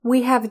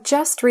We have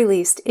just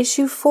released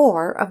issue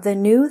 4 of the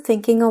New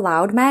Thinking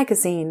Aloud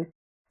magazine.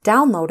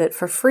 Download it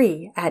for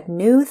free at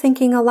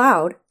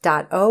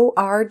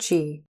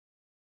newthinkingaloud.org.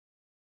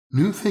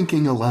 New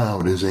Thinking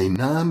Aloud is a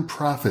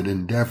non-profit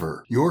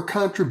endeavor. Your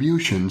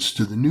contributions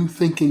to the New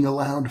Thinking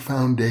Aloud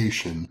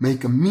Foundation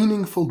make a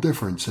meaningful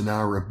difference in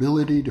our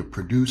ability to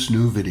produce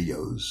new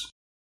videos.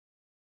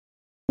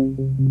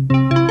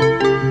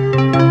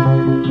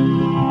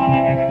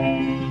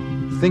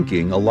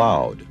 Thinking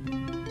Aloud.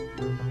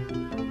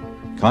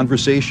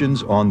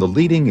 Conversations on the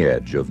leading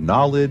edge of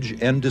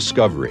knowledge and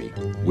discovery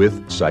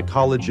with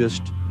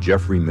psychologist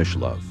Jeffrey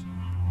Mishlove.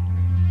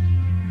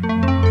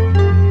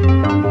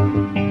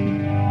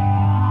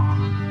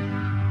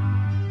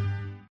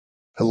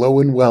 Hello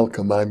and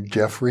welcome. I'm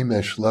Jeffrey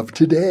Mishlove.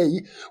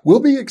 Today, we'll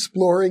be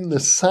exploring the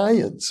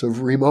science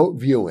of remote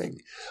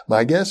viewing.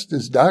 My guest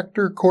is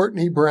Dr.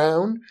 Courtney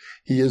Brown.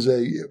 He is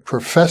a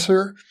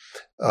professor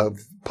of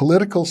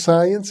political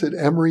science at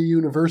Emory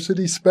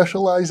University,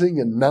 specializing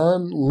in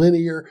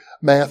nonlinear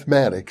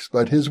mathematics.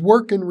 But his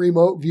work in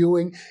remote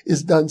viewing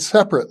is done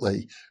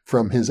separately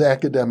from his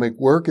academic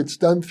work. It's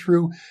done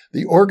through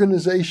the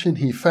organization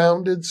he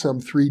founded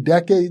some 3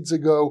 decades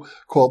ago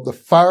called the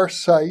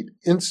Farsight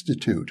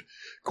Institute.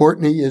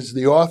 Courtney is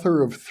the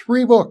author of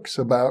 3 books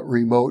about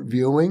remote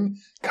viewing: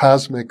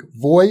 Cosmic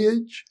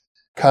Voyage,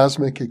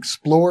 Cosmic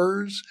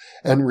Explorers,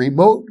 and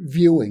Remote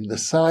Viewing, the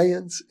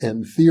Science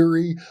and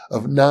Theory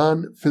of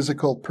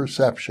Non-Physical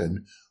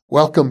Perception.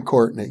 Welcome,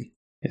 Courtney.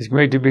 It's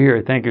great to be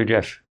here. Thank you,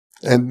 Jeff.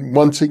 And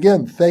once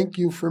again, thank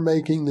you for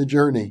making the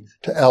journey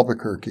to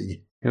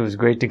Albuquerque. It was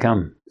great to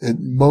come.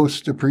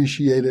 Most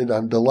appreciated.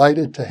 I'm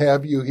delighted to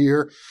have you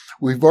here.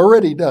 We've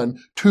already done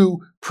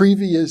 2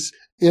 previous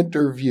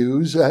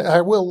interviews.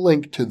 I will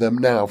link to them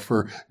now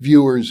for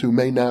viewers who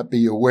may not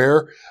be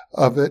aware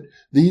of it.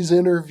 These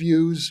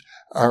interviews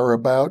are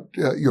about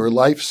your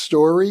life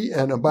story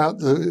and about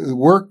the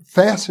work,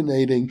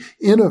 fascinating,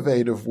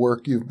 innovative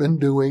work you've been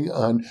doing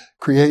on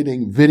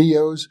creating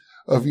videos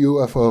of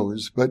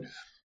UFOs. But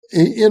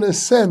in a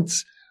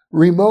sense,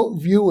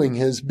 remote viewing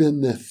has been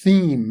the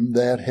theme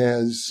that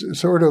has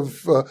sort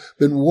of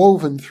been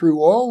woven through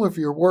all of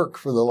your work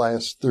for the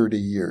last 30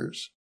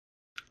 years.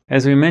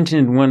 As we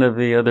mentioned in one of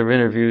the other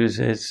interviews,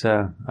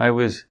 I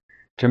was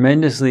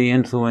tremendously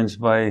influenced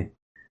by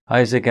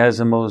Isaac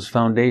Asimov's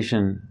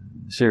Foundation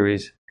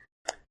series,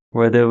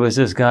 where there was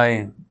this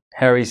guy,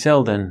 Harry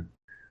Seldon,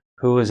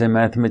 who was a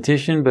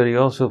mathematician, but he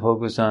also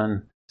focused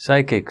on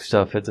psychic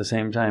stuff at the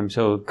same time,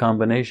 so a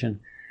combination.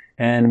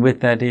 And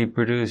with that, he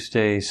produced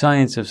a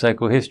science of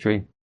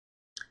psychohistory.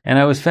 And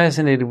I was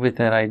fascinated with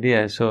that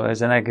idea. So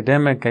as an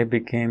academic, I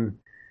became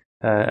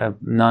a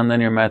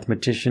nonlinear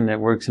mathematician that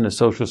works in a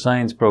social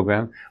science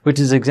program, which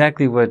is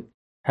exactly what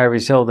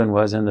Harry Seldon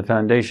was in the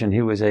Foundation.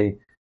 He was a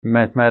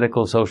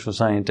mathematical social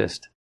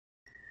scientist.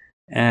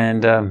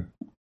 And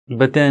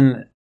but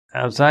then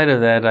outside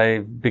of that, I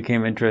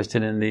became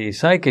interested in the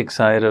psychic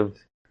side of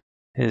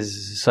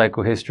his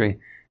psychohistory.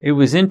 It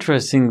was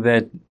interesting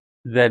that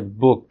that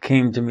book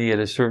came to me at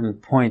a certain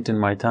point in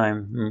my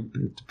time,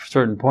 a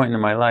certain point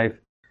in my life,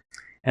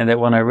 and that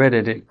when I read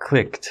it, it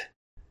clicked.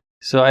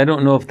 So I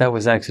don't know if that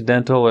was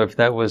accidental or if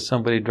that was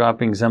somebody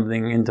dropping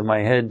something into my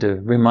head to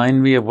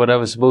remind me of what I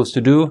was supposed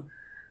to do,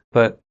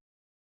 but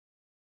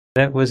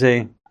that was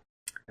a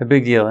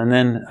big deal. And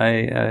then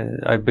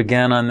I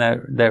began on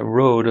that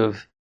road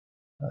of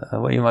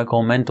what you might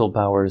call mental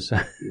powers.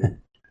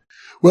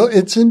 Well,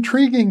 it's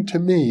intriguing to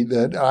me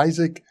that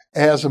Isaac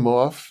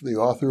Asimov, the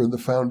author of the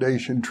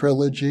Foundation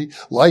trilogy,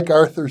 like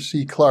Arthur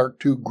C. Clarke,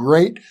 2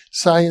 great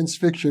science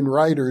fiction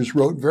writers,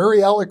 wrote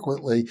very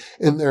eloquently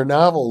in their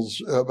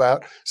novels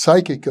about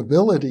psychic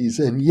abilities,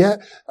 and yet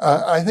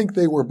I think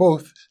they were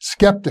both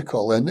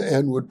skeptical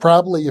and would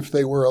probably, if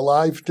they were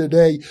alive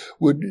today,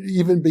 would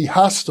even be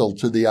hostile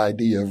to the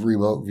idea of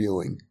remote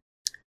viewing.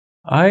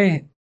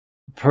 I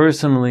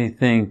personally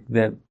think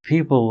that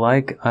people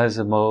like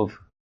Asimov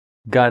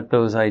got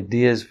those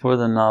ideas for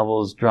the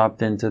novels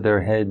dropped into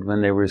their head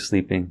when they were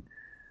sleeping.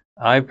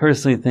 I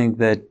personally think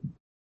that,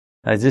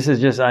 this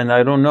is just, and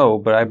I don't know,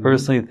 but I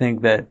personally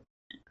think that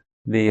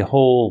the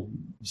whole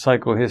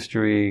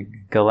psychohistory,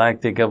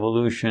 galactic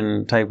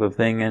evolution type of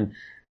thing, and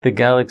the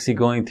galaxy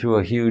going through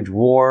a huge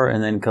war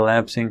and then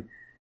collapsing,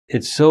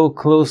 it so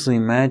closely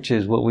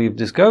matches what we've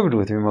discovered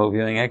with remote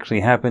viewing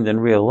actually happened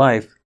in real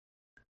life.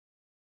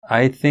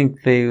 I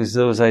think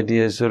those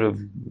ideas sort of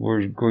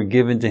were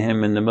given to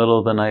him in the middle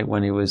of the night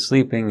when he was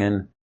sleeping,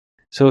 and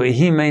so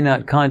he may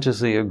not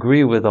consciously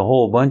agree with a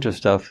whole bunch of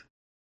stuff.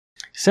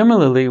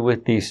 Similarly,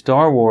 with the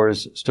Star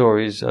Wars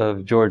stories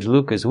of George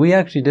Lucas, we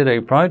actually did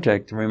a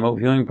project, a remote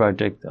viewing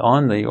project,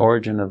 on the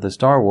origin of the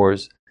Star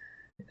Wars,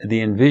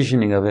 the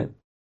envisioning of it.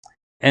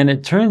 And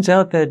it turns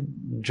out that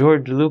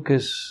George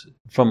Lucas,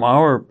 from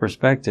our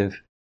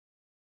perspective,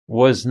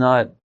 was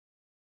not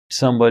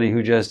somebody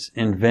who just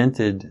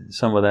invented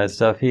some of that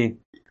stuff. He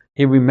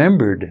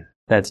remembered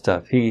that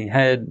stuff. He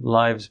had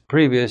lives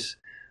previous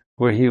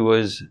where he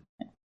was,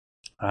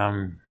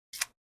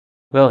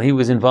 he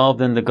was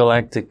involved in the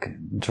galactic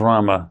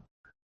drama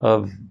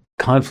of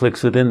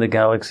conflicts within the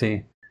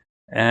galaxy.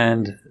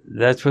 And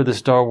that's where the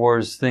Star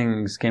Wars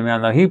things came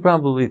out. Now, he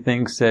probably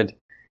thinks that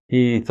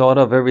he thought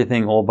of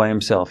everything all by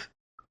himself.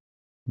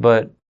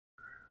 But,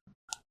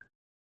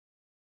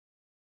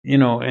 you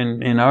know,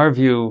 in our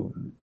view,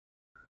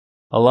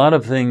 a lot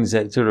of things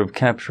that sort of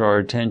capture our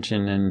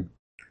attention and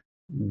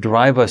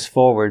drive us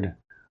forward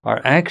are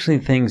actually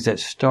things that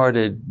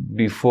started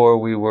before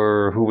we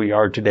were who we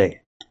are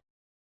today.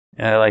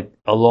 Like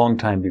a long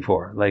time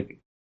before, like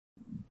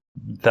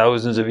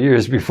thousands of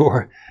years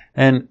before.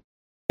 And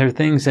they're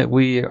things that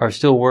we are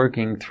still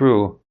working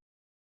through.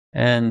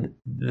 And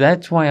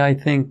that's why I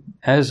think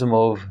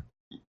Asimov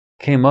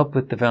came up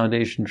with the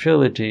Foundation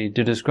trilogy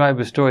to describe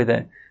a story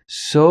that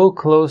so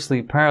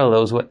closely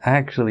parallels what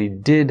actually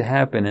did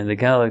happen in the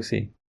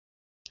galaxy.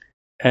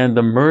 And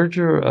the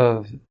merger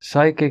of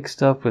psychic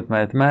stuff with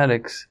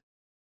mathematics,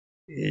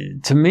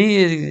 to me,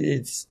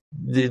 it's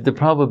the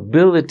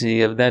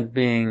probability of that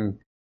being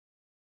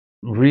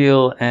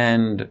real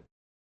and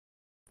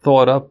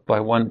thought up by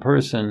one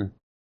person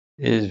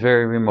is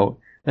very remote.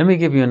 Let me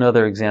give you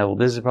another example.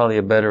 This is probably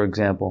a better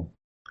example.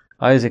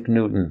 Isaac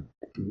Newton.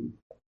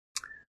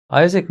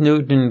 Isaac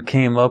Newton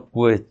came up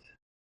with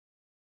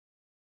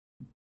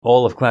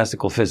all of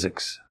classical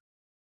physics.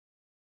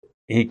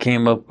 He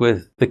came up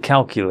with the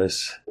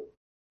calculus.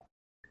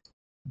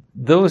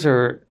 Those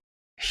are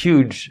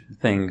huge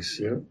things.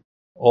 Yeah.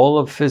 All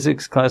of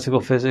physics,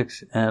 classical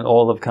physics, and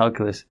all of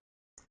calculus.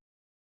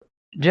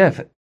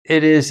 Jeff,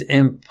 it is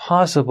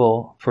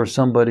impossible for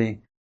somebody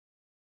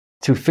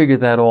to figure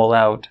that all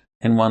out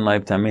in one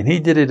lifetime. I mean, he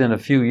did it in a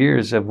few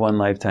years of one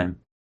lifetime.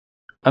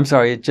 I'm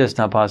sorry, it's just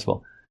not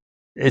possible.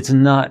 It's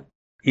not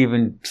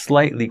even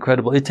slightly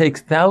credible. It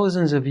takes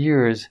thousands of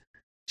years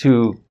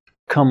to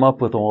come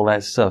up with all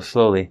that stuff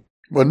slowly.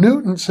 Well,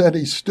 Newton said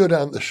he stood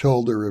on the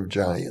shoulder of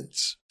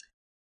giants.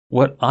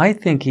 What I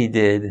think he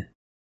did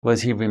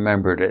was he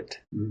remembered it.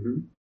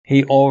 Mm-hmm.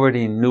 He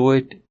already knew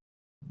it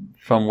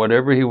from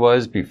whatever he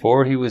was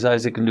before he was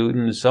Isaac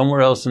Newton,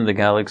 somewhere else in the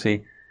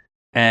galaxy,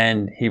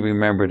 and he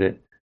remembered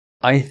it.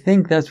 I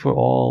think that's where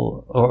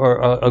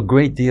a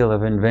great deal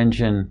of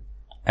invention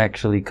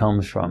actually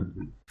comes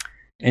from.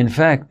 In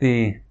fact,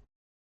 the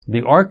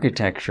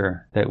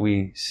architecture that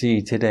we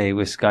see today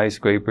with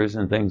skyscrapers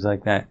and things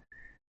like that,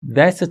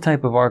 that's the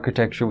type of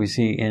architecture we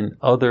see in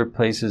other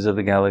places of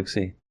the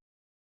galaxy.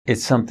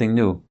 It's something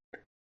new.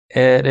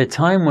 At a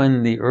time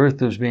when the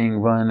Earth was being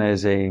run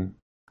as a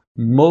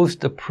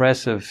most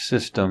oppressive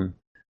system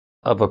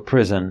of a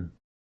prison,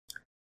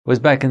 was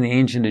back in the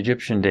ancient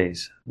Egyptian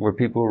days, where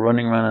people were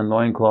running around in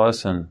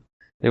loincloths and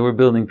they were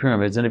building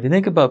pyramids. And if you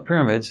think about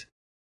pyramids,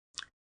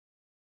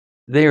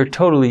 they are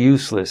totally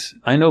useless.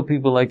 I know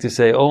people like to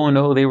say, oh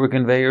no, they were a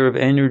conveyor of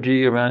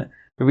energy around.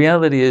 The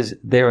reality is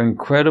they're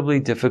incredibly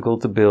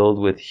difficult to build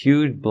with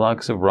huge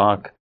blocks of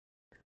rock,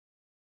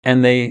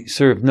 and they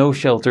serve no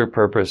shelter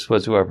purpose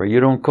whatsoever. You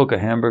don't cook a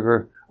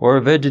hamburger or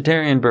a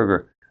vegetarian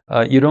burger.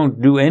 You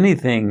don't do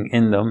anything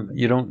in them.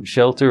 You don't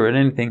shelter or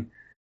anything.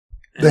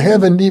 They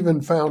haven't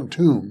even found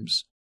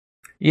tombs.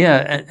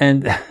 Yeah,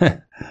 and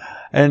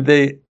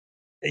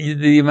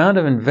the amount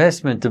of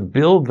investment to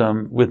build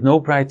them with no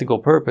practical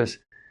purpose.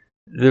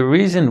 The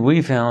reason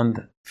we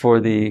found for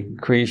the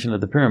creation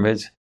of the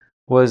pyramids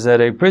was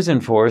that a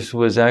prison force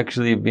was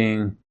actually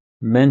being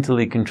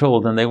mentally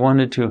controlled, and they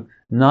wanted to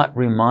not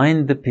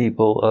remind the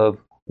people of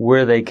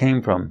where they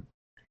came from.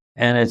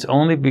 And it's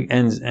only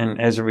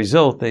and as a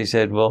result, they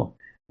said, well,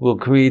 we'll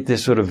create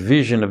this sort of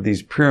vision of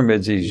these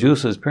pyramids, these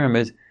useless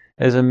pyramids,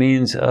 as a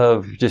means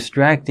of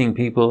distracting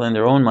people in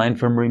their own mind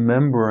from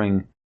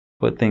remembering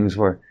what things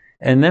were.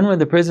 And then when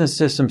the prison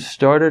system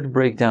started to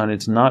break down,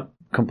 it's not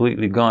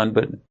completely gone,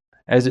 but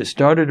as it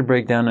started to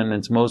break down in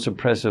its most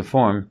oppressive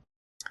form,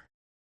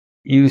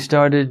 you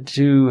started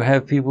to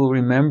have people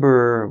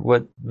remember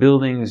what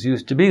buildings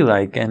used to be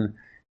like. And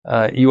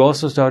you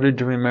also started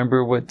to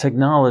remember what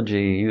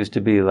technology used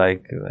to be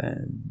like.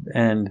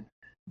 And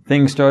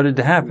things started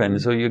to happen.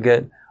 So you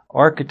get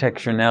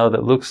architecture now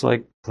that looks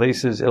like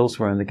places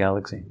elsewhere in the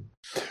galaxy.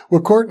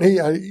 Well, Courtney,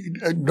 I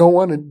don't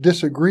want to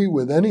disagree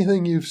with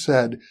anything you've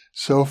said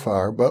so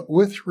far, but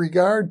with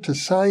regard to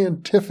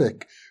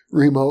scientific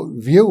remote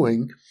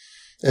viewing,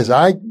 as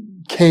I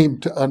came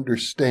to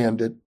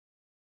understand it,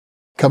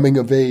 coming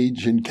of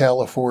age in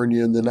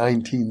California in the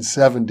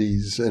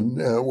 1970s and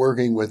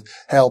working with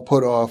Hal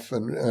Puthoff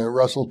and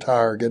Russell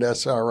Targ at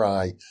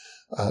SRI,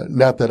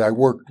 not that I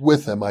worked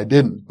with them, I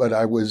didn't, but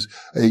I was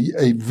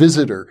a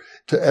visitor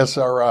to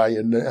SRI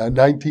in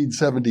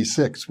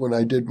 1976 when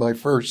I did my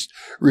first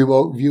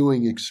remote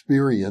viewing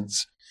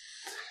experience.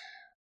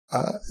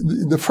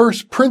 The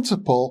first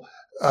principle,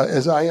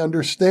 as I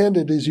understand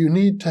it, is you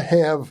need to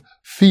have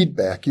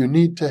feedback. You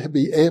need to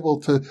be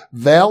able to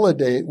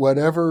validate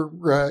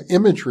whatever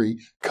imagery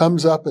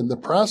comes up in the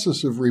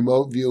process of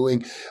remote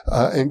viewing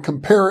and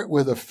compare it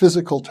with a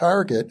physical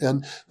target.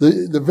 And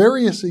the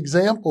various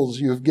examples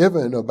you've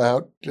given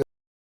about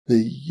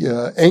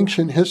the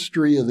ancient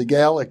history of the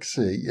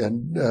galaxy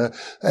and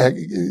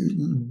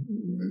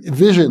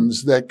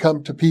visions that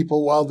come to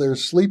people while they're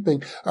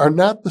sleeping are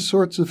not the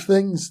sorts of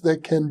things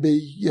that can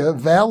be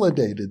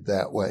validated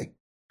that way.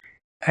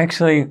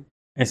 Actually,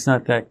 it's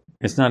not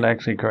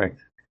actually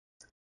correct.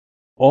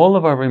 All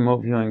of our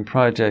remote viewing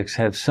projects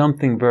have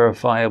something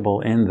verifiable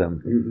in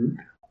them.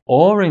 Mm-hmm.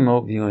 All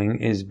remote viewing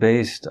is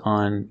based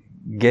on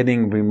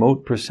getting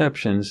remote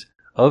perceptions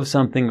of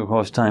something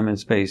across time and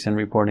space and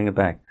reporting it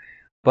back.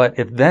 But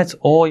if that's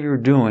all you're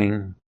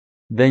doing,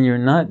 then you're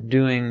not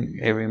doing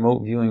a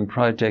remote viewing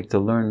project to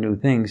learn new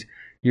things.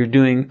 You're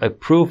doing a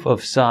proof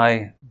of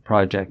psi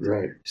project.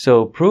 Right.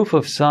 So proof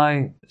of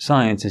psi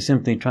science is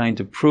simply trying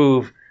to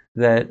prove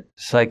that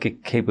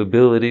psychic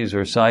capabilities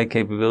or psi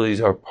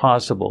capabilities are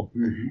possible.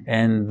 Mm-hmm.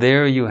 And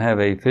there you have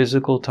a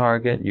physical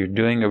target. You're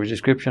doing a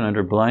description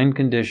under blind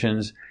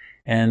conditions,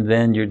 and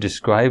then you're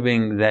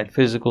describing that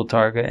physical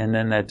target, and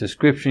then that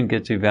description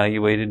gets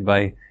evaluated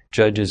by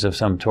judges of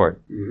some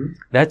sort. Mm-hmm.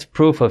 That's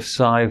proof of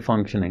psi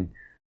functioning.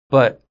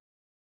 But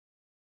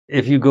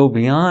if you go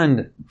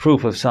beyond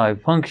proof of psi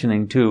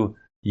functioning to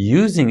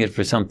using it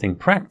for something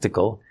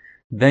practical,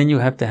 then you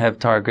have to have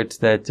targets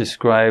that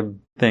describe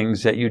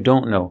things that you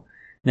don't know.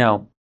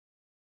 Now,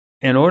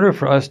 in order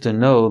for us to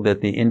know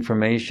that the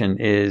information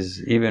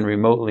is even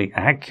remotely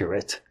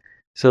accurate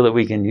so that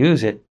we can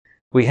use it,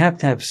 we have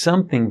to have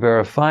something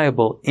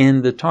verifiable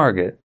in the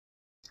target.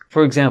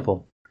 For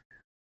example,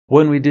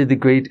 when we did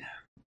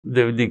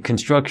the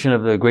construction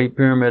of the Great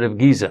Pyramid of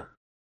Giza,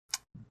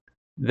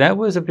 that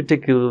was a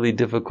particularly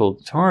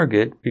difficult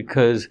target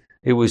because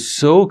it was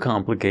so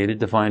complicated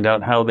to find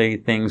out how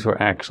things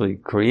were actually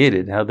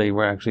created, how they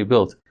were actually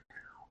built.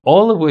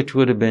 All of which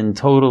would have been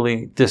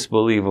totally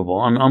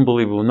disbelievable,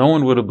 unbelievable. No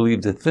one would have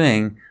believed a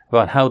thing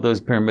about how those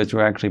pyramids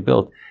were actually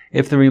built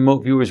if the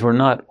remote viewers were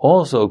not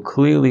also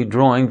clearly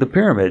drawing the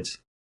pyramids.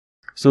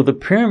 So the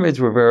pyramids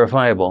were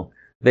verifiable.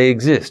 They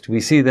exist. We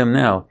see them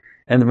now.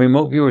 And the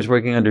remote viewers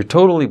working under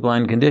totally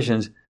blind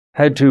conditions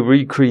had to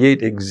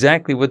recreate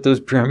exactly what those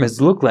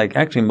pyramids look like,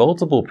 actually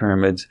multiple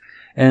pyramids.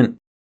 And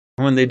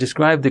when they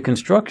described the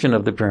construction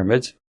of the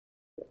pyramids,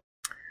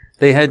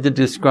 they had to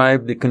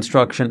describe the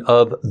construction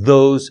of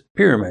those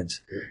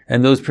pyramids.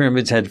 And those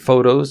pyramids had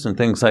photos and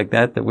things like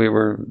that we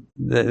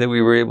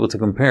were able to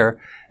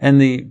compare. And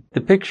the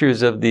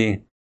pictures of the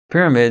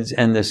pyramids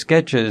and the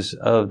sketches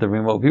of the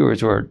remote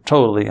viewers were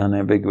totally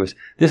unambiguous.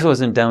 This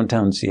wasn't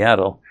downtown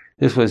Seattle.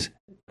 This was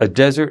a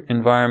desert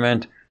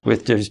environment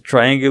with just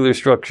triangular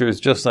structures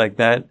just like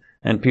that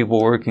and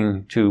people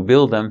working to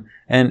build them.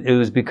 And it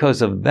was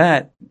because of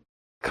that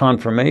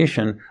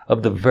confirmation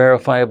of the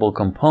verifiable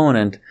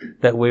component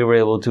that we were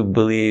able to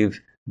believe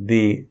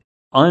the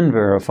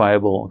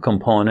unverifiable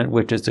component,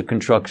 which is the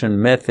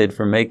construction method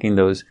for making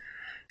those.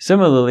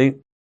 Similarly,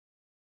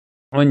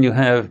 when you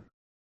have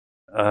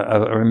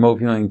a remote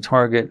viewing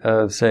target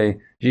of, say,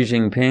 Xi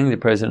Jinping, the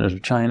president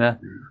of China,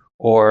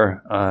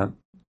 or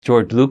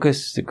George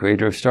Lucas, the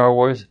creator of Star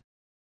Wars,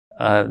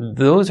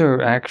 those are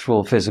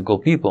actual physical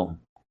people.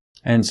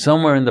 And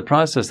somewhere in the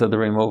process of the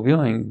remote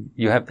viewing,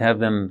 you have to have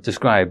them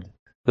described,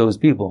 those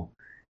people.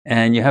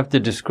 And you have to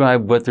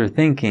describe what they're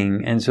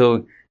thinking. And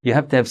so you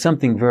have to have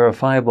something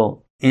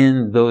verifiable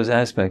in those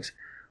aspects.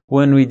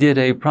 When we did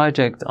a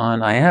project on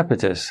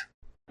Iapetus,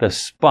 the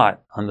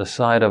spot on the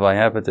side of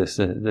Iapetus,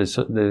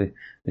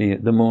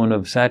 the moon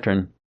of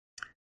Saturn,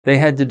 they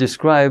had to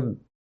describe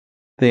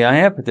the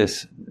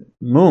Iapetus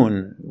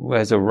moon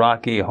as a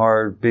rocky,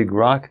 hard, big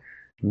rock,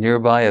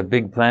 nearby a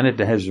big planet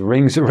that has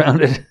rings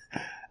around it,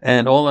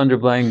 and all under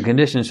blind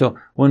conditions. So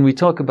when we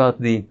talk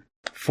about the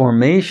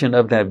formation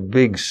of that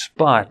big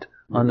spot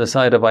on the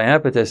side of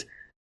Iapetus,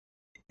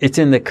 it's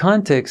in the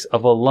context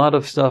of a lot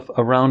of stuff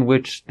around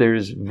which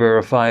there's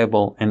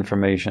verifiable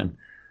information.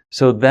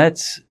 So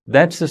that's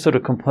the sort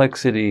of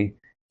complexity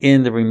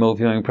in the remote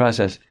viewing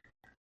process.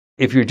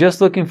 If you're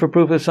just looking for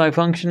proof of psi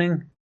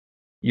functioning,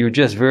 you're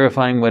just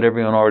verifying what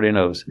everyone already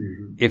knows.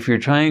 Mm-hmm. If you're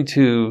trying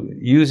to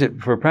use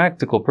it for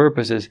practical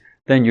purposes,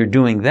 then you're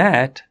doing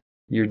that.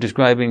 You're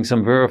describing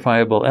some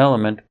verifiable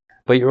element,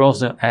 but you're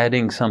also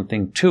adding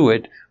something to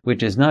it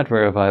which is not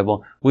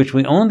verifiable, which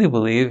we only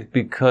believe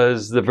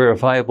because the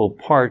verifiable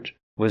part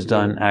was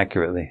done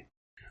accurately.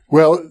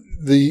 Well,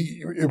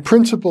 the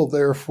principle,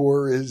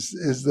 therefore, is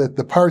that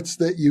the parts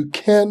that you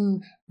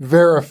can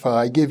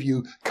verify give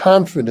you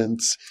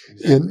confidence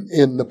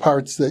in the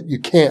parts that you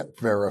can't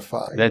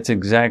verify. That's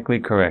exactly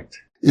correct.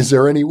 Is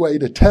there any way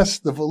to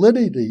test the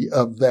validity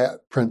of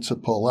that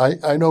principle?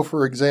 I know,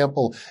 for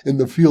example, in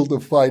the field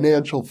of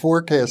financial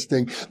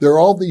forecasting, there are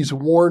all these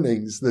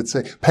warnings that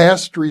say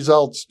past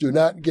results do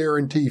not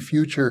guarantee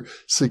future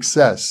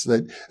success,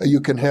 that you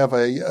can have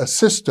a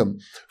system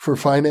for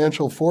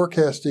financial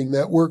forecasting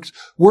that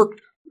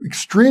worked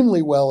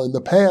extremely well in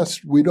the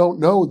past. We don't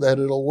know that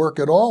it'll work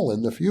at all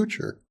in the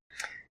future.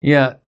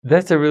 Yeah,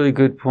 that's a really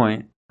good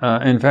point.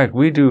 In fact,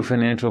 we do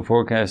financial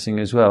forecasting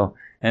as well.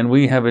 And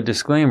we have a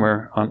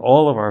disclaimer on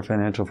all of our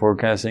financial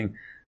forecasting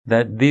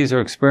that these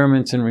are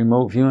experiments in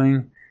remote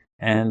viewing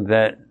and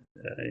that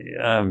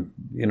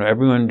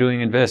everyone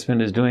doing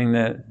investment is doing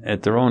that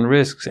at their own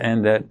risks,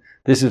 and that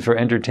this is for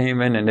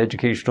entertainment and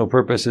educational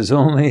purposes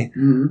only.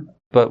 Mm-hmm.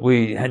 But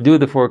we do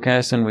the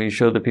forecast and we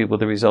show the people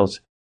the results.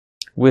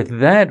 With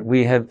that,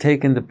 we have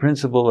taken the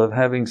principle of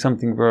having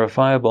something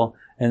verifiable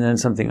and then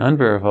something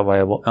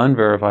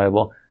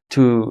unverifiable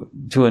to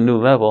a new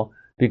level,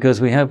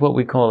 because we have what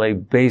we call a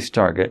base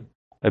target.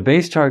 A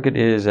base target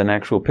is an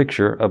actual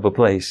picture of a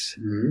place.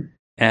 Mm-hmm.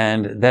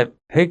 And that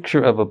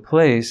picture of a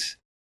place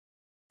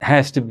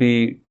has to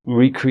be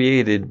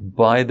recreated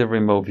by the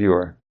remote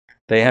viewer.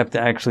 They have to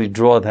actually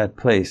draw that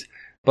place.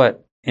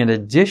 But in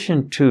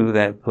addition to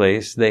that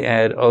place, they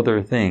add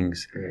other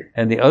things. Right.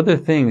 And the other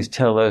things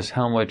tell us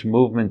how much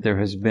movement there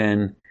has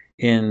been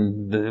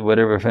in the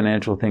whatever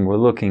financial thing we're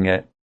looking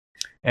at.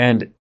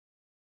 And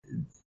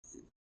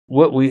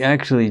what we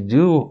actually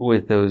do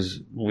with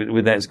those,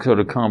 with that sort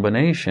of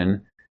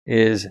combination,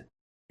 is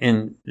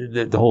in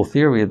the whole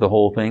theory of the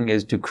whole thing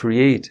is to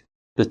create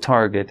the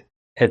target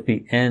at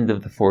the end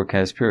of the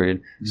forecast period.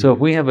 Mm-hmm. So if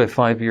we have a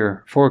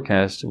 5-year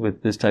forecast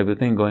with this type of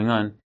thing going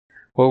on,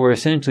 what we're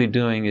essentially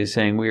doing is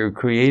saying we are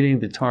creating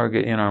the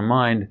target in our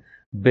mind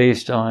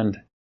based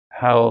on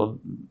how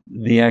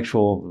the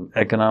actual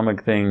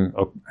economic thing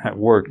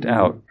worked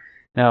out.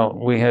 Now,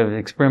 we have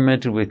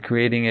experimented with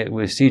creating it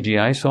with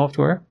CGI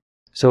software,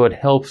 so it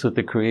helps with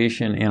the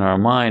creation in our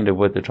mind of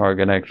what the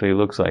target actually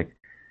looks like.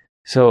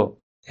 So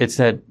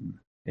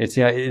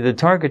the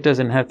target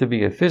doesn't have to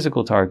be a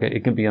physical target.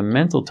 It can be a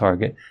mental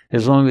target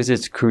as long as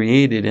it's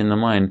created in the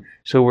mind.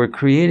 So we're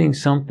creating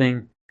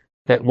something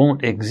that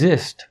won't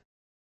exist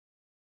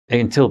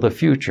until the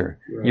future.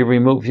 Right. You're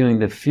remote viewing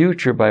the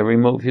future by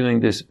remote viewing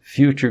this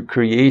future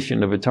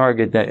creation of a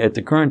target that at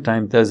the current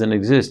time doesn't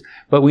exist,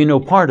 but we know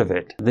part of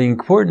it. The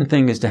important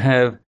thing is to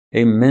have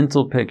a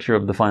mental picture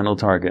of the final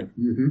target.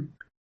 Mm-hmm.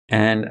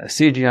 And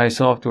CGI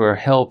software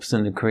helps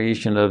in the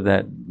creation of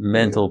that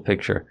mental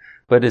picture.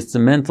 But it's the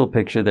mental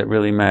picture that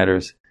really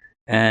matters.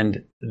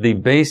 And the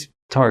base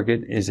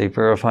target is a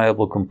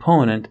verifiable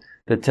component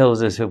that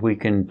tells us if we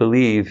can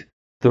believe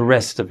the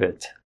rest of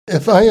it.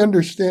 If I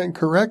understand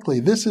correctly,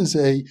 this is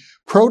a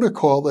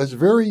protocol that's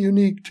very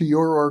unique to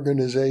your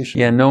organization.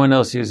 Yeah, no one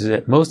else uses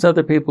it. Most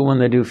other people, when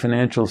they do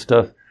financial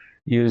stuff,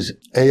 use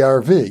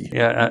ARV.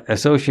 Yeah,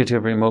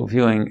 associative remote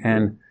viewing.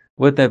 And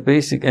what that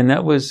basic, and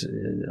that was,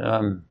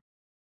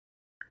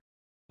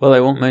 well, I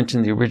won't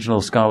mention the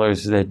original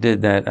scholars that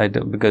did that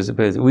because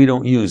we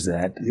don't use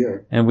that. Yeah.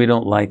 And we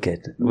don't like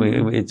it.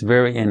 Mm-hmm. It's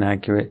very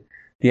inaccurate.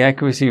 The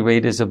accuracy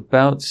rate is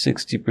about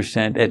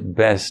 60% at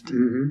best.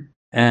 Mm-hmm.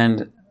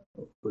 And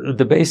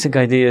the basic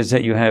idea is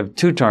that you have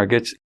two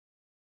targets.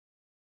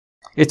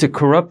 It's a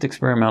corrupt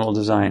experimental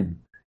design.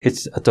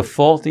 It's a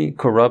faulty,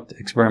 corrupt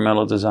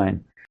experimental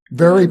design.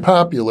 Very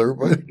popular,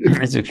 but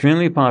it's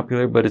extremely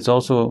popular, but it's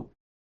also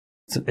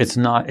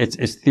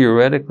it's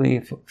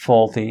theoretically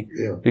faulty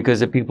because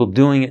the people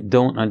doing it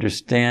don't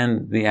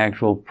understand the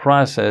actual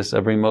process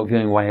of remote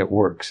viewing, why it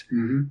works.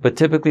 Mm-hmm. But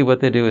typically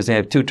what they do is they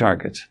have two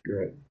targets.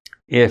 Right.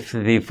 If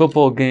the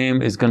football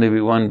game is going to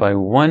be won by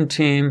one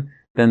team,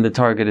 then the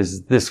target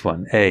is this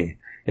one, A.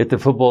 If the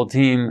football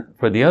team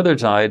for the other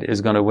side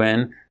is going to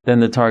win, then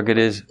the target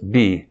is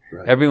B.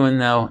 Right. Everyone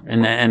now,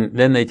 and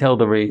then they tell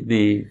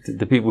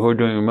the people who are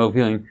doing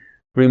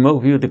remote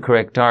view the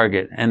correct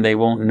target, and they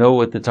won't know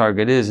what the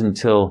target is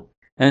until,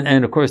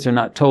 and of course they're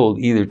not told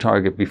either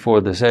target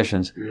before the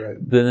sessions. Right.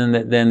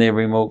 Then they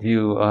remote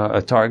view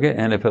a target,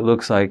 and if it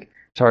looks like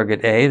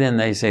target A, then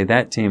they say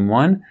that team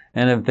won.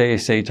 And if they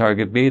say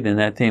target B, then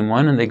that team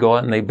won. And they go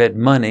out and they bet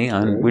money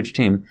on which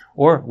team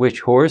or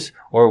which horse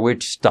or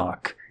which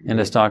stock in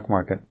the stock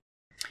market.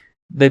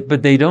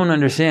 But they don't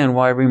understand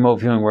why remote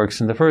viewing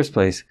works in the first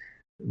place.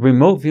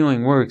 Remote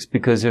viewing works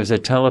because there's a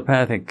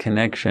telepathic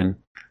connection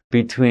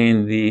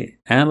between the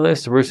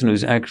analyst, the person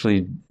who's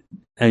actually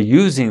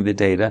using the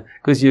data,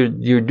 because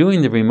you're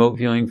doing the remote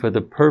viewing for the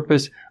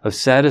purpose of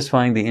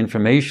satisfying the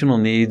informational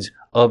needs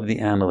of the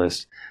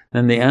analyst.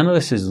 Then the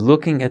analyst is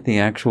looking at the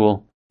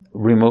actual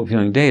remote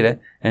viewing data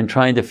and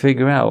trying to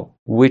figure out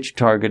which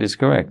target is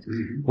correct.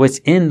 Mm-hmm. What's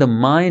in the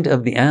mind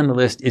of the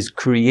analyst is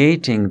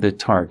creating the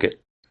target.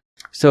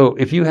 So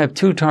if you have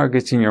two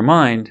targets in your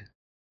mind,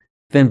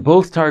 then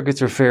both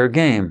targets are fair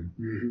game.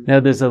 Mm-hmm. Now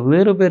there's a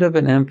little bit of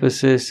an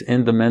emphasis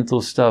in the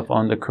mental stuff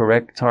on the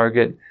correct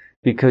target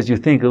because you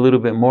think a little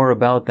bit more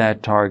about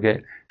that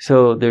target.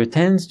 So there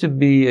tends to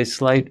be a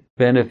slight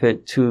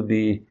benefit to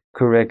the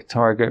correct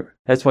target.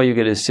 That's why you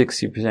get a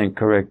 60%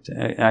 correct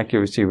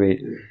accuracy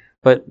rate.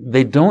 But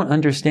they don't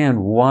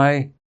understand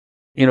why,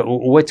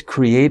 what's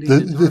creating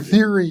the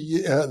theory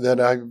that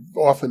I've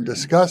often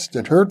discussed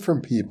and heard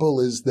from people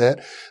is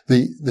that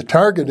the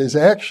target is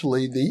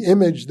actually the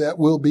image that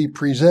will be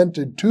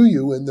presented to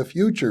you in the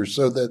future,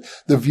 so that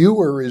the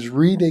viewer is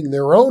reading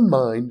their own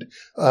mind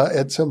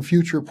at some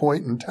future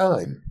point in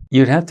time.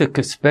 You'd have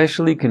to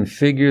specially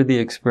configure the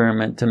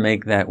experiment to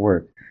make that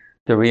work.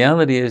 The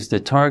reality is the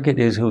target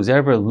is who's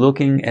ever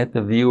looking at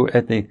the viewer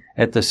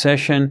at the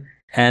session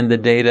and the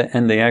data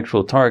and the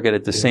actual target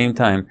at the same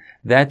time.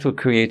 That's what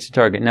creates a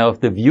target. Now, if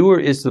the viewer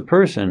is the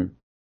person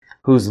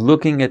who's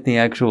looking at the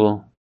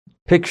actual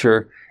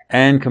picture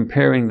and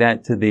comparing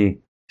that to the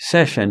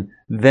session,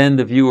 then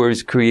the viewer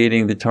is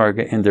creating the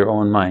target in their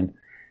own mind.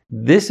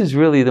 This is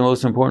really the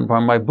most important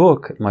part of my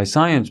book, my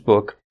science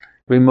book,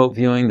 Remote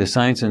Viewing, the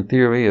Science and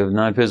Theory of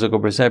Non-Physical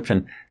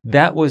Perception.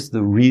 That was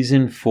the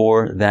reason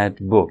for that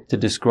book, to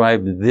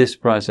describe this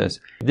process.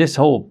 This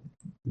whole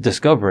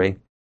discovery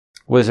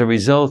was a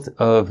result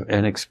of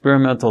an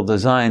experimental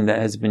design that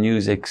has been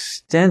used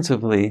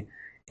extensively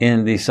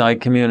in the psi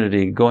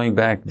community going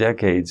back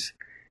decades.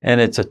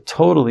 And it's a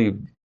totally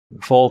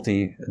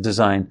faulty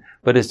design,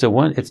 but it's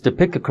to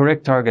pick a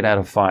correct target out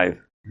of 5.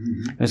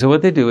 Mm-hmm. And so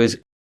what they do is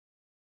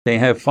they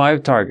have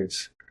 5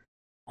 targets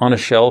on a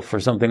shelf or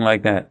something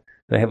like that.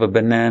 They have a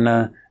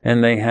banana,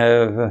 and they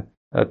have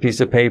a piece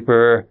of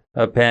paper,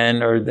 a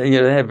pen, or they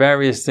have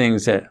various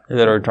things that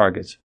are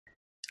targets.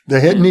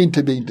 They need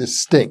to be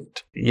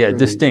distinct. Yeah,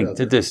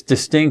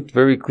 distinct,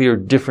 very clear,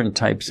 different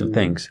types of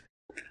things.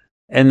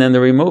 And then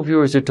the remote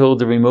viewers are told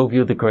to remote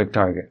view the correct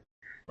target.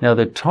 Now,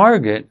 the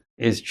target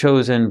is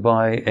chosen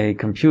by a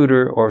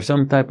computer or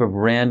some type of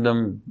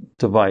random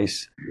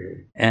device,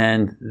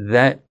 and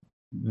that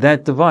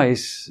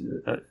device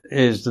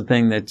is the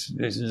thing that's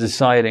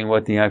deciding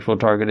what the actual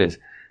target is.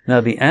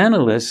 Now, the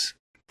analysts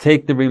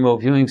take the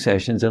remote viewing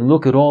sessions and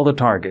look at all the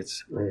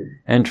targets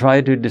and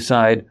try to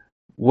decide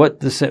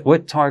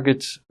what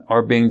targets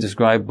are being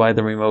described by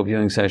the remote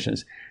viewing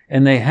sessions.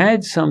 And they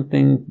had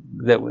something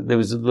that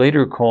was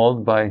later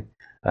called by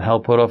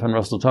Hal Puthoff and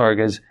Russell Targ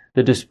as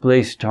the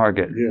displaced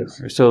target.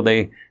 Yes. So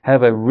they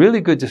have a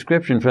really good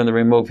description from the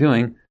remote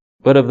viewing,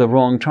 but of the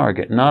wrong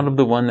target, not of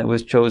the one that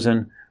was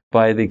chosen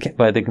by the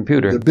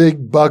computer. The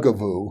big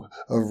bugaboo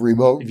of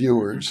remote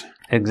viewers.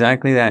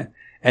 Exactly that.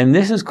 And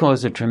this has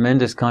caused a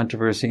tremendous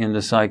controversy in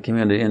the psi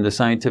community, in the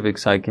scientific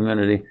psi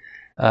community,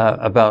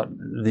 about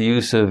the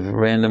use of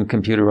random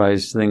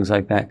computerized things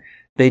like that.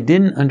 They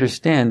didn't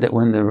understand that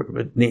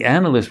when the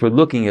analysts were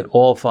looking at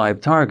all 5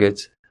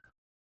 targets,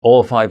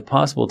 all 5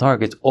 possible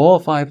targets, all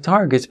 5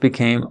 targets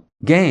became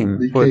game.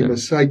 Became a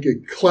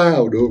psychic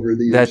cloud over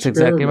the That's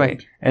experiment. Exactly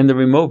right. And the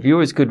remote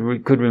viewers could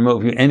remote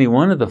view any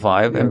one of the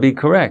 5 and be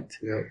correct.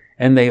 Yeah.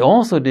 And they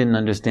also didn't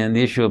understand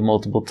the issue of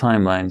multiple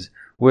timelines,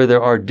 where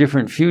there are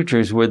different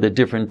futures where the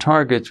different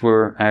targets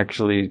were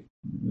actually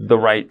the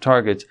right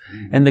targets.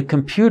 Mm-hmm. And the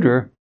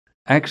computer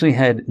actually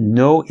had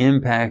no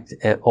impact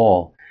at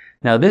all.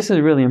 Now, this is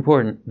really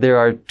important. There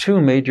are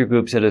 2 major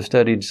groups that have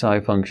studied psi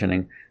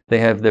functioning. They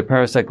have the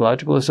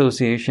Parapsychological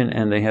Association,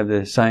 and they have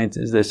the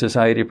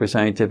Society for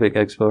Scientific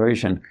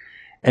Exploration.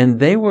 And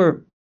they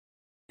were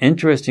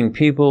interesting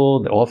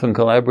people, often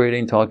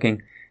collaborating,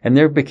 talking. And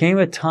there became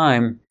a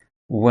time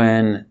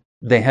when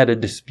they had a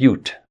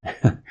dispute.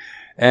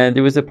 And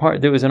there was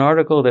an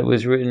article that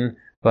was written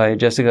by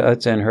Jessica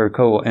Utz and her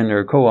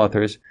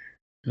co-authors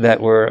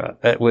that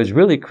was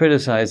really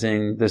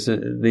criticizing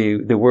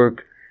the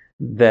work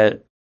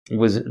that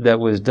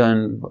was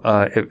done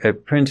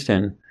at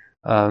Princeton.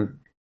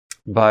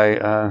 By,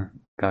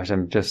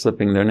 I'm just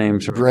slipping their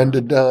names.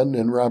 Brenda Dunn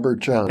and Robert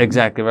John.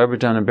 Exactly, Robert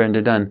John and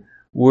Brenda Dunn,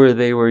 where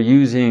they were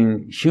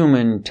using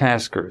human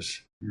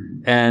taskers.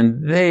 Mm-hmm.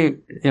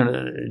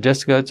 And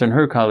Jessica Utz and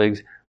her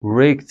colleagues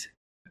raked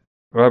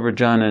Robert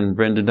John and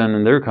Brenda Dunn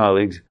and their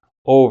colleagues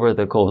over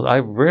the coals.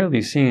 I've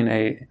rarely seen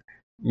a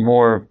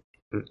more,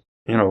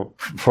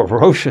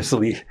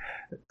 ferociously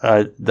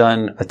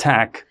done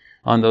attack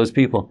on those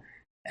people.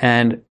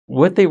 And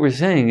what they were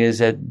saying is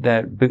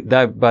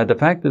that by the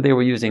fact that they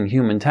were using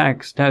human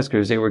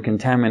taskers, they were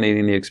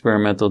contaminating the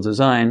experimental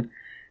design,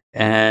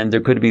 and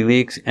there could be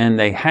leaks, and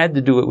they had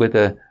to do it with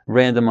a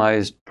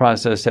randomized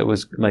process that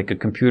was like a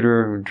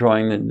computer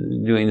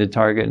doing the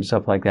target and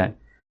stuff like that.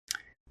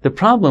 The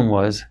problem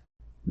was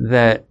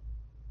that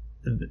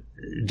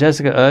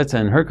Jessica Utz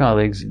and her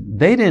colleagues,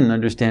 they didn't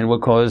understand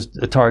what caused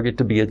a target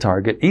to be a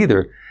target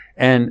either.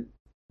 And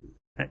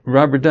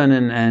Robert Dunn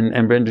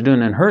and Brenda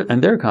Dunn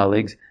and their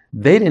colleagues,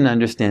 they didn't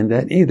understand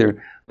that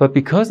either. But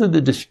because of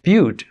the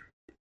dispute,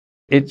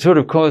 it sort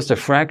of caused a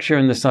fracture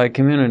in the psi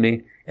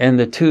community, and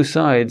the 2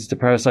 sides, the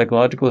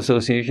Parapsychological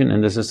Association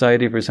and the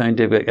Society for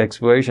Scientific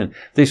Exploration,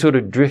 they sort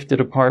of drifted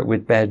apart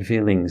with bad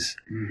feelings.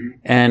 Mm-hmm.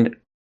 And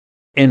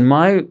in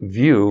my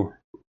view,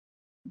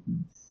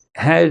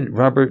 had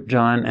Robert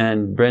John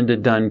and Brenda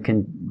Dunn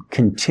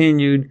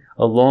continued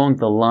along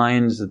the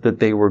lines that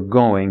they were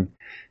going,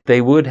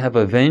 they would have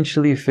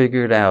eventually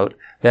figured out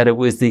that it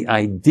was the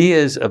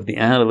ideas of the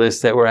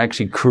analysts that were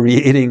actually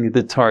creating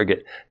the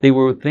target. They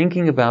were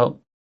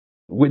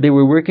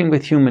working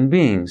with human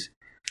beings.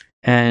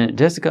 And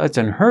Jessica Utz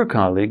and her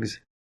colleagues,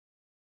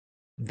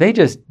 they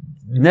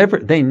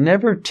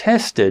never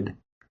tested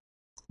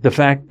the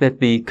fact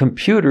that the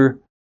computer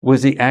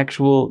was the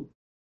actual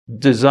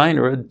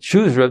designer,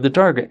 chooser of the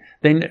target.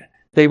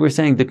 They were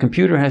saying the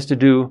computer has to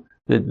do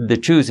the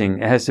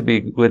choosing. It has to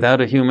be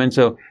without a human.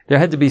 So there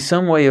had to be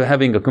some way of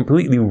having a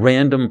completely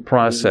random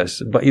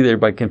process, either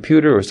by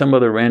computer or some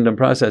other random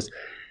process.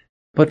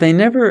 But they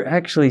never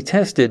actually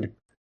tested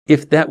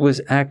if that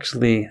was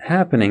actually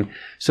happening.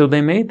 So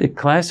they made the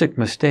classic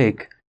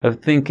mistake of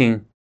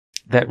thinking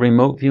that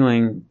remote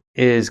viewing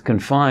is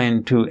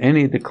confined to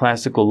any of the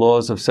classical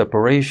laws of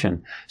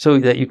separation, so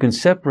that you can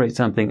separate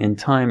something in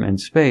time and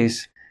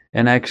space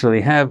and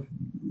actually have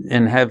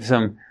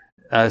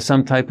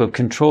some type of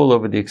control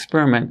over the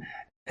experiment,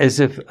 as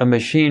if a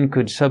machine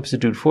could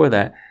substitute for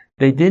that.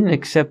 They didn't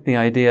accept the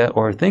idea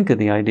or think of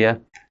the idea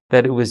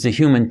that it was the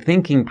human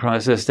thinking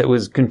process that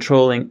was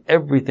controlling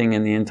everything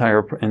in the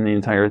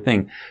entire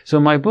thing. So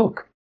my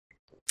book,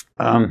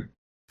 and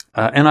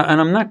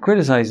I'm not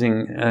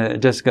criticizing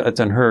Jessica Utz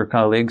and her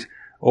colleagues,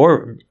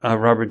 or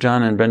Robert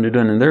John and Brenda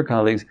Dunn and their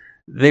colleagues.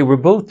 They were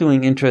both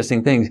doing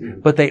interesting things,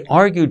 but they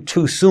argued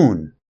too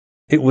soon.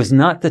 It was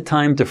not the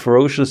time to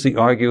ferociously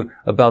argue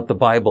about the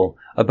Bible,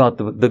 about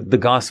the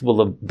gospel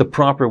of the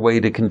proper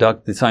way to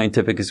conduct the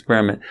scientific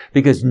experiment,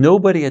 because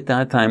nobody at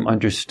that time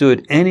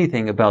understood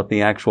anything about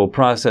the actual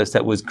process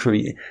that was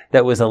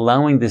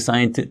allowing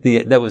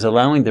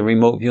the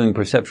remote viewing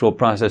perceptual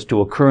process to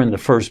occur in the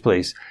first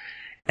place.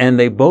 And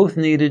they both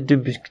needed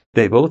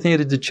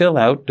to chill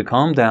out, to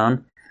calm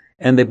down,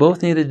 and they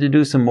both needed to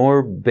do some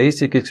more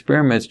basic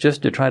experiments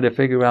just to try to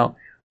figure out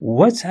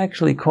what's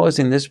actually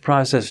causing this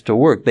process to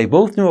work. They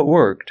both knew it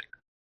worked,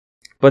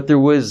 but it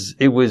was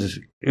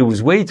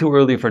way too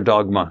early for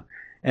dogma.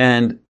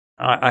 And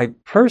I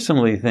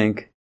personally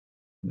think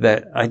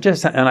that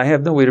and I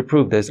have no way to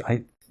prove this,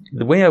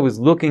 the way I was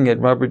looking at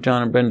Robert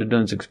John and Brenda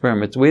Dunn's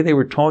experiments, the way they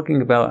were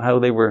talking about how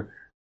they were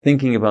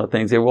thinking about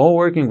things, they were all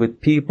working with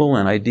people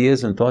and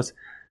ideas and thoughts.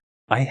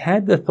 I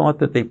had the thought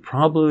that they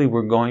probably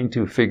were going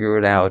to figure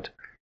it out,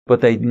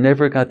 but they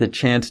never got the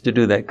chance to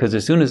do that, because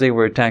as soon as they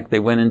were attacked, they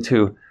went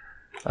into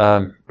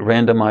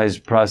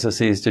randomized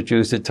processes to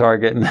choose a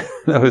target. And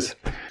that was...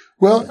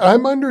 Well,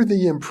 I'm under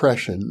the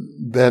impression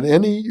that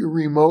any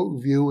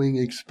remote viewing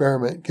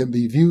experiment can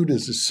be viewed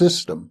as a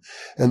system,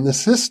 and the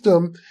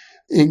system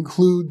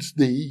includes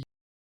the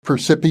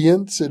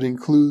percipients, it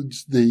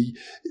includes the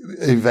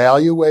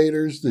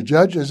evaluators, the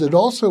judges. It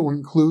also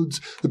includes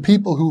the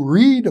people who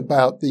read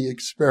about the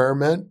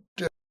experiment,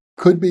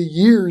 could be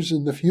years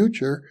in the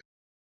future,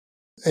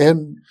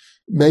 and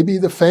maybe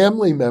the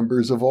family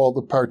members of all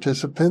the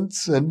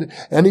participants and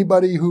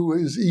anybody who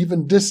is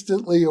even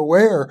distantly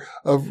aware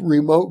of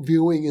remote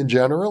viewing in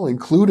general,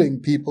 including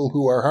people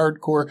who are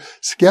hardcore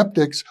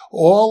skeptics,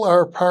 all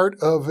are part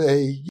of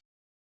a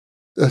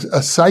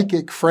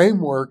psychic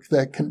framework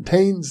that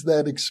contains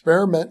that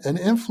experiment and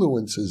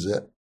influences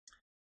it.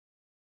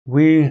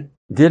 We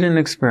did an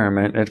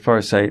experiment at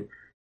Farsight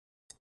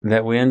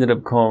that we ended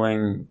up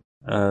calling,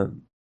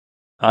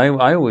 I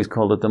always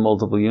called it the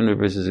multiple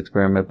universes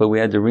experiment, but we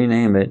had to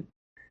rename it.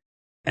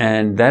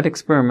 And that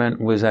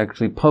experiment was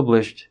actually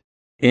published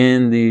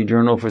in the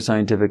Journal for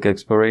Scientific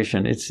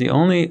Exploration. It's the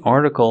only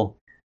article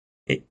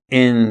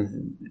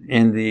in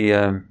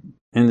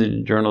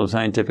the Journal of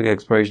Scientific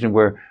Exploration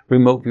where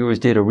remote viewers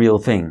did a real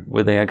thing,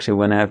 where they actually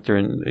went after,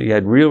 and you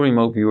had real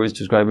remote viewers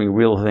describing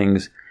real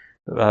things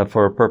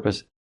for a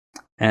purpose.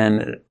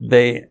 And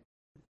the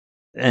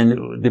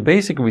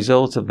basic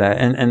results of that,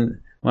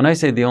 and when I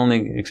say the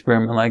only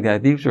experiment like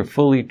that, these were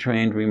fully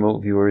trained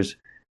remote viewers,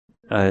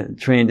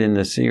 trained in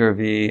the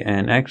CRV,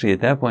 and actually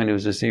at that point it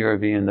was the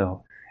CRV and the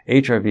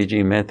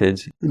HRVG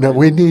methods. Now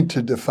we need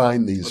to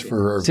define these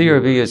for our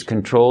CRV viewers. is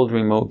controlled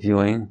remote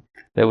viewing.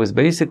 That was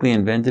basically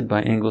invented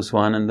by Ingo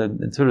Swann,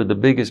 and sort of the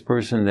biggest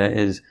person that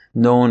is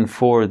known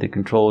for the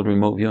controlled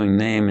remote viewing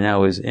name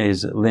now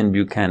is Lynn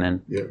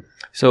Buchanan. Yeah.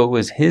 So it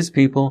was his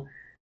people,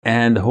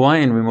 and the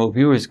Hawaiian Remote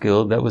Viewers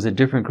Guild, that was a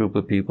different group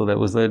of people that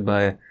was led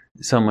by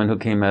someone who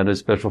came out of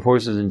Special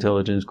Forces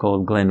Intelligence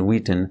called Glenn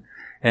Wheaton.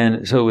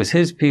 And so it was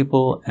his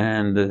people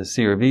and the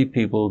CRV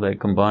people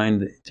that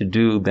combined to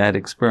do that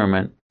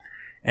experiment.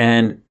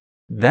 And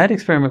that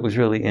experiment was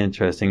really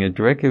interesting. It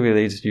directly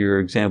relates to your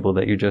example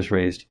that you just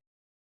raised.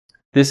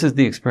 This is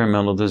the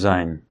experimental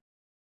design.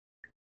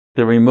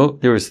 There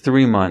was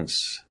 3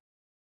 months.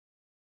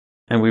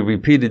 And we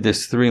repeated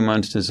this 3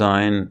 months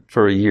design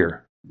for a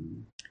year.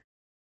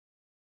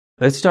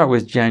 Let's start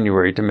with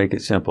January to make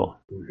it simple.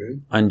 Okay.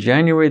 On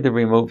January, the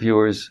remote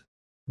viewers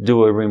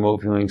do a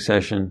remote viewing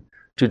session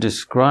to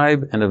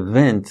describe an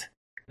event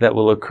that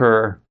will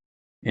occur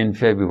in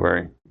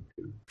February.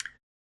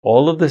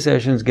 All of the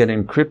sessions get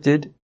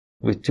encrypted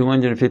with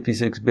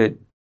 256-bit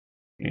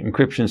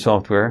encryption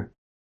software,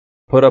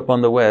 put up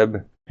on the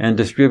web, and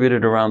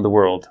distributed around the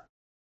world.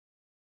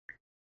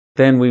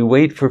 Then we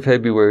wait for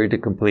February to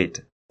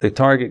complete. The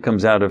target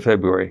comes out of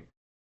February.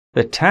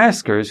 The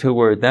taskers, who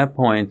were at that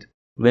point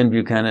Lynn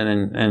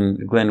Buchanan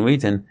and Glenn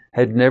Wheaton,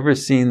 had never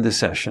seen the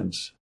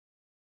sessions.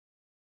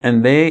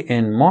 And they,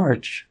 in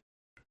March,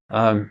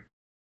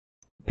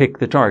 picked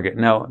the target.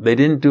 Now, they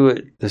didn't do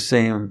it the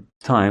same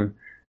time.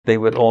 They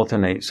would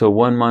alternate. So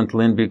 1 month,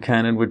 Lynn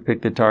Buchanan would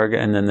pick the target,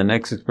 and then the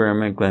next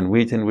experiment, Glenn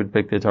Wheaton would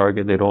pick the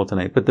target. They'd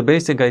alternate. But the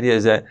basic idea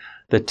is that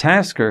the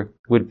tasker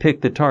would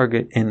pick the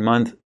target in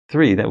month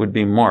 3, that would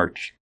be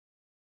March,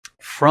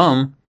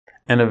 from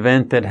an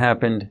event that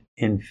happened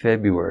in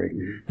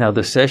February. Now,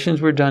 the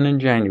sessions were done in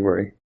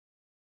January.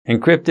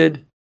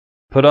 encrypted,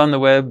 put on the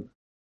web,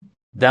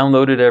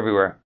 downloaded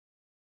everywhere.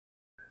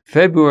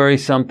 February,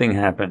 something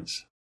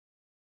happens.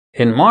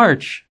 In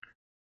March,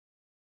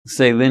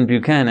 say Lynn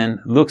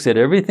Buchanan looks at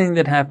everything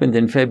that happened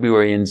in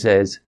February and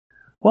says,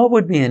 what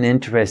would be an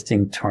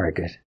interesting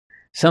target?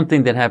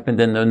 Something that happened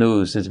in the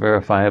news is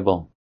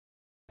verifiable.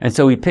 And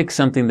so he picks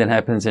something that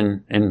happens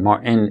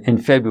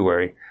in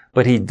February.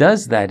 But he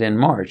does that in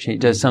March. He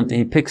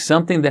picks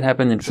something that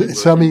happened in February.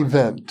 Some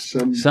event.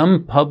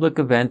 Some public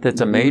event that's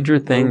a major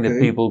thing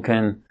that people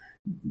can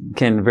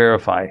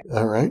verify.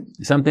 All right.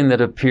 Something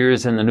that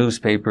appears in the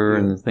newspaper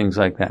and things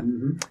like that.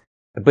 Mm-hmm.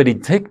 But he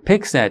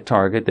picks that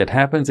target that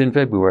happens in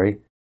February.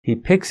 He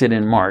picks it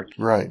in March.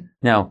 Right.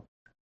 Now,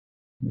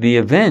 the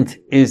event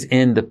is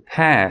in the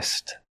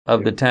past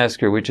of the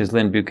tasker, which is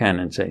Lynn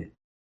Buchanan, say.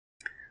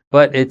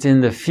 But it's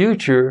in the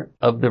future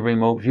of the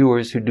remote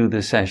viewers who do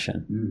the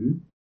session. Mm-hmm.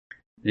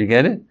 You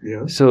get it?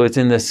 Yeah. So it's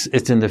in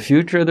the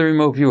future of the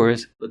remote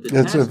viewers. But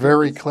it's a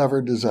very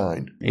clever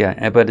design.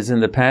 Yeah, but it's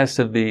in the past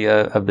of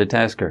the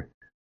tasker.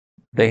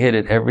 They hit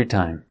it every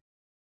time.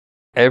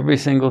 Every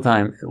single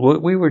time.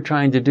 What we were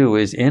trying to do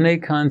is, in a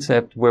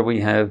concept where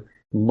we have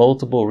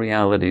multiple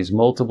realities,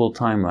 multiple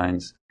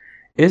timelines,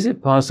 is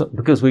it possible,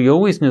 because we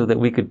always knew that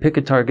we could pick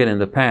a target in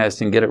the past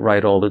and get it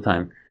right all the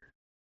time.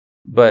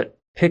 But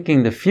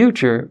picking the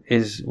future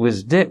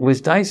was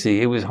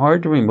dicey. It was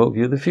hard to remote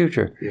view the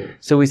future. Yeah.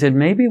 So we said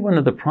maybe one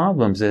of the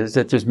problems is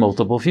that there's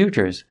multiple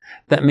futures.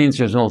 That means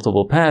there's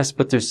multiple pasts,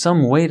 but there's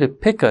some way to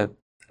pick a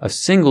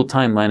single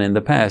timeline in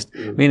the past,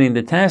 meaning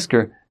the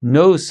tasker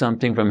knows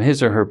something from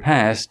his or her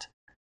past,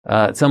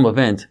 some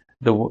event.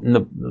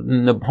 The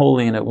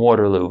Napoleon at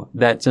Waterloo.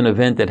 That's an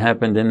event that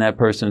happened in that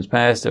person's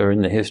past or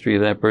in the history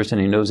of that person.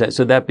 He knows that.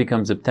 So that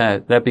becomes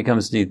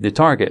the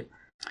target.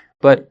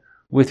 But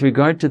with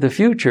regard to the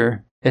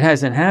future, it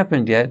hasn't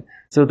happened yet.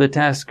 So the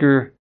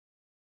tasker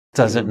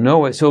doesn't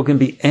know it. So it can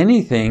be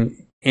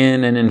anything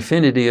in an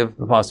infinity of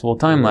possible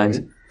timelines.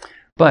 Right.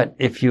 But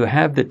if you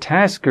have the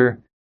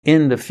tasker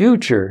in the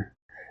future,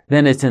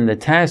 then it's in the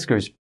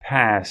tasker's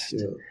past.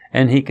 Yeah.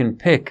 And he can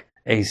pick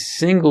a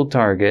single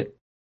target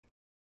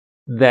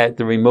that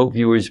the remote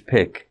viewers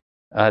pick,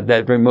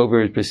 that remote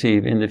viewers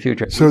perceive in the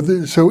future.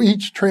 So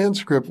each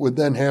transcript would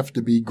then have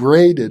to be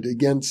graded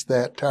against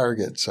that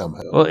target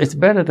somehow. Well, it's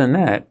better than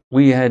that.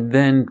 We had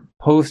then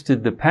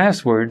posted the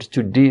passwords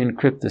to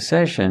de-encrypt the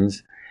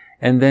sessions,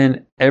 and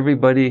then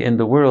everybody in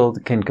the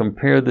world can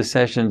compare the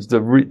sessions,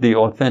 the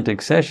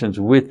authentic sessions,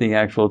 with the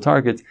actual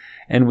targets.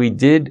 And we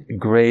did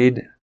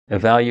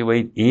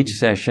evaluate each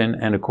session,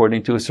 and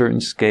according to a certain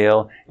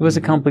scale. It was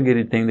a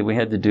complicated thing that we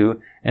had to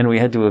do, and we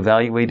had to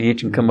evaluate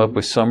each and come up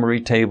with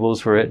summary tables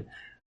for it.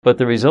 But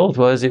the result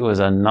was it was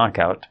a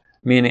knockout.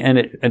 Meaning, and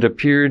it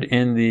appeared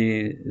in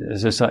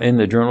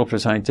the Journal for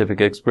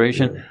Scientific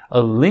Exploration. Yeah.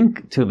 A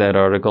link to that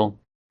article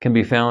can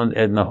be found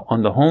on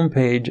the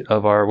homepage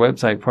of our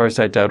website,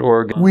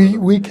 farsight.org.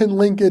 We can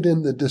link it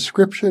in the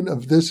description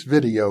of this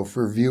video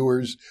for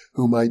viewers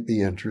who might be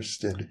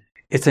interested.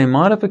 It's a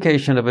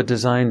modification of a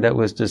design that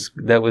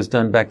was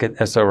done back at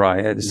SRI,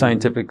 at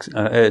Scientific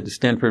at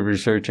Stanford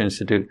Research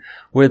Institute,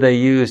 where they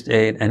used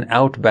an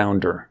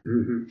outbounder.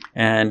 Mm-hmm.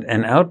 And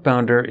an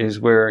outbounder is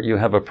where you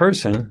have a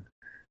person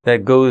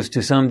that goes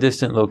to some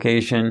distant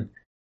location,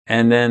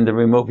 and then the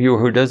remote viewer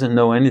who doesn't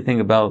know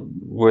anything about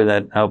where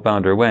that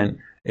outbounder went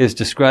is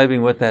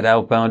describing what that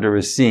outbounder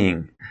is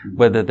seeing,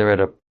 whether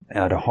they're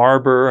at a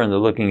harbor and they're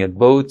looking at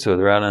boats, or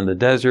they're out on the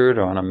desert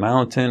or on a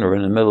mountain or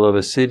in the middle of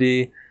a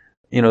city.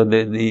 You know,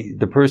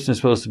 the person is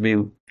supposed to be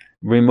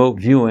remote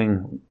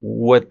viewing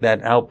what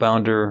that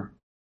outbounder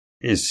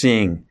is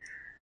seeing.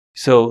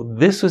 So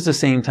this was the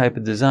same type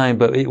of design,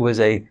 but it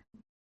was a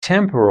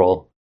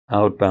temporal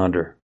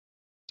outbounder.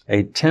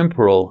 An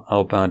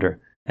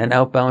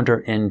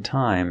outbounder in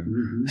time.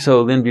 Mm-hmm.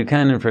 So Lynn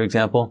Buchanan, for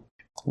example,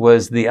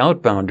 was the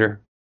outbounder.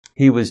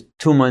 He was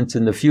 2 months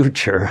in the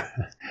future,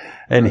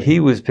 and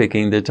he was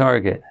picking the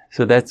target.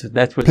 So that's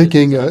what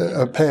picking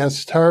a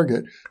past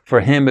target.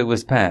 For him, it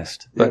was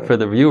past, but for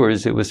the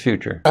viewers, it was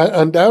future.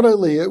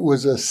 Undoubtedly, it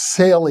was a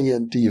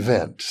salient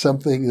event,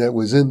 something that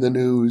was in the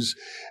news,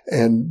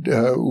 and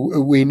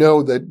we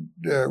know that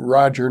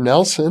Roger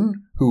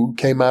Nelson, who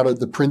came out of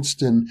the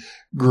Princeton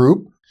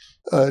group,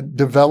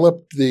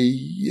 developed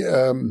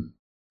the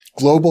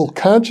Global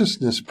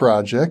Consciousness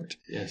Project,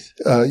 yes.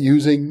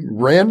 Using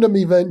random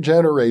event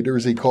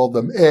generators, he called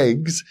them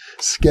eggs,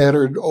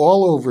 scattered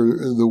all over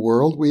the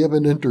world. We have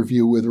an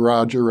interview with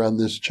Roger on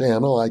this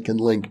channel I can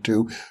link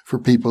to for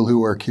people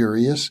who are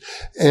curious.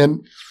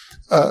 And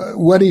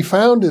what he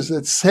found is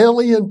that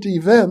salient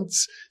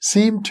events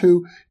seem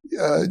to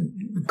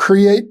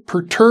create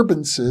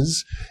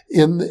perturbances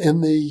in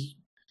the,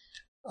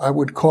 I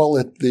would call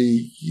it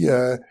the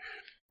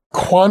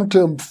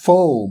quantum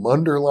foam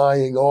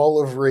underlying all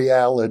of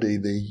reality,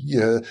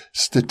 the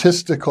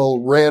statistical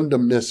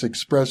randomness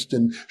expressed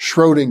in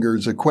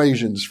Schrodinger's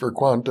equations for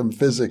quantum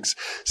physics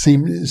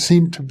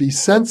seem to be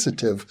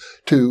sensitive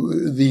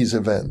to these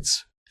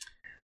events.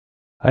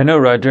 I know,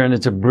 Roger, and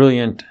it's a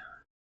brilliant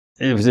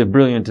it was a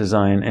brilliant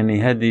design, and he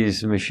had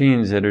these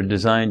machines that are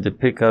designed to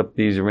pick up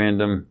these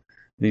random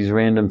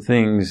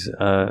things,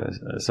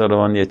 sort of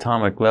on the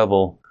atomic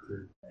level,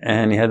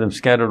 and he had them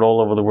scattered all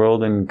over the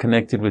world and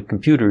connected with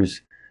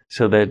computers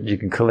so that you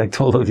can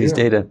collect all of these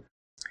data.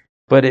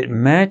 But it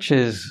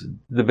matches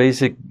the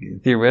basic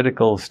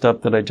theoretical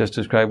stuff that I just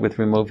described with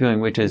remote viewing,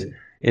 which is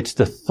it's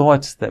the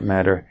thoughts that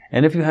matter.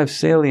 And if you have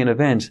salient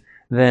events,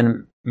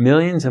 then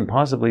millions and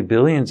possibly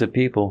billions of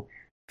people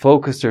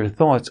focus their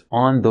thoughts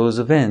on those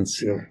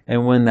events. Yeah.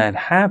 And when that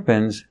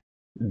happens,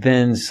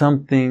 then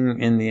something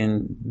in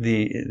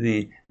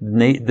the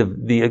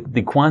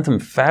quantum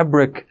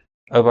fabric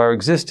of our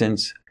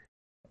existence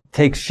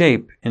takes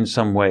shape in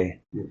some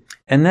way. Yeah.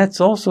 And that's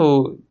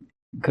also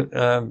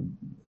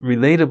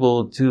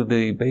relatable to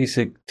the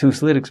basic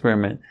two-slit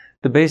experiment.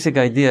 The basic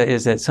idea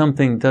is that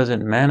something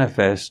doesn't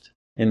manifest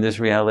in this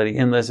reality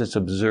unless it's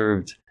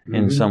observed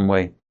in some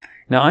way.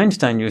 Now,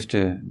 Einstein used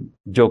to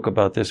joke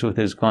about this with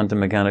his quantum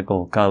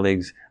mechanical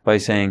colleagues by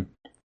saying,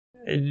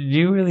 do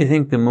you really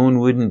think the moon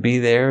wouldn't be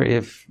there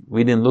if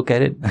we didn't look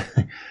at it?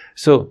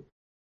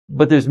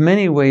 But there's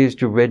many ways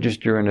to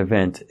register an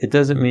event. It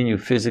doesn't mean you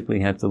physically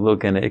have to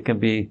look at it. It can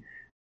be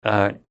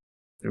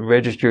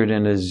registered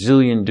in a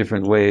zillion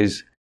different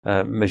ways,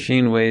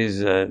 machine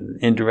ways,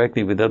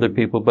 indirectly with other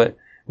people. But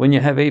when you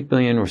have 8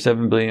 billion or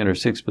 7 billion or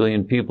 6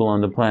 billion people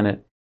on the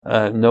planet,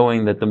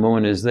 knowing that the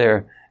moon is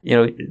there,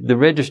 the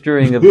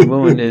registering of the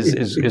moon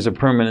is a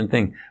permanent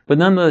thing. But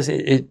nonetheless,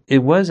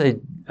 it was a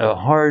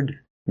hard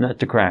nut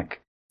to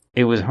crack.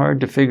 It was hard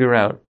to figure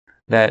out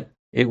that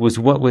it was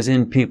what was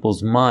in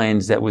people's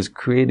minds that was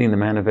creating the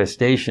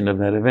manifestation of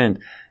that event.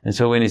 And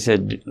so when he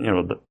said,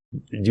 do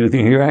you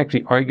think you're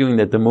actually arguing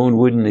that the moon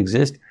wouldn't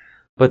exist?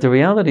 But the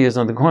reality is,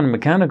 on the quantum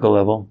mechanical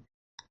level,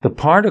 the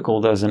particle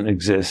doesn't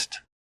exist.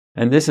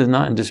 And this is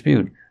not in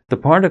dispute. The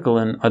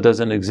particle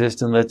doesn't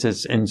exist unless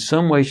it's in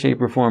some way,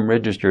 shape, or form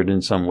registered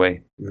in some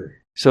way. Right.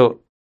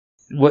 So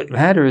what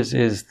matters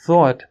is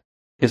thought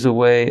is a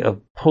way of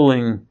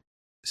pulling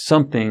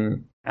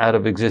something out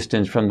of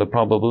existence from the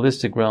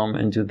probabilistic realm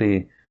into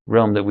the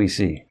realm that we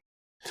see.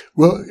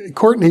 Well,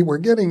 Courtney, we're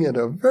getting at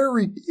a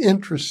very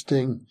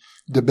interesting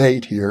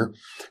debate here.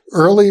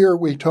 Earlier,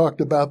 we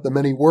talked about the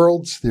many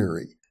worlds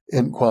theory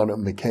in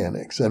quantum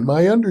mechanics. And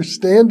my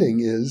understanding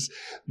is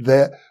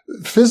that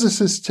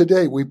physicists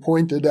today, we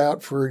pointed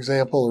out, for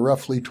example,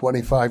 roughly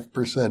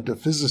 25% of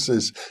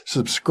physicists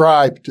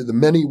subscribe to the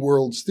many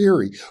worlds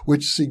theory,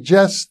 which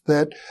suggests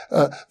that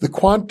the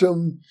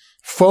quantum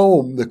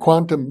foam, the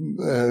quantum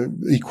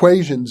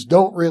equations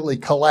don't really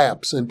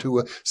collapse into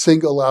a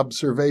single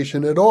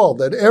observation at all,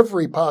 that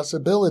every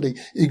possibility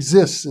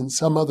exists in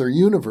some other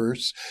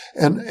universe.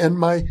 And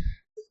my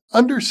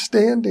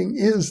understanding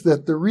is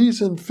that the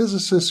reason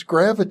physicists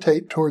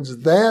gravitate towards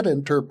that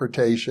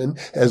interpretation,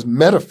 as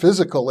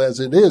metaphysical as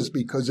it is,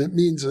 because it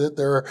means that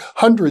there are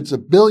hundreds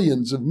of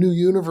billions of new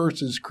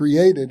universes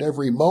created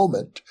every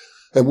moment,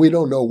 and we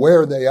don't know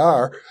where they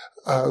are,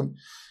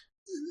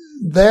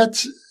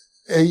 that's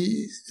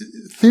a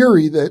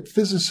theory that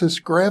physicists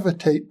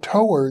gravitate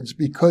towards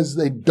because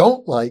they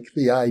don't like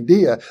the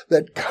idea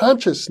that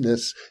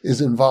consciousness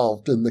is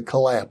involved in the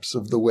collapse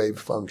of the wave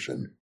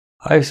function.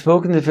 I've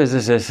spoken to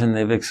physicists, and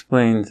they've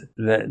explained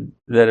that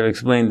have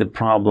explained the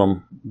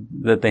problem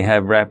that they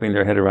have wrapping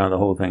their head around the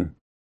whole thing.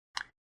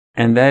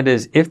 And that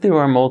is, if there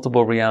are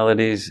multiple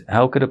realities,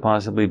 how could it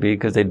possibly be?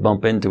 Because they'd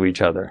bump into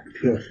each other.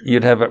 Yes.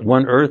 You'd have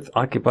one Earth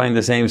occupying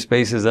the same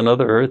space as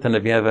another Earth, and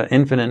if you have an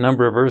infinite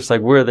number of Earths,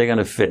 like, where are they going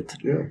to fit?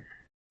 Yeah.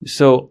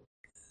 So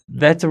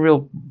that's a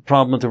real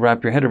problem to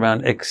wrap your head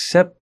around,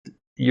 except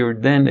you're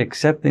then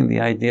accepting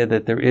the idea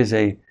that there is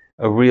a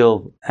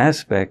real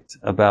aspect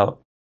about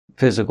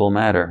physical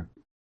matter.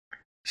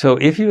 So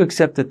if you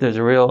accept that there's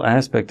a real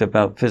aspect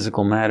about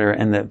physical matter,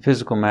 and that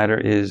physical matter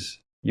is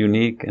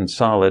unique and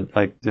solid,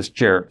 like this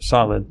chair,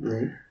 solid,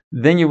 right,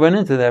 then you run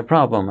into that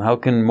problem. How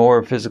can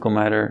more physical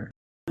matter,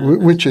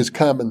 which is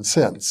common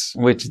sense,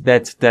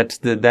 that's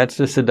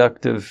the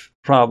seductive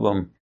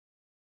problem.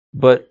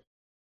 But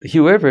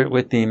Hugh Everett,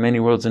 with the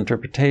many worlds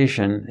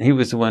interpretation, he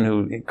was the one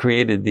who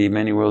created the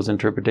many worlds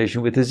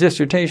interpretation with his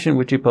dissertation,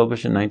 which he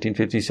published in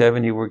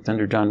 1957. He worked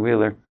under John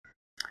Wheeler.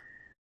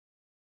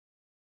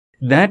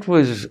 That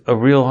was a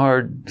real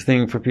hard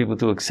thing for people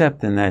to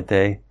accept in that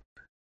day,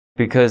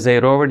 because they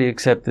had already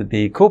accepted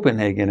the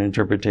Copenhagen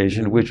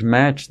interpretation, which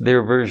matched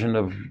their vision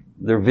of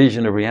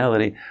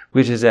reality,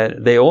 which is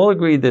that they all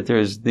agreed that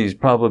there's these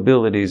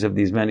probabilities of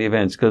these many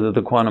events because of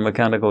the quantum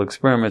mechanical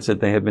experiments that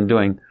they had been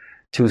doing,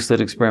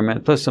 two-slit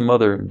experiment, plus some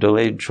other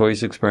delayed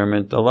choice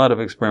experiment, a lot of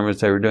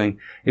experiments they were doing.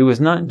 It was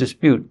not in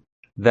dispute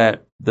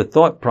that the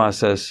thought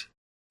process,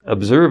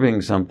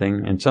 observing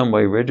something, in some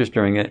way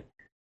registering it,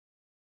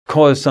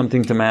 caused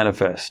something to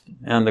manifest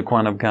on the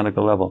quantum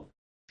mechanical level.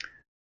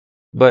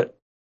 But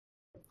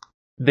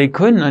they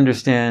couldn't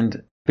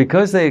understand,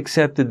 because they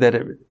accepted that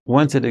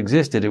once it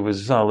existed, it was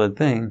a solid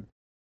thing.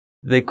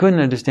 They couldn't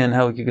understand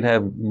how you could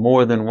have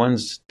more than one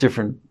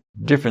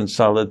different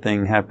solid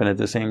thing happen at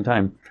the same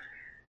time.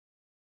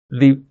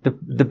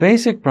 The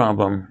basic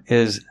problem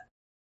is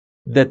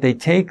that they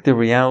take the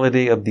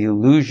reality of the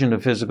illusion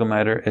of physical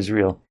matter as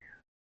real.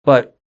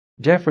 But,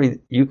 Jeffrey,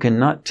 you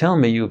cannot tell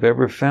me you've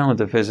ever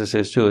found a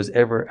physicist who has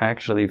ever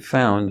actually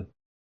found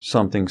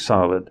something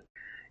solid.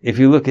 If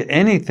you look at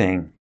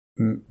anything,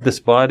 this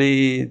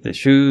body, the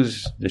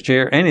shoes, the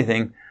chair,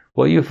 anything,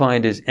 what you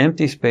find is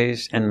empty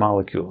space and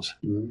molecules.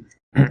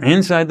 Mm-hmm.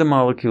 Inside the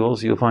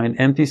molecules, you'll find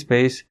empty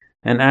space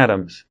and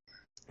atoms.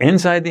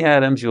 Inside the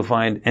atoms, you'll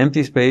find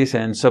empty space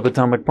and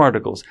subatomic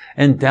particles.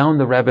 And down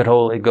the rabbit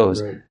hole it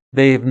goes. Right.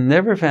 They've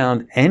never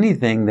found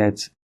anything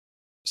that's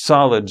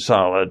solid.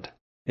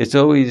 It's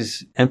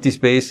always empty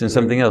space and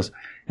something else.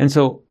 And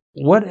so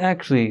what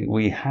actually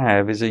we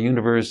have is a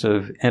universe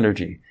of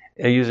energy,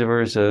 a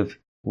universe of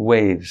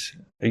waves,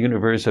 a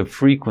universe of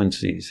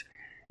frequencies.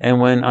 And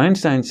when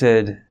Einstein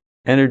said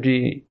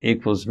energy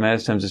equals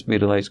mass times the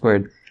speed of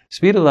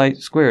light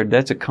squared,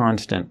 that's a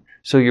constant.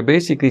 So you're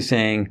basically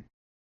saying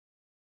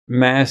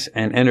mass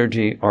and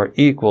energy are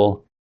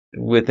equal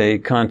with a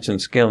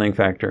constant scaling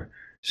factor.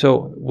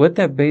 So what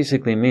that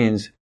basically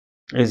means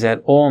is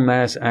that all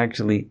mass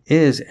actually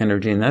is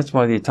energy, and that's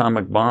why the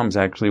atomic bombs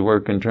actually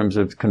work in terms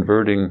of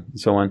converting and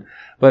so on.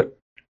 But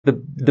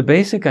the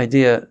basic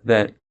idea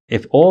that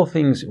if all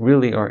things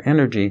really are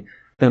energy,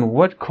 then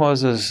what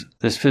causes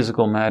this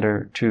physical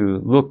matter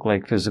to look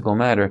like physical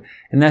matter?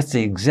 And that's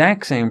the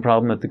exact same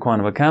problem that the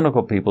quantum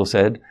mechanical people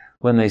said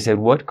when they said,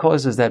 what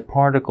causes that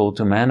particle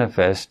to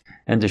manifest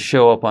and to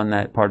show up on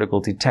that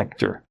particle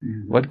detector?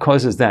 Mm-hmm. What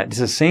causes that? It's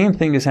the same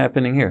thing is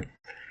happening here.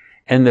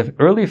 And the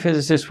early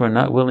physicists were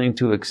not willing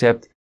to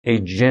accept a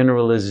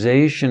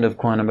generalization of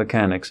quantum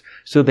mechanics.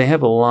 So they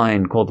have a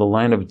line called the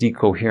line of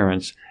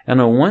decoherence.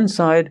 And on one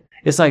side,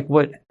 it's like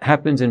what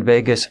happens in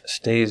Vegas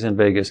stays in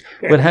Vegas.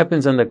 What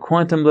happens on the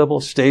quantum level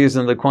stays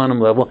on the quantum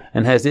level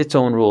and has its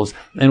own rules.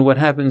 And what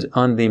happens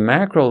on the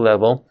macro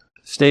level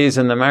stays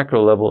in the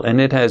macro level and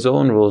it has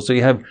own rules. So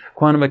you have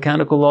quantum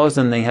mechanical laws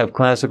and they have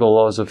classical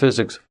laws of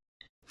physics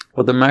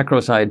for the macro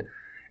side.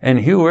 And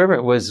Hugh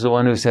Everett was the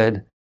one who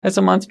said, that's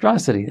a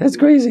monstrosity. That's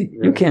crazy.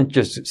 Yeah. You can't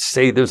just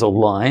say there's a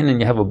line and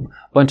you have a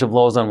bunch of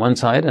laws on one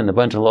side and a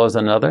bunch of laws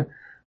on another.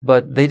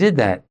 But they did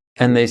that.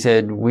 And they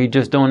said, we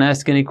just don't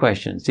ask any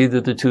questions. These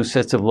are the two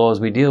sets of laws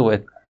we deal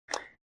with.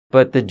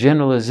 But the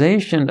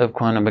generalization of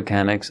quantum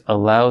mechanics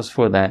allows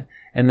for that.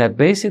 And that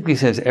basically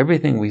says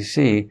everything we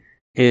see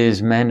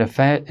is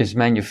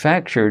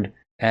manufactured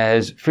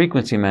as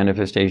frequency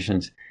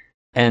manifestations.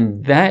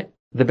 And that,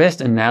 the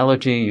best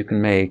analogy you can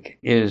make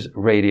is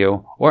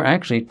radio, or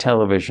actually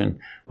television.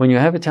 When you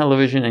have a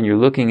television and you're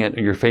looking at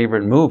your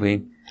favorite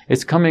movie,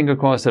 it's coming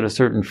across at a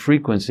certain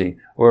frequency,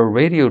 or a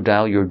radio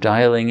dial, you're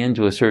dialing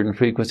into a certain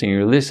frequency and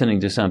you're listening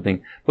to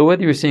something. But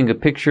whether you're seeing a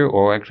picture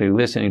or actually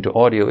listening to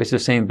audio, it's the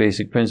same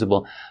basic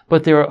principle.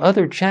 But there are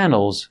other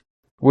channels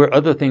where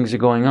other things are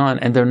going on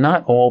and they're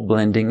not all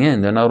blending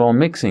in. They're not all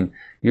mixing.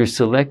 You're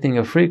selecting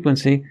a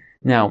frequency.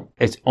 Now,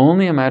 it's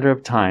only a matter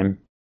of time.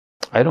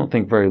 I don't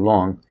think very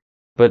long,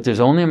 but there's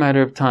only a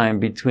matter of time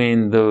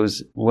between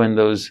when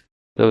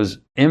those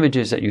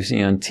images that you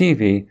see on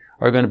TV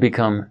are going to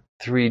become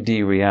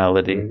 3D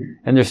reality. Mm-hmm.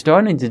 And they're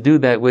starting to do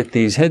that with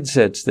these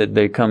headsets that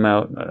they come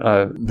out.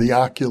 The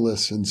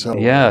Oculus and so on.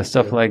 Yeah,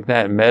 stuff like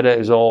that. Meta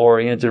is all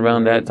oriented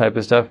around that type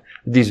of stuff.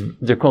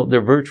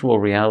 They're virtual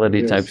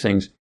reality type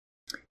things.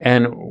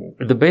 And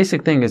the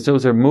basic thing is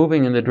those are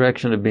moving in the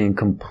direction of being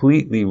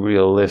completely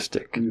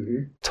realistic.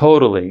 Mm-hmm.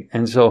 Totally.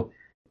 And so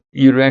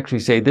you'd actually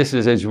say this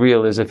is as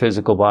real as a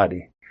physical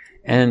body.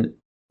 And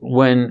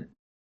when...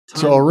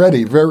 It's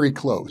already very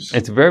close.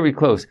 It's very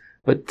close.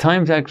 But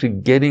time's actually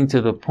getting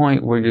to the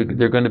point where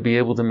they're going to be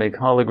able to make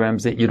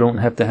holograms that you don't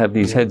have to have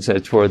these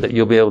headsets for, that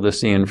you'll be able to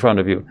see in front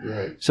of you.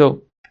 Right.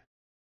 So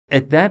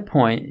at that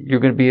point, you're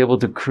going to be able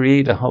to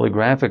create a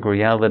holographic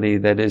reality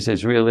that is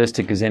as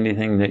realistic as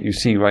anything that you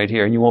see right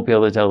here, and you won't be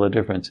able to tell the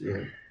difference.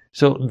 Yeah.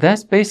 So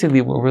that's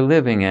basically what we're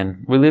living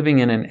in. We're living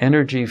in an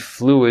energy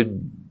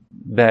fluid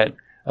that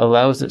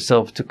allows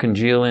itself to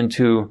congeal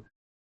into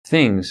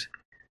things.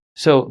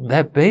 So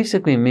that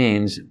basically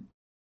means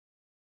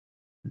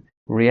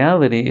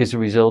reality is a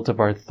result of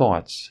our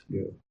thoughts.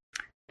 Yeah.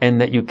 And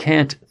that you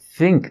can't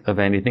think of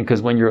anything,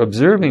 because when you're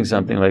observing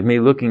something, like me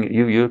looking at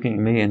you, you looking at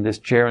me in this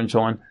chair and so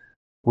on,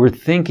 we're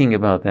thinking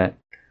about that.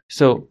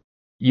 So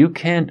you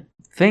can't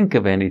think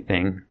of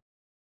anything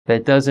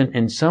that doesn't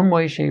in some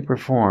way, shape, or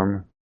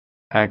form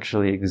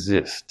actually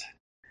exist.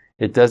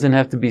 It doesn't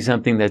have to be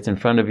something that's in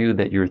front of you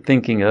that you're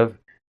thinking of.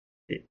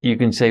 You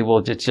can say, well,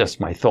 it's just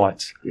my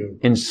thoughts. Yeah.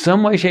 In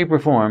some way, shape, or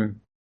form,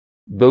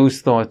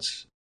 those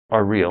thoughts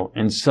are real.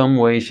 In some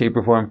way, shape,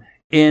 or form,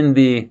 in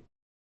the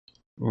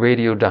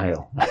radio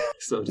dial.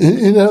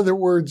 In other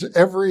words,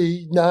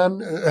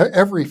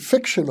 every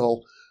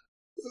fictional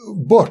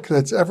book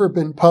that's ever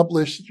been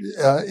published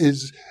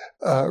is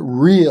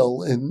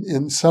real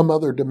in some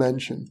other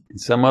dimension. In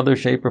some other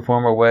shape or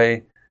form or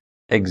way,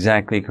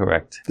 exactly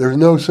correct. There's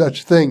no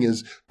such thing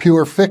as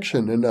pure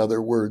fiction, in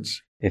other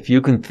words. If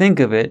you can think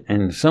of it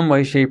in some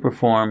way, shape, or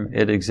form,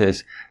 it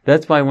exists.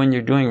 That's why when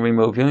you're doing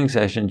remote viewing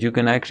sessions, you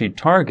can actually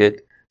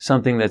target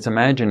something that's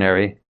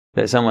imaginary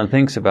that someone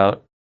thinks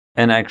about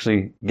and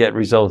actually get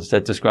results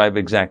that describe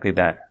exactly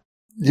that.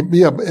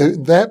 Yeah,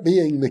 that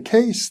being the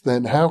case,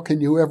 then how can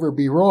you ever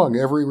be wrong?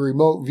 Every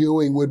remote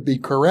viewing would be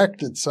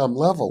correct at some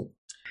level.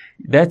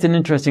 That's an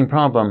interesting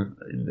problem.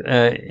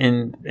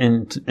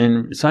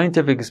 In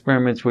scientific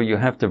experiments where you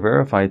have to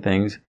verify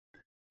things,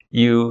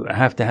 you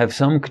have to have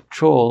some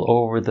control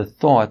over the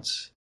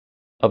thoughts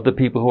of the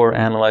people who are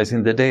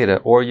analyzing the data,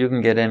 or you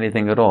can get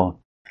anything at all.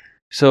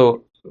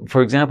 So,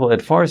 for example, at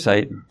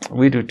Farsight,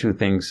 we do two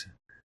things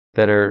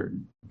that are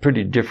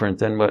pretty different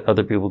than what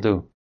other people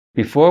do.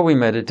 Before we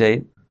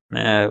meditate,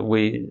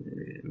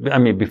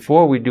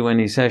 before we do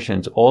any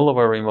sessions, all of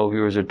our remote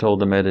viewers are told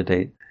to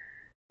meditate.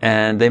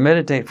 And they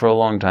meditate for a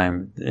long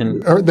time.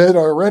 That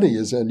already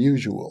is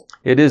unusual.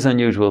 It is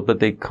unusual, but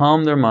they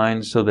calm their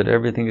minds so that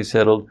everything is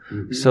settled,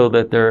 so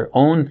that their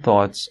own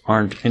thoughts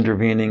aren't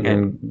intervening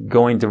and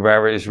going to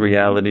various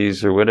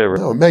realities or whatever.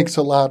 No, it makes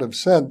a lot of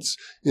sense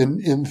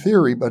in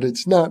theory, but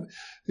it's not,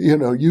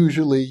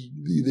 usually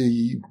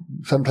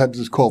sometimes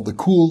it's called the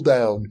cool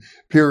down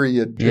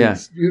period.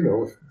 Takes,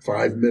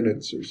 5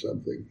 minutes or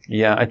something.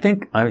 Yeah, I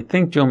think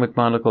Joe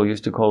McMonagle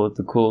used to call it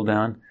the cool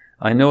down.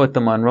 I know at the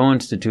Monroe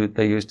Institute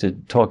they used to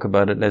talk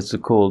about it as the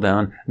cool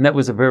down, and that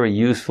was a very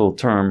useful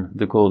term,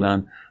 the cool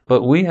down.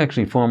 But we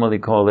actually formally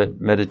call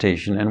it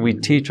meditation, and we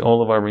teach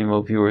all of our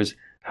remote viewers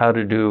how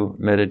to do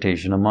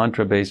meditation, a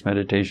mantra-based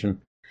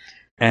meditation.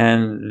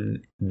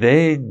 And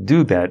they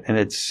do that, and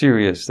it's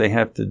serious. They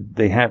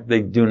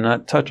do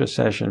not touch a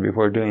session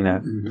before doing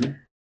that. Mm-hmm.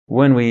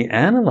 When we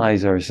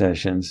analyze our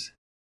sessions,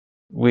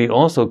 we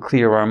also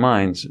clear our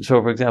minds.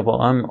 So, for example,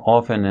 I'm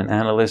often an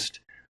analyst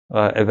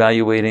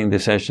evaluating the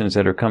sessions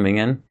that are coming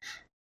in.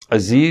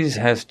 Aziz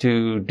has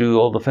to do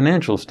all the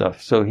financial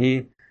stuff, so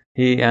he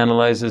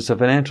analyzes the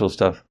financial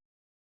stuff.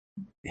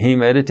 He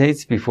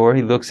meditates before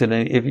he looks at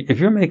it. If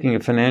you're making a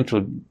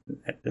financial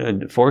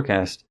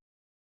forecast,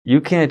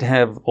 you can't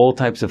have all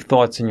types of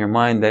thoughts in your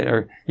mind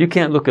you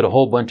can't look at a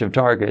whole bunch of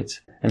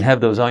targets and have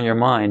those on your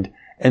mind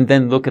and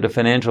then look at a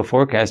financial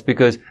forecast,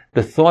 because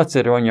the thoughts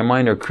that are on your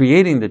mind are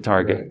creating the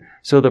target. Right.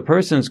 So the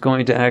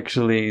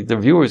the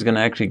viewer is going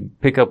to actually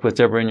pick up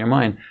whatever in your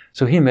mind.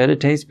 So he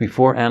meditates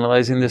before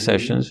analyzing the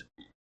sessions.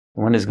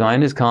 When his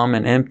mind is calm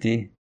and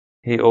empty,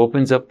 he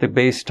opens up the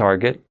base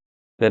target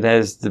that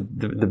has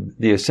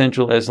the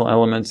essential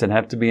elements that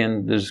have to be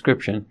in the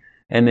description,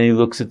 and then he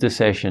looks at the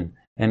session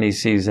and he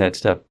sees that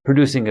stuff,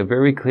 producing a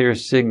very clear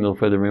signal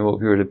for the remote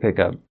viewer to pick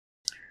up.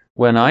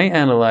 When I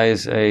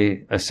analyze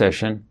a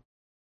session,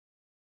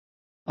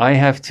 I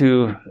have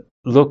to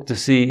look to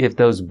see if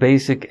those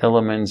basic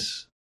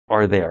elements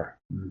are there.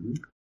 Mm-hmm.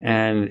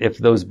 And if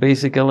those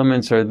basic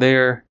elements are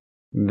there,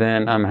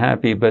 then I'm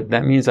happy. But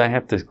that means I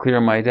have to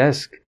clear my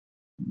desk,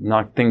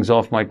 knock things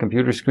off my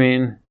computer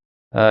screen,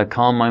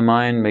 calm my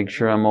mind, make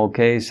sure I'm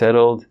okay,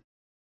 settled.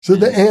 So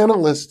the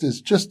analyst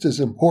is just as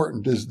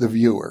important as the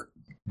viewer.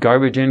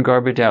 Garbage in,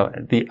 garbage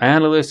out. The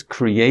analyst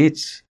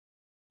creates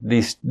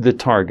the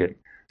target.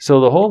 So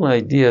the whole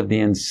idea of the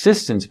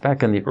insistence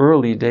back in the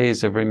early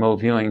days of remote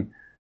viewing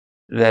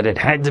that it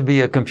had to be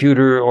a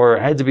computer or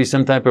it had to be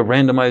some type of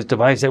randomized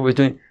device that was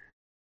doing,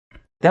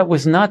 that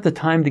was not the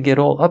time to get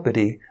all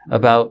uppity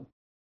about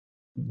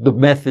the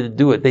method to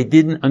do it. They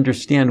didn't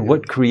understand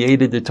what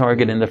created the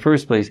target in the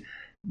first place.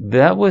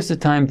 That was the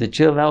time to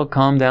chill out,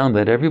 calm down,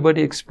 let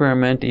everybody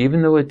experiment,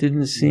 even though it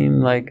didn't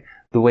seem like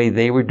the way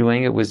they were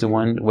doing it was the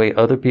way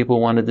other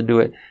people wanted to do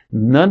it.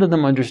 None of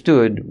them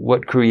understood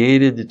what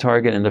created the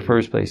target in the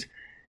first place.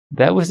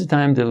 That was the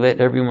time to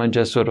let everyone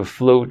just sort of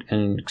float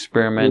and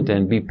experiment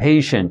and be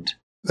patient.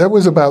 That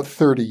was about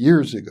 30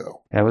 years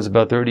ago. That was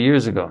about 30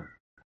 years ago.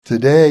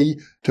 Today,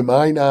 to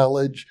my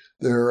knowledge,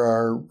 there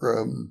are,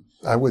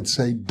 I would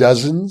say,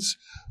 dozens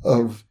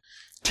of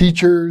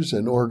teachers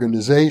and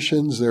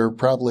organizations. There are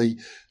probably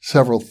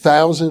several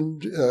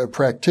thousand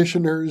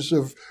practitioners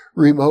of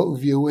remote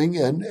viewing,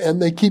 and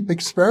they keep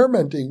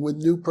experimenting with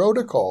new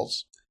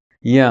protocols.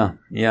 Yeah.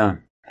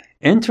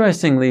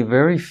 Interestingly,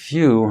 very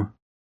few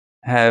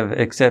have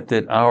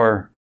accepted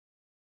our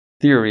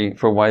theory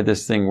for why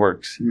this thing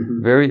works.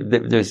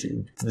 Mm-hmm. There's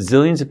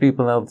zillions of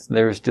people out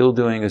there still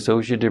doing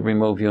associative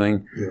remote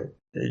viewing. Yeah.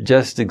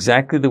 Just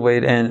exactly the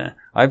way and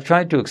I've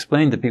tried to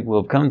explain to people who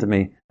have come to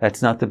me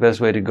that's not the best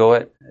way to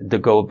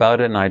go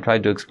about it, and I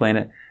tried to explain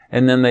it,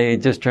 and then they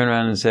just turn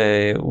around and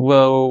say,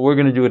 well, we're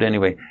going to do it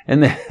anyway.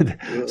 And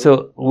then,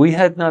 so we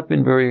had not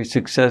been very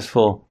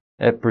successful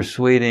at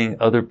persuading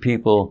other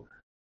people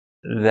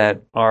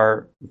that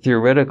our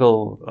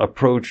theoretical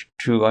approach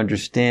to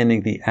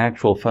understanding the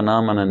actual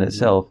phenomenon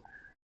itself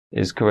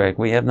is correct.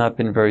 We have not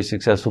been very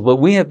successful, but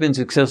we have been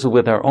successful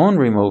with our own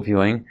remote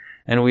viewing,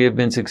 and we have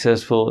been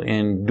successful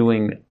in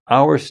doing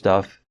our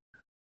stuff,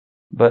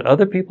 but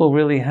other people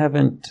really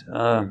haven't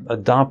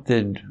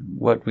adopted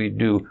what we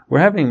do. We're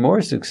having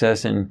more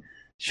success in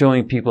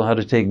showing people how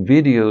to take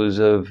videos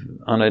of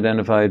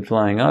unidentified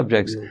flying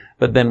objects,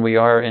 but then we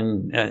are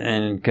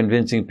in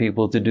convincing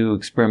people to do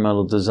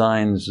experimental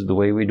designs the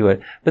way we do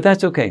it. But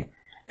that's okay.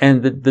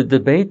 And the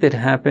debate that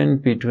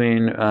happened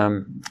between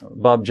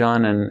Bob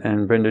John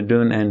and Brenda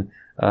Doon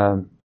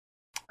and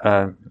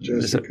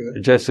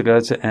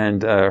Jessica.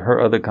 and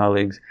her other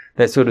colleagues,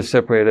 that sort of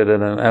separated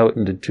them out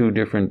into two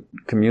different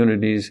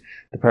communities,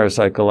 the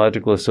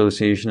Parapsychological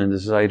Association and the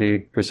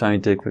Society for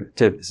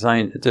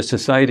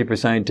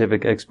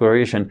Scientific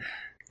Exploration.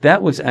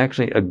 That was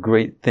actually a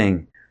great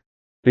thing,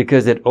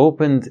 because it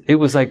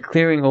was like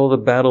clearing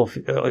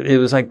it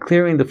was like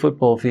clearing the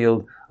football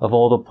field of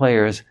all the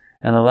players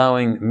and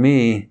allowing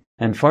me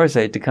and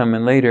Farsight to come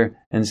in later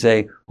and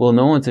say, well,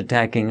 no one's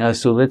attacking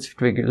us, so let's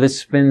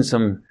spend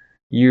some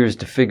years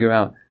to figure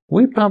out.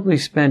 We probably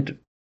spent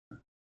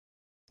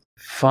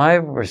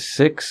 5 or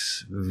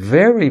 6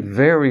 very,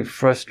 very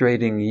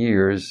frustrating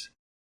years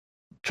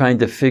trying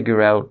to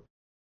figure out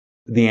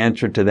the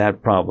answer to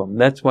that problem.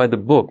 That's why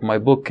my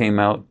book came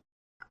out.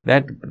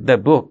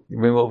 That book,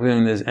 Remote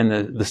Viewing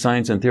and the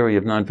Science and Theory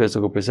of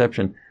Non-Physical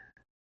Perception,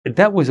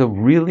 that was a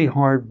really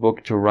hard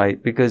book to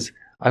write, because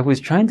I was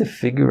trying to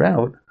figure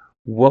out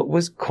what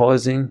was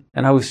causing,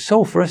 and I was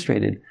so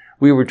frustrated.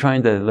 We were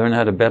trying to learn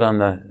how to bet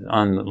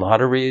on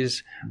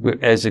lotteries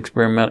as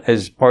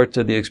parts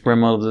of the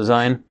experimental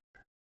design.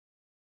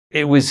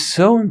 It was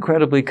so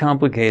incredibly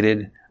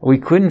complicated. We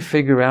couldn't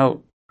figure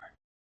out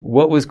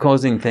what was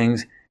causing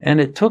things, and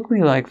it took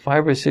me like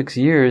 5 or 6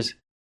 years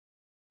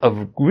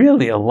of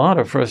really a lot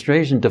of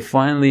frustration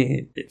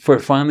for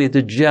it finally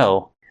to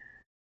gel.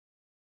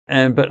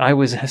 But I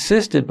was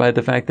assisted by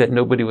the fact that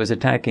nobody was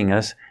attacking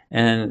us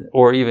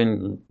or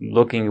even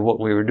looking at what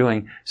we were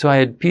doing. So I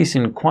had peace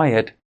and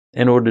quiet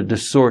in order to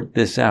sort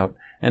this out.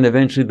 And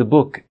eventually the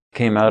book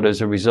came out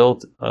as a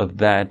result of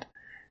that.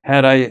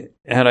 Had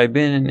I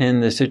been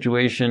in the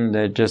situation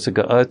that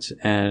Jessica Utz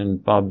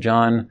and Bob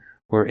John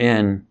were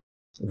in,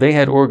 they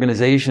had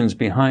organizations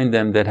behind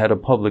them that had a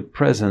public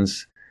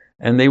presence,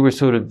 and they were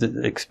sort of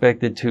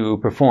expected to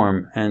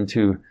perform and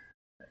to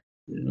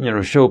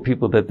show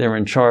people that they're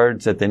in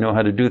charge, that they know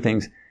how to do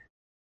things.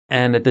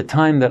 And at the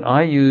time that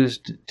I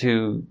used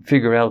to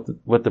figure out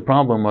what the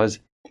problem was,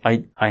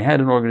 I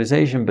had an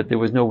organization, but there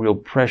was no real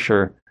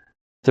pressure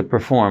to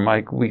perform.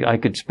 I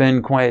could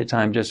spend quiet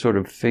time just sort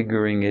of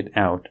figuring it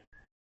out.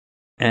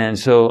 And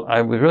so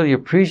I was really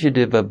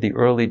appreciative of the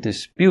early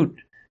dispute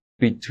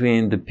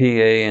between the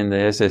PA and the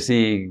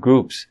SSE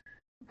groups,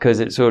 because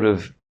it sort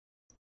of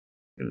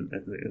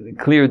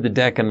cleared the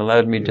deck and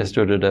allowed me just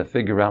sort of to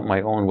figure out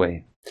my own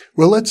way.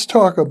 Well, let's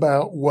talk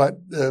about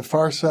what the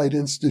Farsight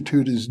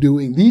Institute is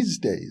doing these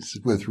days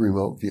with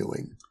remote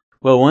viewing.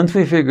 Well, once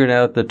we figured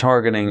out the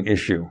targeting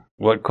issue,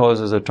 what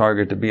causes a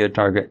target to be a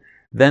target,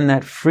 then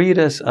that freed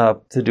us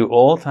up to do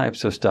all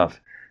types of stuff.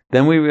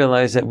 Then we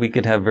realized that we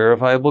could have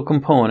verifiable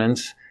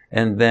components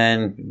and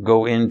then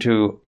go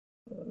into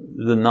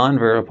the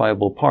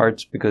non-verifiable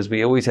parts, because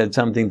we always had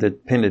something to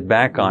pin it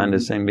back on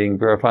as saying being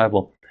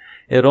verifiable.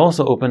 It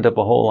also opened up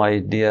a whole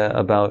idea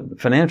about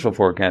financial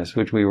forecasts,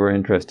 which we were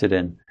interested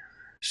in.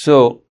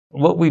 So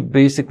what we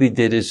basically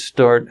did is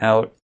start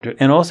out,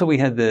 and also we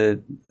had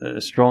the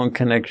strong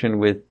connection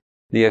with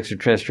the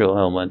extraterrestrial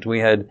element. We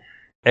had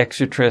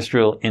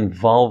extraterrestrial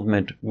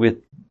involvement with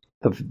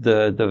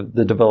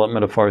the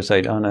development of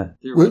Farsight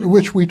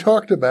which we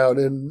talked about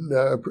in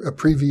a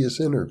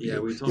previous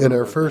interview, in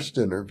our first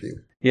interview.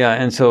 Yeah,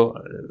 and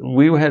so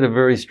we had a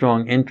very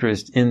strong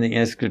interest in the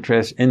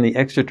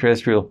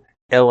extraterrestrial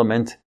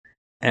element,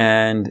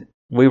 and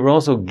we were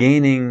also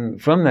gaining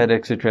from that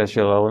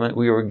extraterrestrial element,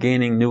 we were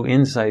gaining new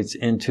insights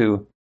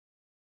into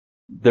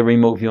the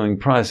remote viewing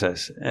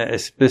process.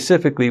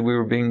 Specifically, we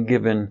were being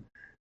given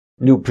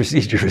new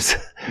procedures.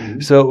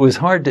 Mm-hmm. So it was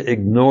hard to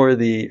ignore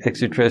the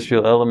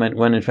extraterrestrial element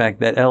when in fact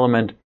that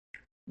element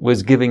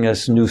was giving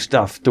us new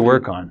stuff to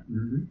work on.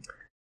 Mm-hmm.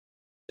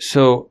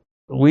 So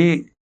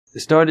we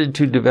started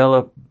to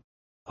develop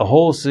a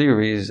whole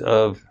series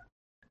of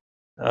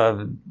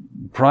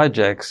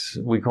projects.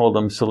 We call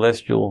them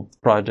celestial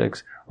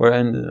projects,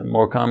 and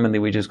more commonly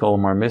we just call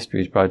them our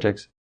mysteries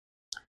projects,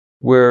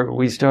 where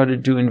we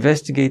started to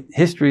investigate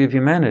history of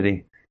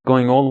humanity,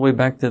 going all the way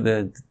back to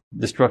the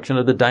destruction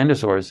of the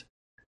dinosaurs,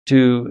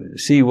 to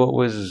see what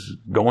was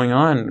going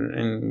on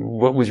and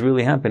what was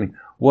really happening.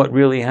 What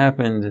really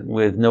happened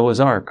with Noah's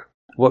Ark?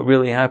 What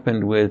really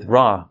happened with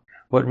Ra?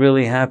 What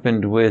really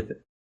happened with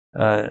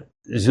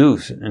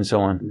Zeus and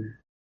so on?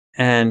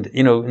 And,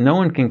 no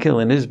one can kill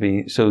an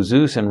Isby, so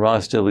Zeus and Ra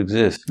still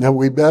exist. Now,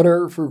 we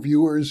better, for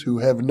viewers who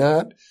have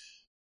not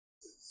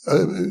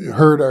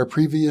heard our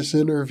previous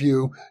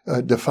interview,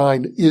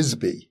 define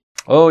Isby.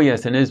 Oh,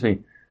 yes, an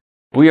Isby.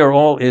 We are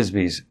all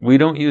Isbys. We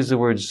don't use the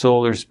word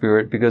soul or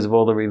spirit because of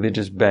all the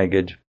religious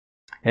baggage.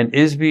 An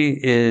Isby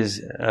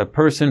is a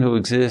person who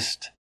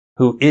exists,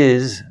 who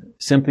is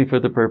simply for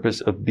the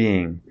purpose of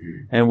being.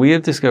 And we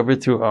have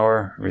discovered through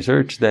our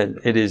research that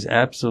it is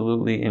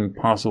absolutely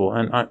impossible.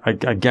 And I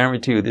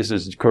guarantee you this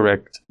is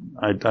correct.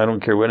 I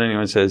don't care what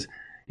anyone says.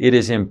 It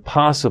is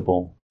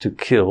impossible to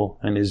kill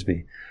an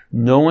Isby.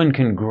 No one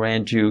can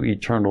grant you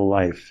eternal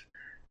life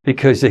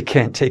because they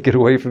can't take it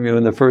away from you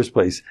in the first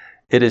place.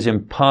 It is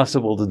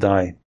impossible to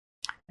die.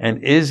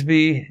 An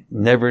Isby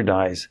never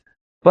dies.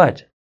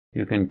 But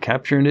You can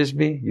capture an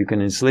ISBE, you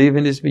can enslave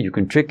an ISBE, you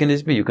can trick an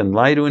ISBE, you can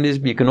lie to an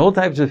ISBE, you can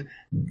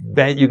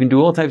do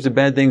all types of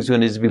bad things to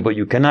an ISBE, but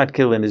you cannot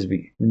kill an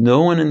ISBE.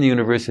 No one in the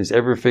universe has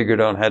ever figured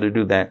out how to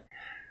do that.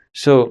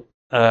 So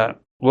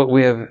what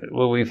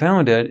we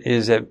found out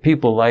is that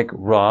people like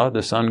Ra,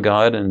 the sun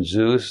god, and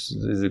Zeus,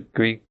 the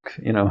Greek,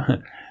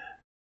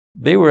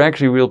 they were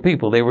actually real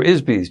people. They were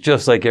ISBEs,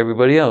 just like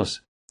everybody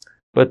else.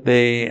 But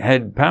they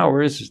had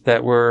powers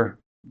that were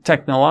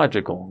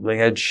technological. They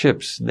had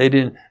ships.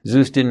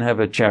 Zeus didn't have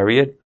a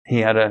chariot.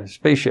 He had a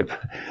spaceship.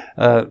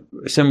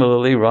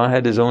 Similarly, Ra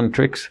had his own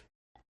tricks,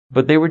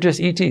 but they were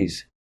just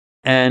ETs.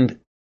 And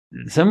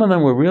some of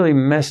them were really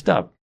messed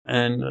up.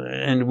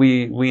 And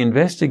we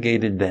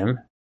investigated them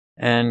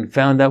and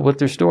found out what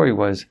their story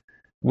was.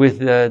 With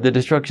the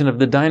destruction of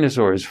the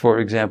dinosaurs, for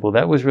example,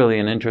 that was really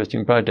an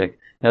interesting project.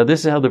 Now,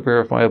 this is how the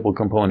verifiable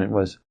component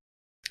was.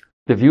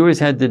 The viewers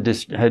had to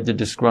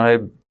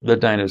describe the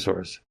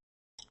dinosaurs.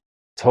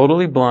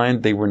 Totally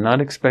blind. They were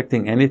not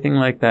expecting anything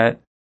like that.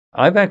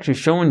 I've actually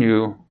shown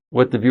you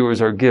what the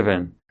viewers are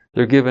given.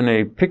 They're given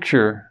a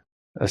picture,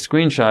 a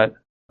screenshot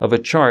of a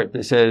chart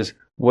that says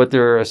what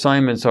their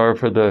assignments are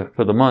for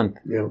the month.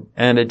 Yeah.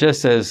 And it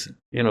just says,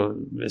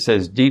 it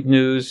says deep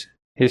news,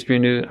 history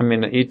news,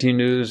 ET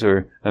news,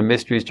 or a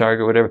mysteries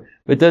target, whatever.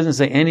 But it doesn't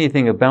say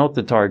anything about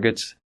the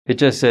targets. It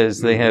just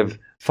says they have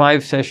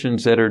 5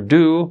 sessions that are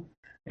due,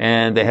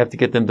 and they have to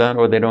get them done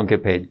or they don't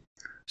get paid.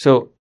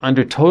 So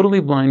under totally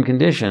blind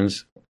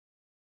conditions,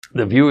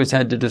 the viewers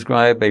had to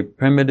describe a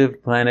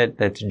primitive planet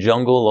that's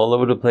jungle all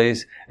over the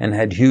place and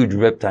had huge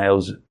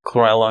reptiles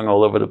crawling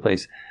all over the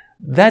place.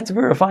 That's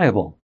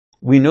verifiable.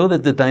 We know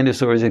that the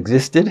dinosaurs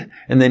existed,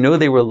 and they know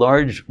they were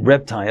large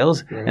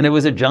reptiles, right, and it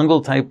was a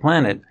jungle-type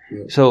planet.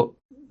 Yeah. So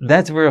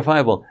that's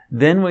verifiable.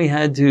 Then we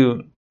had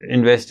to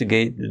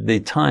investigate the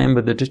time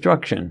of the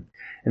destruction.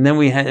 And then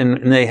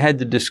they had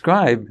to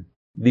describe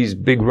these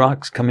big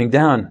rocks coming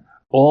down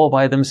all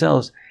by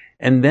themselves.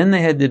 And then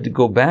they had to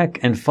go back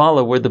and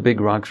follow where the big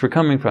rocks were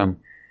coming from.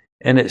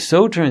 And it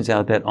so turns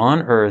out that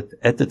on Earth,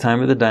 at the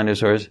time of the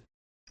dinosaurs,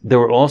 there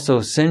were also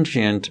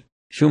sentient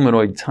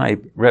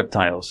humanoid-type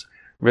reptiles,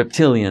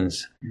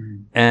 reptilians.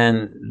 Mm.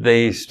 And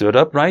they stood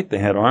upright, they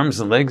had arms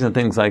and legs and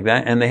things like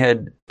that, and they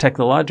had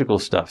technological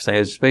stuff. They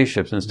had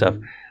spaceships and stuff.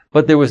 Mm.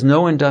 But there was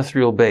no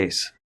industrial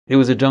base. It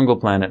was a jungle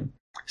planet.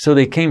 So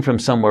they came from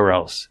somewhere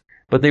else.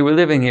 But they were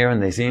living here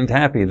and they seemed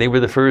happy. They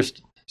were the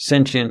first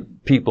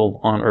sentient people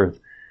on Earth.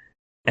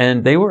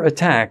 And they were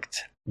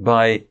attacked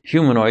by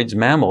humanoids,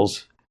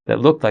 mammals, that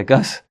looked like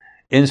us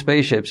in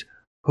spaceships,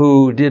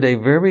 who did a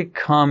very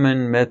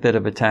common method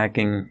of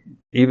attacking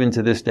even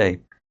to this day.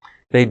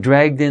 They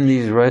dragged in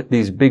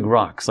these big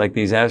rocks, like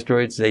these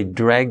asteroids. They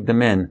dragged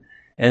them in,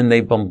 and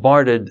they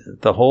bombarded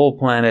the whole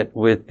planet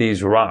with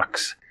these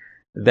rocks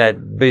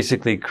that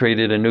basically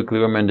created a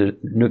nuclear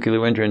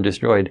winter and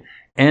destroyed.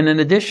 And in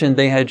addition,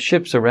 they had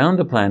ships around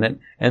the planet,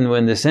 and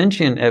when the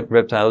sentient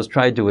reptiles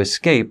tried to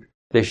escape,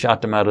 they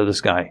shot them out of the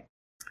sky.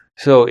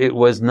 So it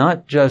was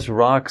not just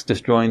rocks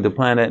destroying the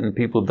planet and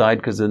people died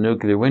because of the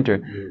nuclear winter.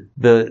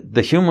 Mm.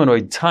 The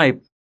humanoid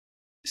type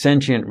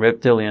sentient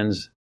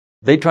reptilians,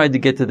 they tried to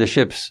get to the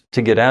ships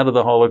to get out of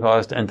the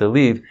Holocaust and to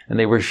leave, and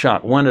they were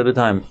shot one at a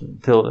time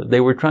till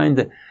they were trying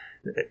to.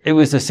 It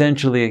was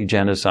essentially a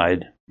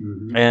genocide.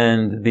 Mm-hmm.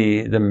 And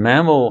the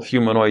mammal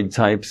humanoid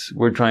types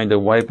were trying to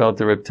wipe out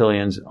the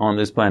reptilians on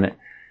this planet.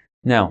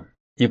 Now,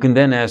 you can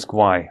then ask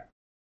why.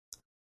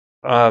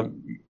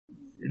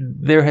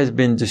 There has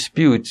been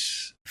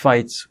disputes,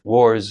 fights,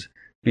 wars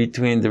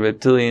between the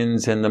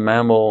reptilians and the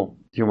mammal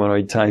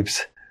humanoid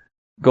types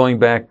going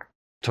back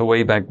to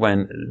way back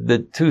when. The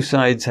two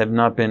sides have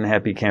not been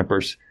happy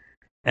campers.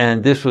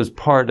 And this was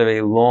part of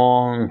a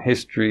long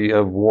history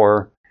of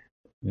war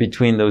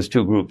between those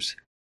two groups.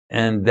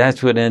 And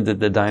that's what ended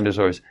the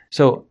dinosaurs.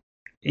 So,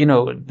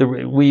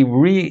 we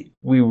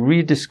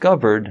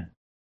rediscovered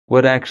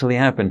what actually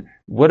happened.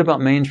 What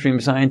about mainstream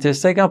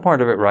scientists? They got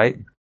part of it right.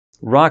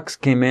 Rocks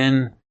came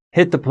in,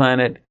 hit the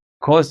planet,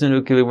 caused a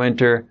nuclear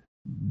winter,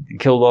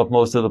 killed off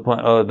most of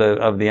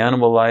the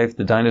animal life.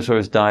 The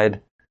dinosaurs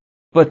died,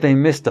 but they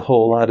missed a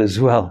whole lot as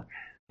well.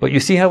 But you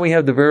see how we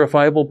have the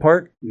verifiable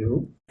part? Yep.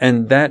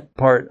 And that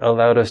part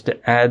allowed us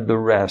to add the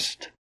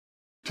rest.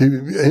 To,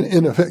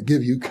 in effect,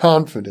 give you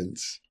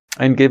confidence.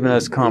 And giving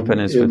us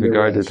confidence with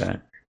regard to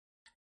that.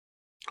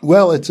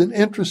 Well, it's an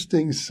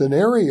interesting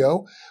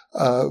scenario.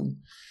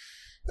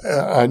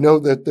 I know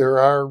that there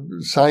are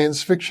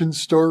science fiction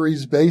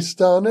stories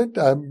based on it.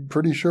 I'm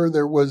pretty sure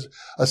there was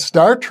a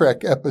Star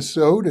Trek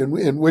episode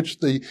in which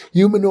the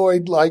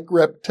humanoid-like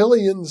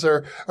reptilians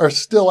are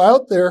still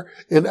out there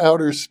in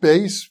outer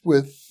space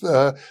with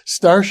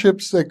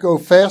starships that go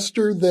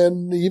faster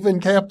than even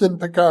Captain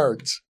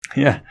Picard's.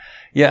 Yeah,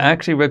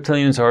 actually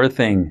reptilians are a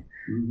thing.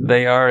 Mm-hmm.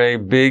 They are a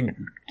big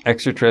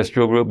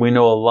extraterrestrial group. We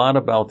know a lot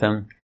about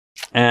them.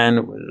 And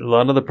a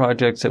lot of the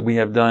projects that we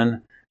have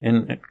done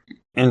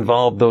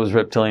involve those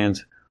reptilians.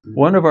 Mm-hmm.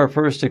 One of our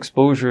first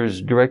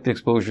exposures, direct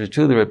exposures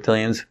to the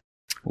reptilians,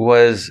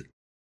 was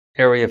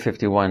Area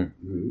 51,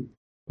 mm-hmm.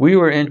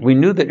 we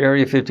knew that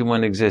Area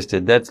 51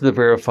 existed. That's the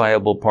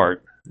verifiable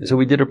part. So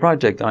we did a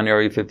project on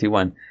Area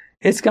 51.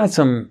 It's got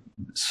some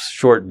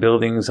short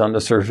buildings on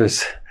the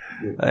surface,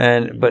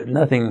 but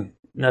nothing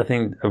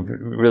of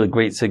really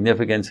great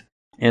significance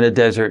in a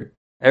desert.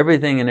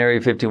 Everything in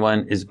Area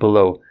 51 is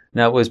below.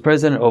 Now, it was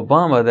President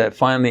Obama that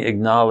finally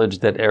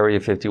acknowledged that Area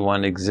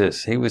 51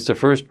 exists. He was the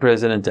first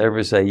president to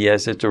ever say,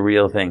 yes, it's a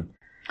real thing.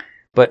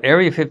 But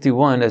Area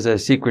 51 as a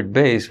secret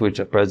base, which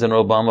President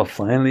Obama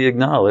finally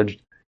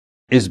acknowledged,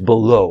 is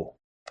below.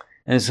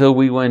 And so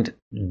we went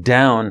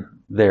down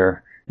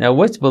there. Now,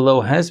 what's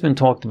below has been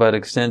talked about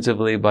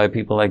extensively by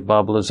people like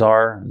Bob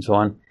Lazar and so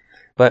on.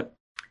 But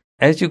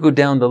as you go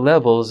down the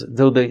levels,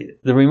 though the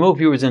remote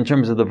viewers in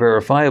terms of the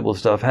verifiable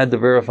stuff had to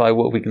verify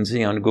what we can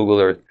see on Google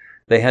Earth.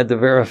 They had to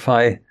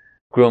verify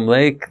Groom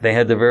Lake. They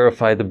had to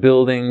verify the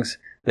buildings.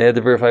 They had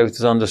to verify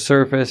what's on the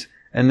surface.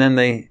 And then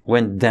they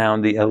went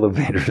down the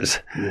elevators.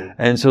 Yeah.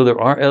 And so there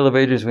are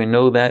elevators. We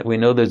know that. We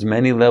know there's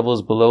many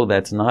levels below.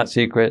 That's not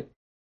secret.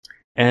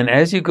 And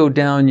as you go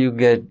down, you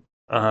get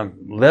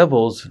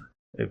levels,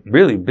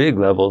 really big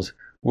levels,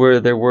 where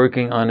they're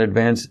working on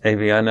advanced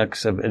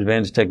avionics,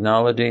 advanced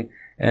technology.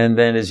 And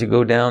then as you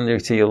go down, you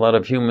see a lot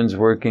of humans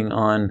working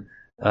on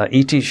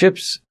ET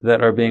ships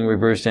that are being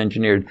reverse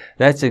engineered.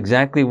 That's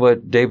exactly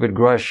what David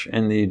Grush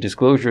and the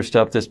disclosure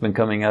stuff that's been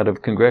coming out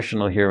of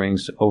congressional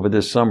hearings over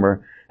this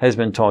summer has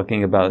been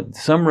talking about.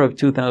 Summer of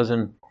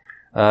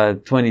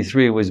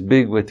 2023 was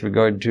big with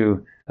regard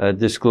to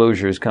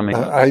disclosures coming.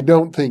 I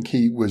don't think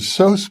he was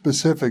so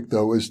specific,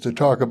 though, as to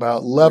talk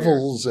about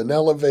levels and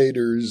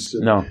elevators.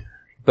 No,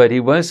 but he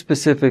was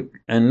specific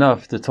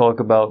enough to talk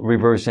about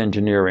reverse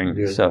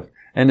engineering stuff.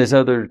 And there's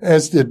other...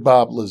 As did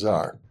Bob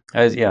Lazar.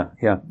 As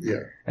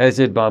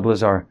did Bob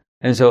Lazar.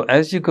 And so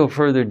as you go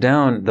further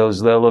down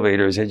those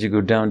elevators, as you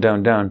go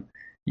down,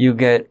 you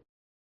get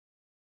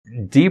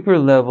deeper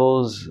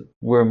levels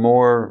where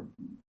more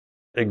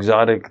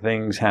exotic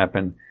things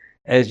happen.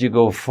 As you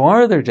go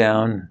farther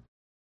down,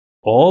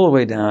 all the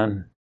way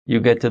down,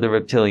 you get to the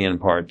reptilian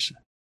parts.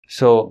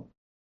 So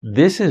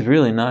this is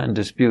really not in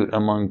dispute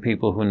among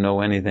people who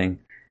know anything.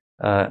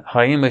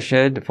 Chaim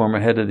Eshed,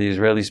 former head of the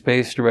Israeli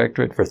Space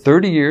Directorate, for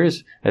 30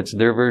 years, that's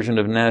their version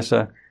of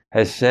NASA,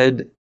 has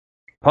said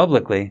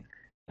publicly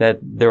that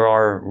there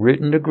are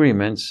written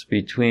agreements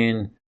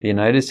between the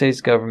United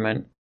States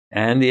government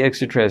and the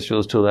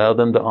extraterrestrials to allow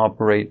them to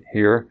operate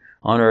here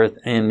on Earth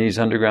in these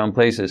underground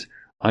places.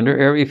 Under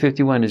Area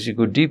 51, as you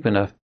go deep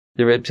enough,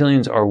 the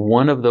reptilians are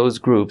one of those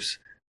groups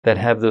that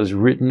have those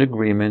written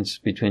agreements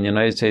between the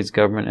United States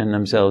government and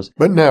themselves.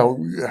 But now,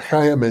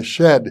 Chaim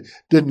Eshed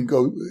didn't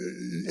go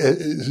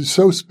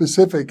so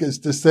specific as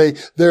to say,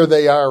 there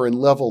they are in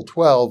level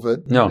 12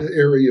 at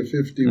Area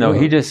 51. No,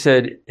 he just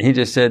said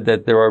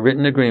that there are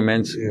written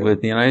agreements with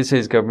the United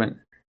States government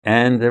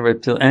and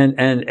the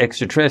and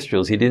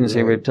extraterrestrials. He didn't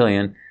say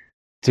reptilian,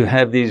 to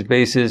have these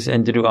bases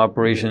and to do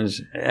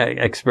operations,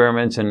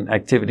 experiments and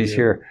activities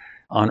here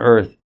on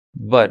Earth.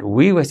 But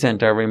we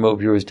sent our remote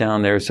viewers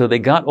down there, so they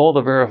got all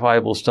the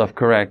verifiable stuff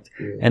correct.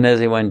 Yeah. And as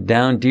they went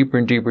down deeper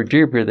and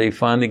deeper, they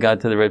finally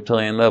got to the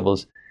reptilian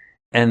levels.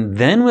 And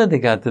then when they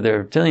got to the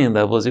reptilian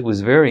levels, it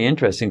was very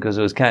interesting because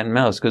it was cat and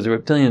mouse, because the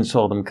reptilians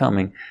saw them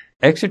coming.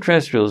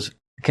 Extraterrestrials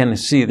can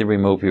see the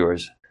remote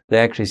viewers. They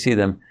actually see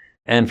them.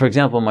 And for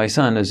example, my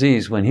son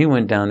Aziz, when he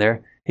went down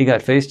there, he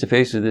got face to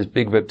face with this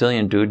big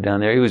reptilian dude down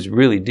there. He was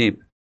really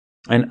deep.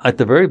 And at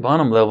the very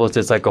bottom levels,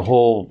 it's like a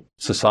whole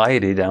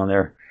society down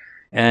there.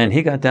 And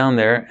he got down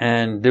there,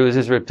 and there was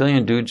this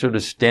reptilian dude sort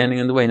of standing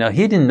in the way. Now,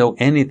 he didn't know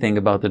anything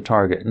about the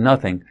target,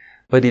 nothing.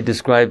 But he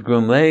described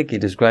Groom Lake, he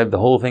described the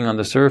whole thing on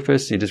the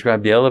surface, he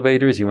described the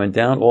elevators, he went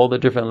down all the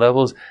different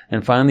levels,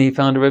 and finally he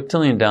found a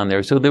reptilian down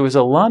there. So there was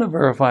a lot of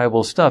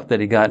verifiable stuff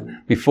that he got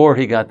before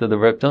he got to the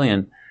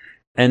reptilian.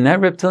 And that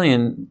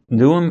reptilian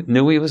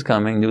knew he was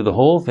coming, knew the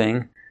whole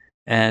thing,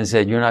 and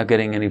said, "You're not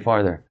getting any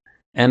farther."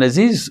 And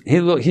Aziz,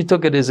 he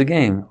took it as a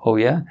game. Oh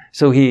yeah?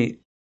 So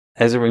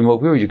as a remote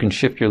viewer, you can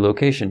shift your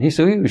location.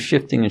 So he was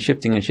shifting,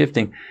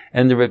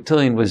 and the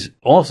reptilian was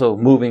also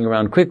moving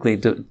around quickly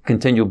to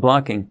continue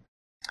blocking.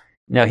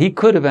 Now, he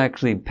could have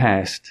actually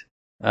passed.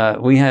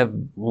 We have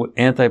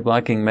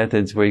anti-blocking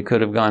methods where he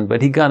could have gone,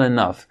 but he got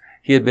enough.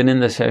 He had been in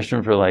the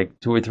session for like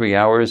 2 or 3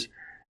 hours,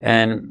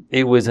 and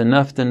it was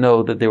enough to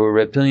know that there were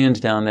reptilians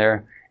down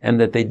there and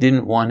that they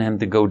didn't want him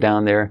to go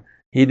down there.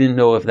 He didn't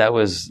know if that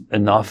was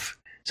enough,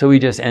 so he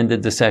just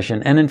ended the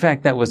session. And in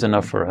fact, that was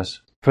enough for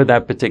us, for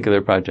that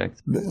particular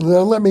project. Now,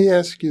 let me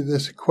ask you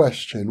this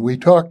question. We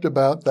talked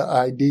about the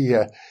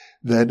idea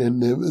that in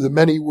the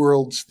many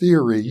worlds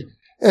theory,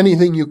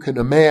 anything you can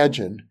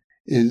imagine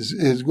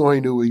is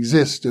going to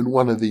exist in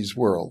one of these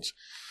worlds.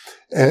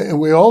 And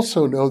we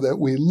also know that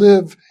we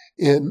live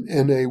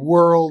in a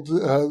world,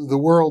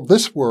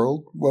 this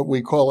world, what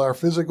we call our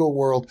physical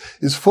world,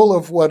 is full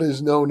of what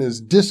is known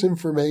as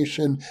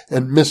disinformation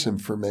and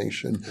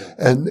misinformation.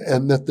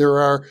 And that there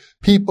are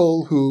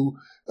people who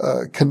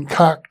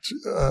concoct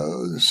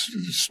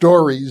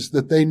stories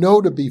that they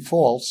know to be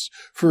false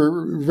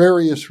for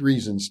various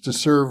reasons to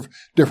serve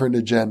different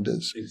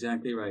agendas.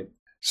 Exactly right.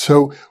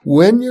 So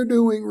when you're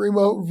doing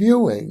remote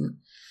viewing,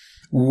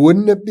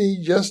 wouldn't it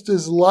be just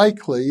as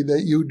likely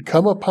that you'd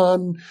come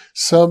upon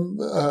some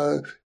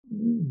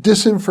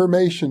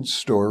disinformation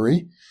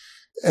story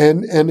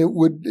and it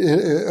would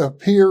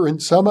appear in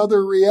some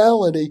other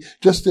reality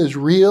just as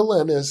real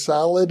and as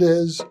solid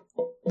as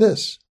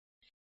this?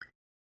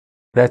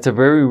 That's a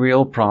very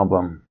real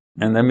problem.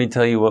 And let me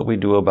tell you what we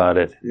do about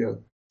it. Yeah.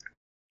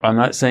 I'm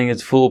not saying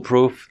it's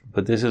foolproof,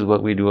 but this is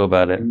what we do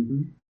about it.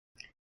 Mm-hmm.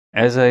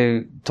 As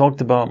I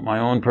talked about my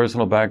own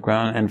personal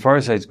background and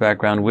Farsight's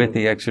background with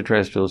the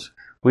extraterrestrials,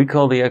 we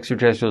call the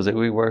extraterrestrials that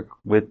we work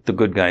with the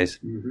good guys.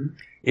 Mm-hmm.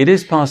 It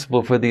is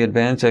possible for the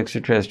advanced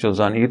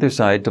extraterrestrials on either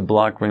side to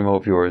block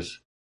remote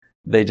viewers.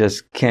 They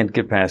just can't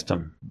get past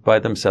them by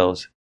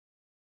themselves.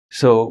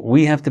 So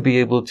we have to be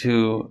able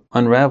to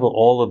unravel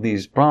all of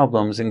these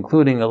problems,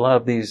 including a lot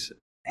of these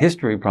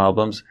history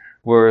problems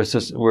where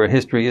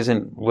history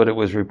isn't what it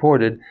was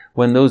reported,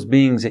 when those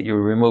beings that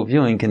you're remote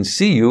viewing can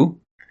see you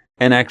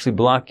and actually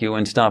block you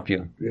and stop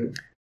you. Yeah.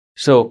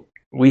 So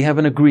we have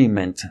an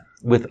agreement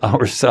with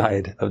our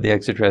side of the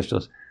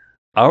extraterrestrials.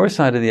 Our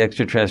side of the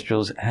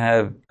extraterrestrials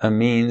have a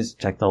means,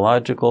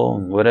 technological,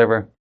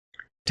 whatever,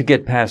 to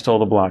get past all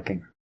the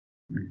blocking.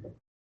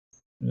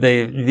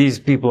 These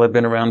people have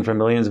been around for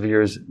millions of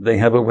years. They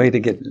have a way to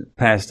get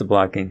past the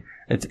blocking.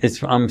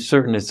 I'm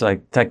certain it's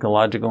like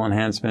technological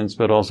enhancements,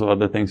 but also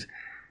other things.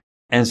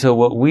 And so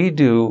what we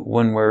do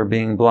when we're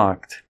being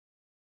blocked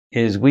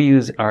is we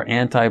use our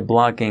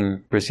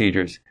anti-blocking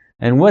procedures.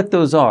 And what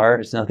those are,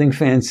 it's nothing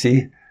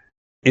fancy,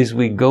 is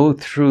we go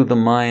through the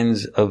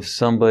minds of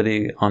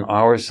somebody on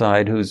our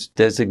side who's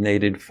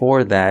designated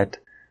for that,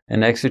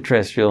 an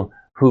extraterrestrial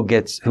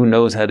who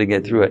knows how to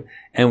get through it.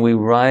 And we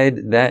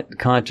ride that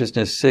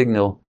consciousness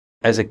signal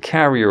as a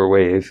carrier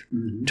wave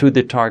to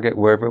the target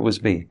wherever it was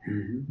be.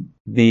 Mm-hmm.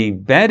 The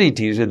bad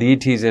ETs, or the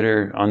ETs that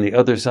are on the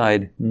other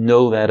side,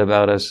 know that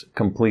about us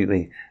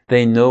completely.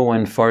 They know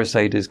when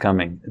Farsight is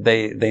coming.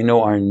 They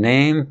know our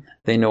name,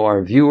 they know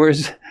our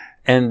viewers,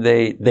 and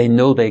they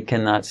know they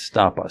cannot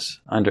stop us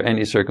under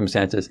any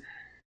circumstances.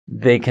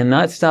 They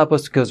cannot stop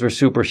us because we're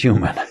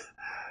superhuman.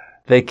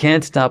 They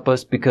can't stop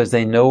us because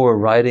they know we're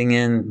riding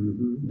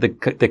in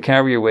the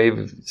carrier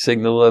wave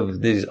signal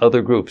of these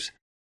other groups.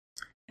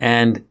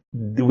 And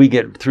we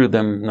get through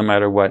them no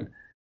matter what.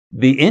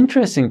 The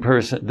interesting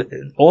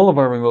person, all of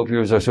our remote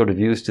viewers are sort of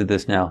used to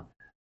this now.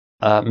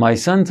 My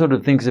son sort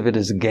of thinks of it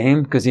as a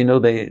game because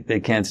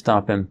they can't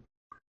stop him.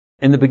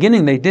 In the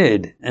beginning they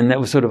did, and that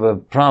was sort of a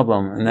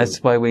problem, and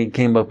that's why we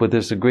came up with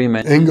this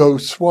agreement. Ingo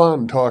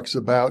Swann talks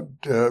about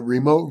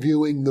remote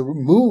viewing the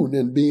moon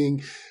and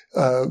being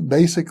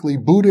basically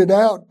booted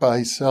out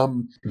by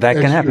some that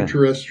can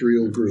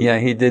extraterrestrial happen. group. Yeah,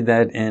 he did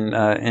that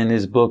in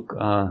his book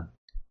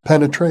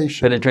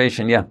Penetration.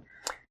 Penetration, yeah.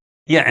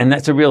 Yeah, and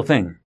that's a real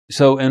thing.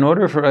 So in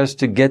order for us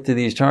to get to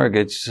these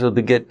targets, so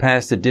to get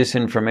past the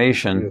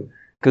disinformation,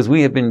 because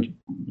we have been,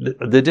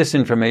 the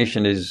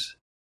disinformation is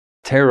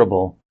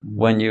terrible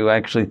when you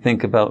actually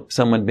think about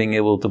someone being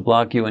able to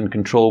block you and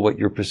control what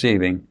you're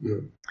perceiving. Yeah.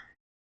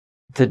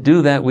 To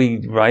do that,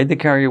 we ride the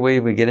carrier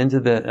wave, we get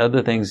into the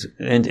other things,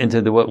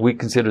 into what we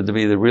consider to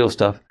be the real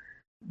stuff.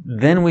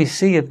 Then we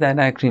see if that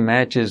actually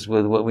matches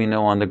with what we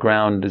know on the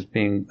ground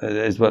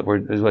as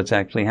what's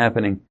actually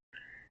happening.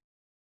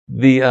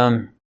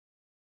 My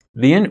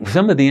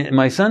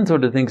son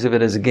sort of thinks of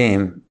it as a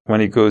game when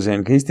he goes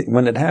in.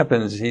 When it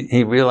happens,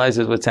 he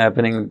realizes what's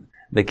happening.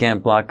 They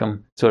can't block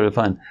him. Sort of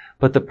fun.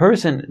 But the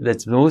person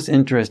that's most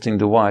interesting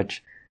to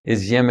watch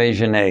is Yeme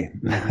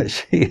Genet.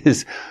 She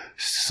is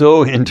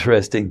so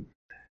interesting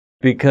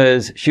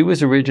because she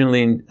was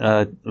originally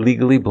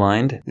legally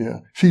blind.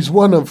 Yeah. She's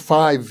one of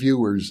 5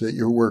 viewers that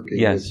you're working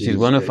with. Yes, she's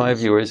one of 5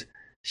 viewers.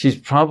 She's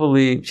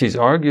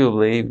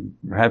arguably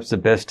perhaps the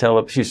best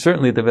she's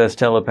certainly the best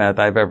telepath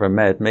I've ever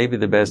met, maybe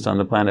the best on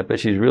the planet, but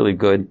she's really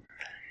good.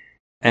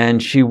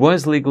 And she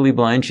was legally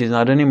blind. She's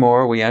not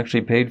anymore. We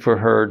actually paid for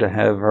her to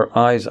have her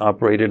eyes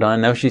operated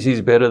on. Now she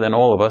sees better than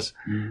all of us.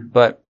 Mm-hmm.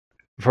 But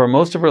for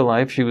most of her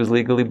life, she was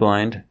legally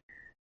blind.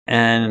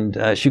 And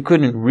she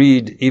couldn't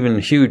read even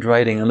huge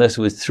writing unless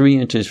it was 3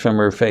 inches from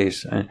her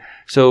face. And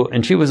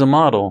she was a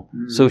model.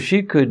 Mm-hmm. So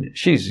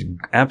she's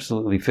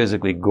absolutely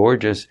physically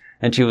gorgeous.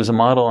 And she was a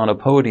model on a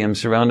podium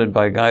surrounded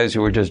by guys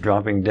who were just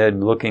dropping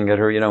dead, looking at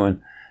her, and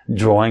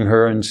drawing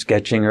her and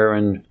sketching her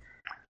and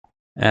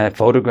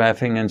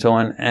photographing and so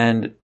on.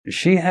 And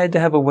she had to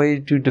have a way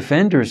to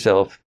defend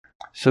herself.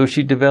 So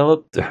she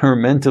developed her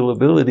mental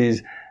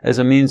abilities as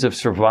a means of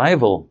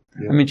survival.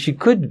 Yeah. I mean, she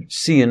could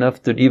see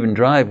enough to even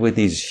drive with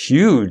these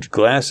huge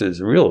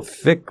glasses, real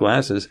thick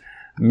glasses,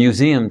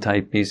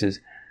 museum-type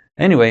pieces.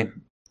 Anyway,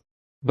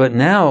 but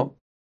now,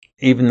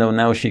 even though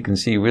now she can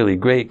see really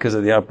great because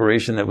of the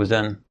operation that was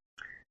done,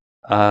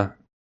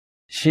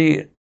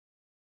 she's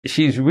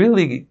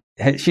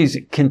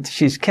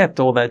kept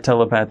all that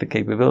telepathic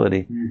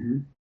capability. Mm-hmm.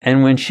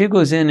 And when she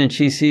goes in and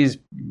she sees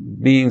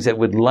beings that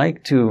would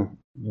like to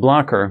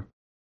block her,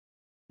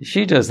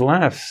 she just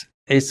laughs.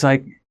 It's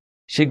like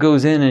she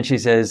goes in and she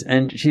says,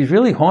 and she's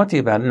really haughty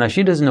about it. Now,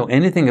 she doesn't know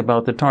anything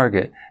about the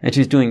target, and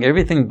she's doing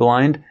everything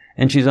blind,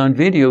 and she's on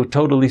video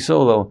totally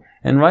solo.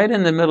 And right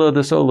in the middle of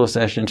the solo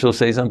session, she'll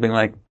say something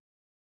like,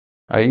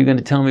 are you going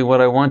to tell me what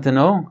I want to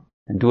know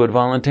and do it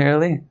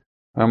voluntarily?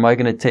 Or am I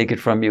going to take it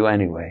from you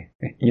anyway?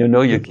 You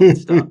know you can't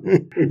stop.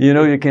 You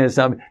know you can't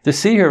stop. To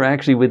see her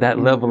actually with that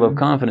level of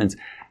confidence,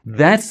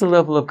 that's the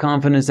level of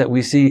confidence that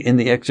we see in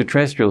the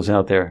extraterrestrials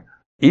out there.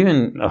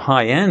 Even a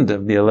high end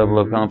of the level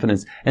of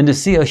confidence. And to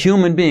see a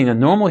human being, a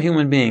normal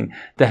human being,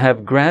 to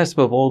have grasp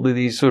of all of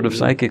these sort of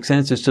psychic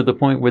senses to the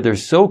point where they're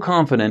so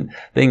confident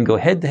they can go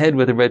head to head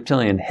with a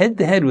reptilian,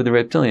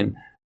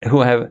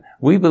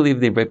 we believe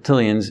the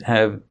reptilians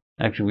have,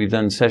 actually we've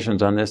done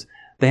sessions on this,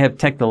 they have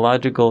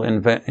technological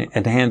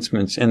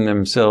enhancements in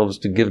themselves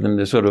to give them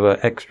this sort of an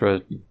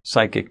extra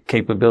psychic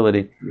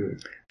capability.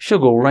 She'll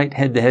go right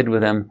head to head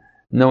with them,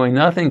 knowing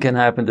nothing can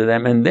happen to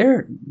them, and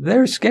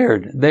they're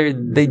scared.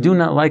 They do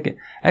not like it.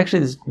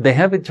 Actually, they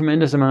have a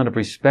tremendous amount of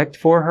respect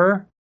for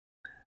her,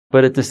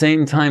 but at the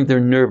same time, they're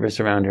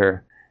nervous around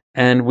her.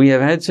 And we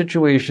have had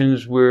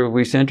situations where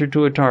we sent her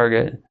to a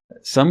target.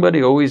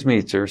 Somebody always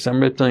meets her.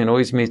 Some reptilian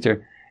always meets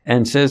her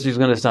and says he's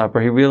going to stop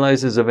her. He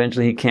realizes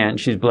eventually he can't.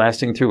 She's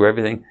blasting through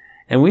everything.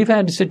 And we've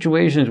had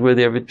situations where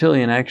the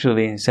reptilian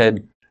actually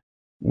said,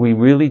 we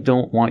really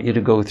don't want you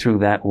to go through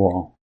that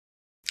wall.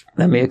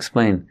 Let me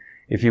explain.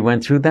 If you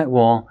went through that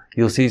wall,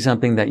 you'll see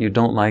something that you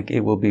don't like. It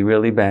will be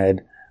really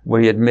bad.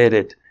 We admit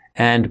it.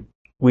 And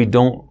we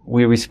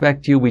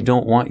respect you. We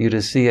don't want you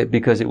to see it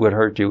because it would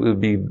hurt you.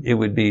 It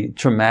would be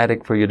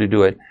traumatic for you to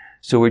do it.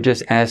 So we're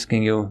just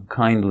asking you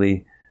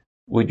kindly,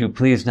 would you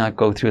please not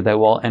go through that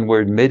wall? And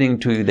we're admitting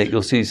to you that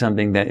you'll see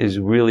something that is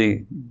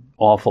really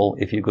awful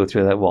if you go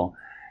through that wall.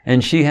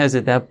 And she has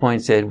at that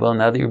point said, well,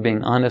 now that you're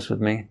being honest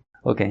with me,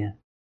 okay,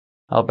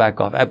 I'll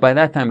back off. By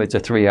that time, it's a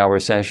 3-hour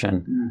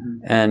session. Mm-hmm.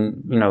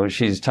 And,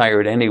 she's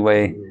tired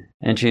anyway,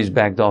 and she's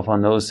backed off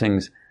on those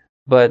things.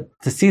 But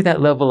to see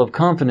that level of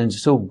confidence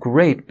is so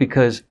great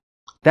because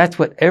that's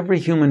what every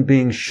human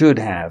being should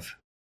have.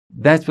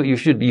 That's what you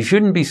should. You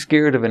shouldn't be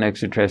scared of an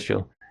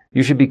extraterrestrial.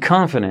 You should be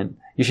confident.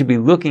 You should be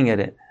looking at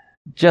it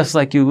just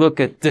like you look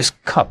at this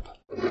cup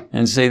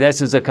and say,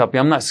 this is a cup.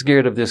 I'm not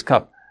scared of this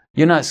cup.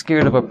 You're not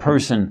scared of a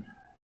person.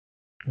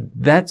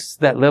 That's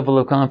that level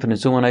of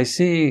confidence. So when I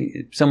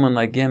see someone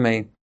like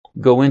Yeme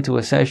go into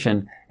a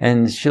session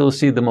and she'll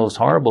see the most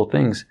horrible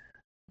things,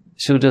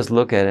 she'll just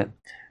look at it.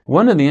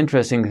 One of the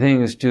interesting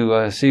things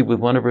to see with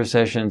one of her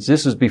sessions,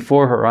 this was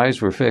before her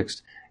eyes were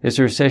fixed, is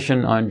her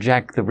session on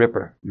Jack the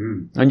Ripper.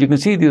 And you can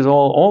see these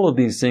all of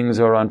these things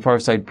are on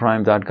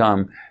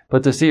FarsightPrime.com.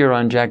 But to see her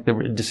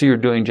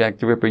doing Jack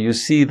the Ripper, you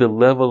see the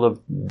level of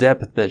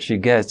depth that she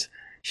gets.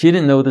 She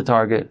didn't know the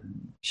target.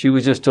 She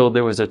was just told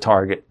there was a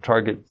target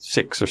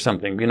 6 or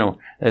something,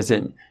 as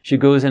in she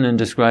goes in and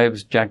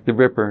describes Jack the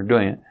Ripper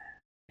doing it.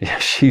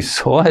 She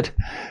saw it.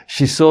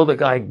 She saw the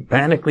guy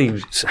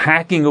panically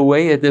hacking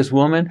away at this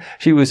woman.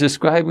 She was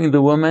describing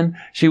the woman.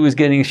 She was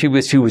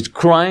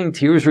crying.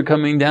 Tears were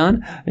coming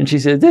down. And she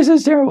said, this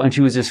is terrible. And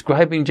she was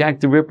describing Jack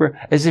the Ripper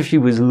as if she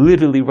was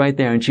literally right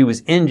there. And she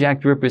was in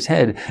Jack the Ripper's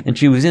head. And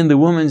she was in the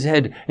woman's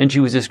head. And she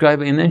was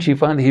describing. And then she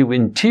finally,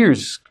 in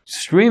tears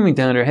streaming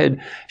down her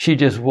head, she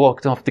just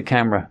walked off the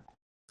camera,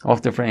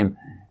 off the frame.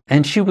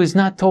 And she was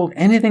not told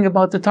anything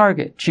about the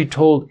target. She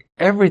told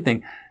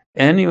everything.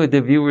 Any of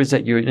the viewers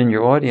that you're in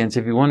your audience,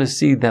 if you want to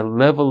see that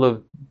level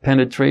of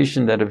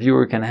penetration that a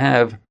viewer can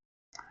have,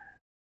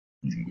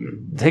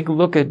 take a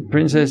look at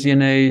Princess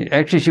Yene.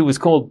 Actually, she was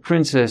called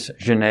Princess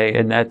Yene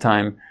at that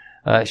time.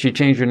 She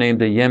changed her name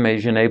to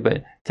Yeme Yene,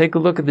 but take a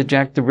look at the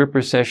Jack the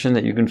Ripper session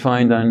that you can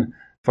find on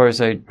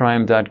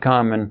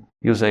FarsightPrime.com, and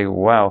you'll say,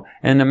 wow.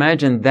 And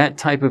imagine that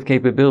type of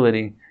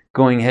capability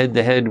going head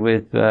to head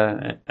with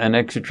an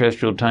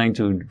extraterrestrial trying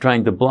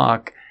to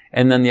block,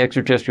 and then the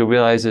extraterrestrial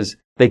realizes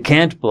they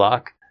can't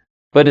block,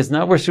 but it's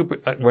not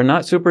we're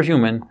not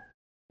superhuman.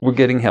 We're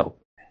getting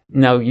help.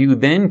 Now you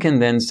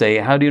can say,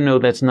 how do you know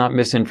that's not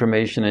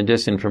misinformation and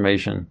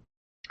disinformation?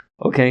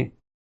 Okay,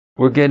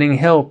 we're getting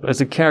help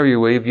as a carrier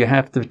wave. You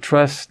have to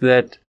trust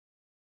that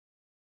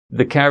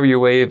the carrier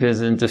wave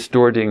isn't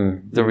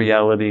distorting the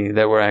reality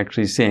that we're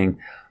actually seeing.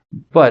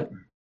 But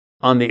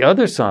on the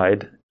other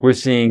side, we're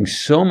seeing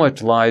so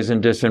much lies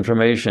and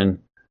disinformation.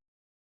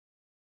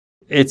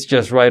 It's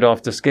just right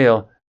off the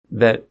scale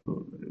that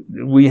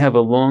we have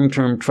a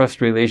long-term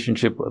trust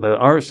relationship with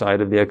our side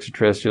of the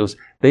extraterrestrials.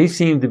 They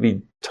seem to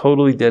be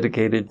totally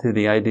dedicated to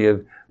the idea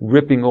of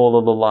ripping all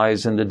of the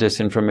lies and the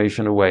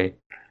disinformation away.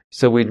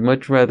 So we'd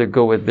much rather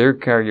go with their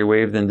carrier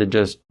wave than to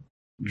just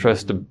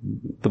trust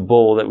the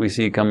bull that we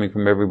see coming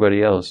from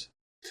everybody else.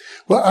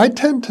 Well, I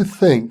tend to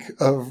think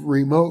of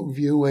remote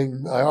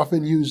viewing. I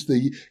often use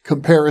the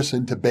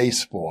comparison to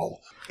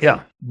baseball.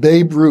 Yeah.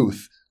 Babe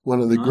Ruth,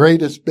 one of the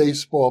greatest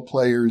baseball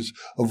players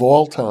of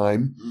all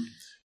time,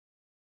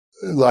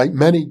 like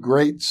many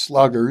great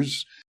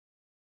sluggers,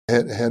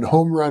 had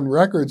home run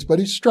records, but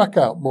he struck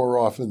out more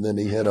often than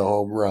he hit a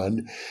home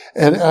run.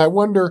 And I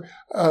wonder,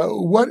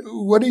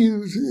 what do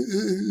you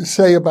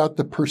say about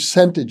the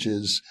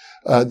percentages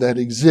that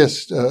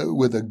exist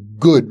with a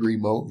good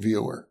remote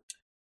viewer?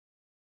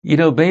 You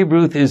know, Babe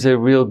Ruth is a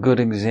real good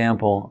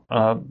example.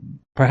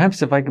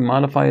 Perhaps if I can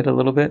modify it a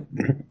little bit,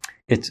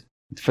 it's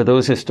for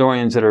those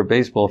historians that are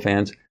baseball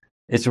fans,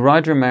 it's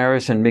Roger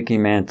Maris and Mickey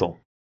Mantle.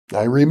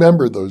 I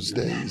remember those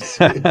days.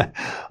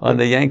 On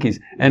the Yankees.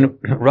 And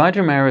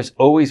Roger Maris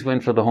always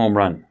went for the home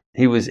run.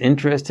 He was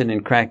interested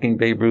in cracking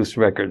Babe Ruth's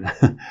record.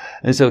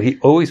 And so he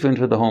always went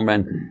for the home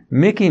run.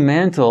 Mickey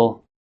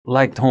Mantle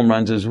liked home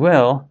runs as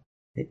well.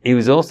 He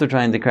was also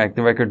trying to crack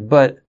the record,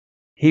 but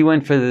he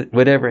went for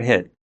whatever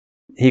hit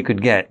he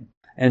could get.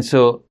 And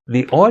so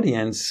the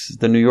audience,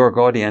 the New York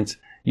audience,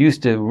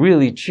 used to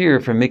really cheer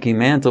for Mickey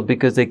Mantle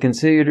because they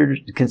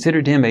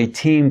considered him a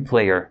team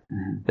player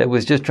that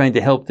was just trying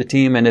to help the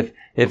team. And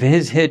if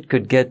his hit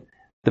could get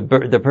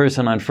the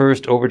person on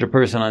first over to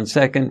person on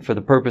second for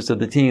the purpose of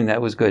the team,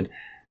 that was good.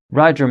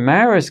 Roger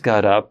Maris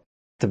got up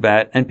to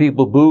bat and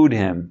people booed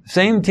him.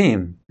 Same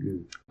team.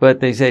 But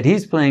they said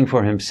he's playing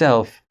for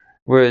himself,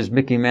 whereas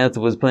Mickey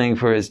Mantle was playing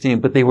for his team.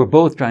 But they were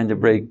both trying to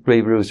break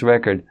Babe Ruth's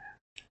record.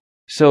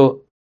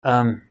 So,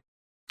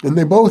 and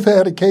they both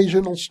had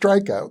occasional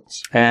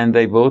strikeouts. And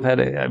they both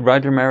had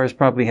Roger Maris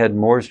probably had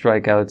more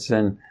strikeouts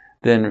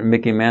than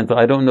Mickey Mantle.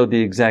 I don't know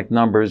the exact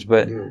numbers,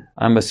 but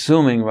I'm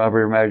assuming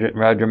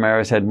Roger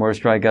Maris had more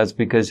strikeouts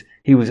because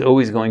he was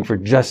always going for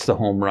just the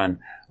home run,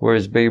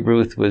 whereas Babe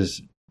Ruth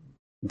was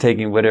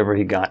taking whatever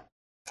he got.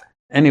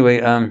 Anyway,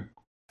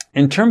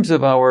 in terms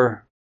of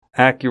our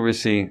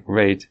accuracy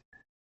rate,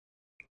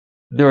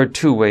 there are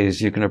two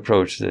ways you can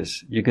approach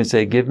this. You can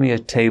say, give me a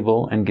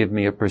table and give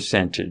me a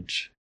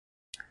percentage.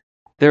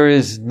 There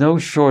is no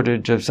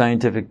shortage of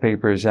scientific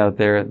papers out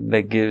there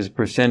that gives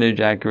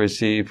percentage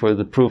accuracy for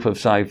the proof of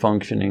psi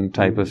functioning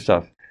type of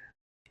stuff.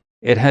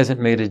 It hasn't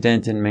made a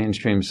dent in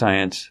mainstream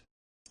science.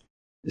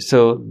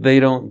 So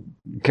they don't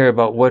care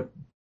about what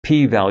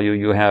p-value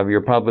you have,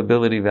 your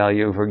probability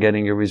value for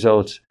getting your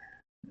results.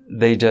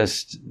 They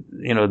just,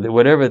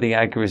 whatever the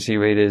accuracy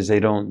rate is, they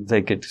don't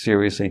take it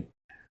seriously.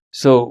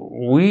 So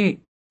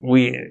we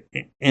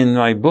in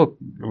my book,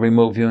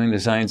 Remote Viewing, the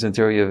Science and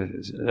Theory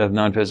of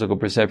Non-Physical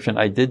Perception,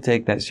 I did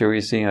take that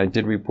seriously. I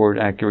did report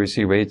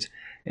accuracy rates.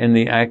 In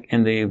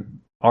the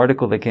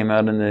article that came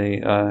out in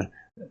the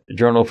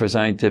Journal for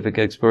Scientific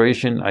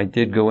Exploration, I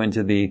did go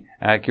into the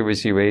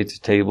accuracy rates,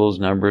 tables,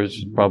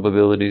 numbers,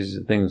 probabilities,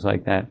 things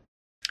like that.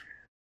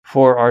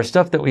 For our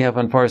stuff that we have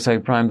on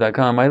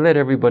FarsightPrime.com, I let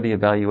everybody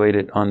evaluate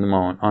it on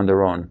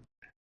their own.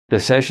 The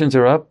sessions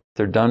are up.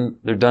 They're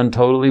done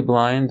totally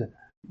blind.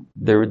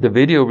 The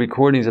video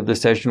recordings of the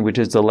session, which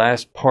is the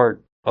last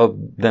part of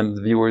them,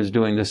 the viewers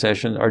doing the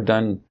session, are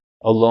done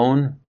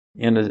alone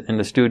in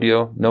the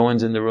studio. No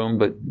one's in the room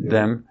but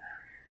them,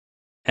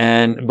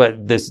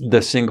 but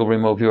the single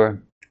remote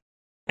viewer,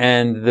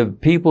 and the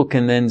people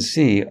can then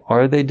see,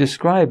 are they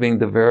describing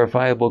the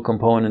verifiable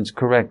components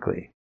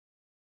correctly?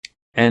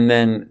 And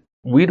then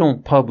we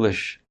don't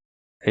publish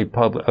a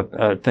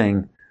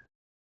thing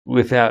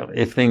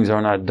if things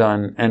are not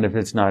done and if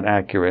it's not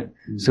accurate.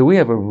 So we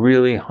have a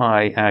really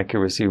high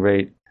accuracy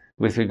rate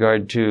with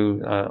regard to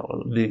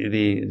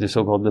the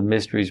so-called the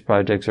mysteries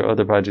projects or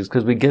other projects,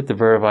 because we get the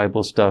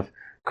verifiable stuff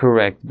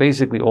correct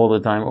basically all the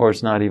time, or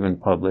it's not even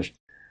published.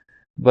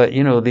 But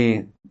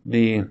the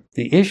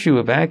issue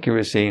of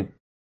accuracy,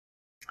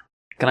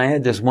 can I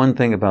add just one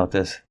thing about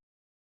this?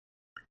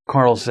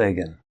 Carl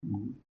Sagan.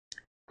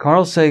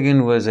 Carl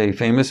Sagan was a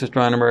famous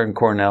astronomer in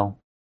Cornell.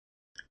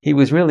 He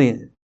was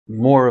really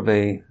more of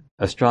a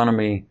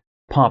astronomy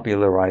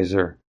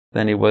popularizer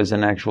than he was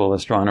an actual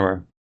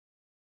astronomer.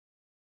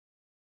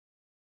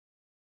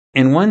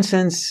 In one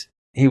sense,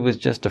 he was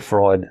just a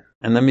fraud.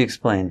 And let me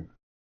explain.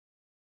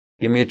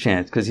 Give me a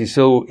chance, because he's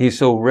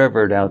so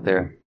revered out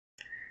there.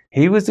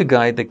 He was the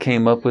guy that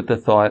came up with the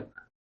thought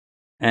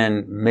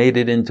and made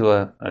it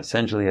into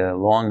essentially a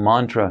long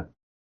mantra.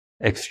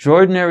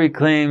 Extraordinary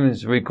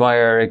claims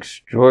require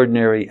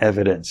extraordinary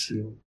evidence.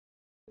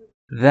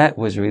 That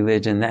was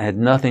religion. That had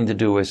nothing to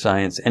do with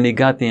science. And he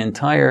got the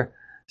entire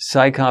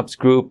PsyCops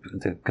group,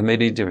 the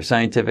Committee for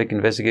Scientific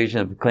Investigation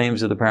of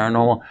Claims of the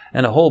Paranormal,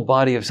 and a whole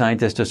body of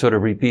scientists to sort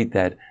of repeat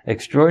that.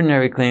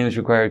 Extraordinary claims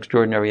require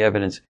extraordinary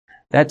evidence.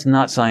 That's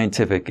not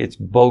scientific. It's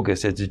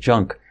bogus. It's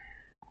junk.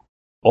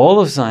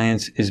 All of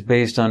science is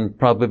based on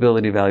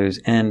probability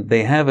values, and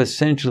they have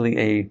essentially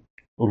a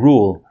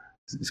rule.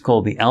 It's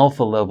called the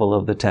alpha level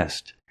of the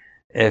test.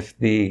 If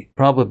the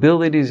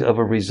probabilities of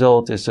a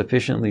result is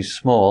sufficiently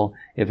small,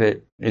 if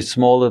it is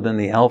smaller than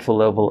the alpha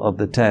level of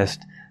the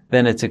test,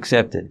 then it's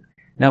accepted.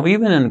 Now,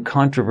 even in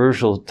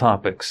controversial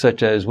topics,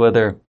 such as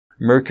whether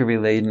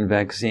mercury-laden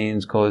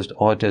vaccines caused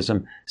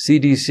autism,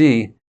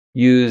 CDC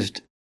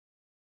used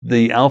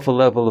the alpha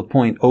level of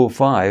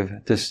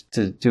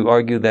 0.05 to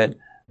argue that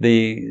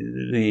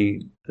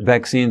the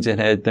vaccines that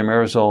had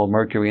thimerosal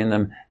mercury in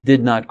them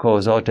did not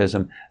cause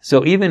autism.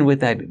 So even with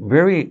that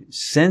very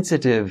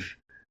sensitive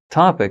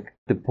topic,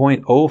 the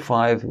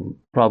 0.05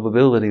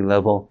 probability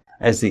level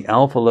as the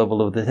alpha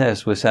level of the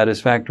test was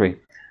satisfactory.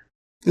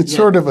 It's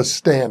sort of a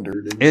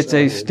standard. It's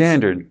a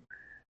standard.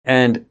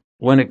 And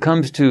when it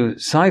comes to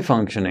psi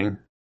functioning,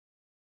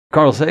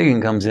 Carl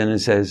Sagan comes in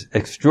and says,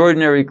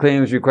 extraordinary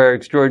claims require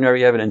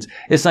extraordinary evidence.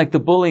 It's like the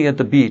bully at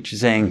the beach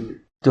saying,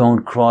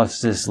 don't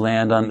cross this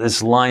land on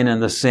this line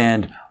in the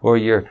sand or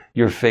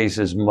your face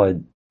is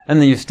mud. And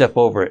then you step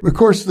over it. Of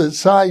course, the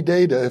psi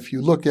data, if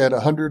you look at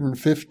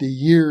 150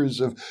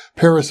 years of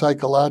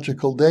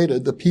parapsychological data,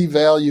 the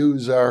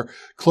p-values are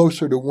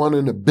closer to 1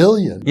 in a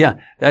billion. Yeah,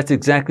 that's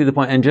exactly the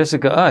point. And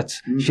Jessica Utz,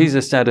 she's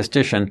a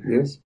statistician.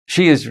 Yes.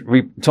 She has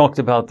talked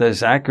about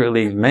this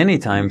accurately many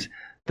times.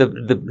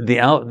 The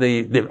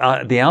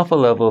alpha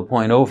level of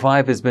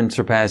 0.05 has been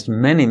surpassed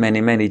many,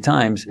 many, many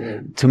times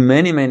to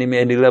many, many,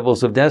 many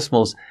levels of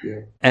decimals.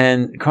 Yeah.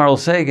 And Carl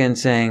Sagan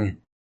saying,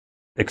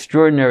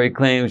 extraordinary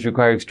claims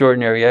require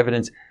extraordinary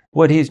evidence.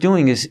 What he's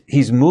doing is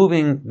he's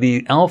moving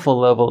the alpha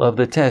level of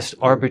the test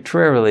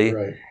arbitrarily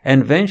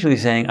and eventually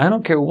saying, I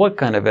don't care what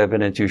kind of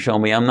evidence you show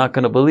me, I'm not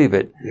going to believe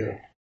it. Yeah.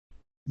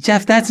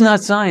 Jeff, that's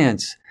not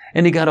science.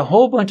 And he got a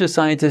whole bunch of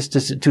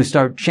scientists to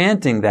start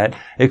chanting that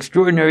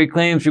extraordinary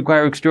claims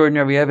require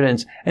extraordinary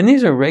evidence. And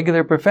these are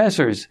regular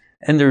professors.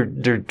 And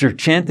they're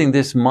chanting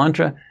this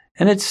mantra.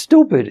 And it's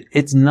stupid.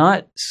 It's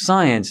not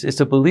science. It's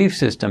a belief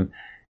system.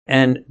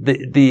 And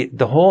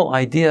the whole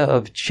idea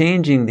of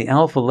changing the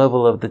alpha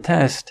level of the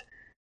test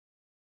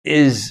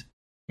is,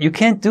 you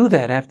can't do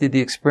that after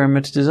the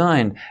experiment's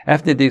designed,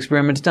 after the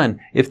experiment's done.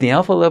 If the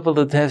alpha level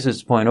of the test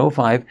is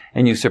 0.05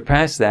 and you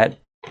surpass that,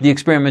 the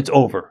experiment's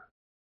over.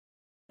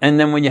 And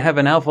then when you have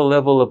an alpha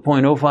level of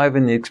 0.05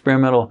 and the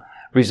experimental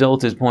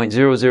result is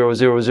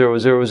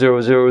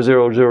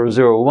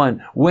 0.0000000001,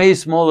 way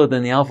smaller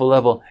than the alpha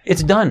level,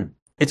 it's done.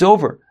 It's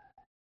over.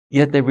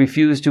 Yet they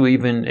refuse to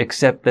even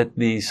accept that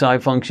the psi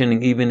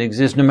functioning even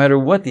exists, no matter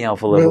what the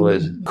alpha level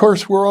is. Of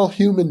course, we're all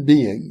human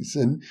beings,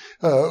 and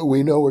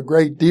we know a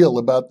great deal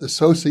about the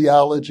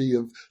sociology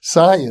of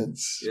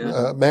science.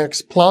 Yeah.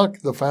 Max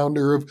Planck, the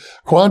founder of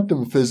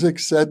quantum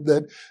physics, said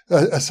that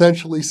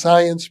essentially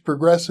science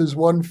progresses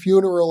one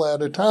funeral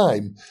at a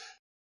time.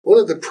 One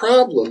of the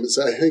problems,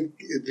 I think,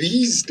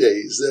 these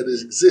days that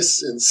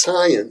exists in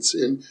science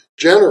in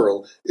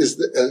general is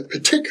that,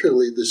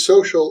 particularly the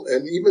social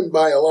and even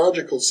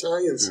biological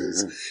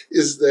sciences,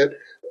 is that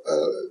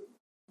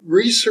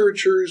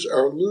researchers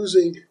are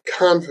losing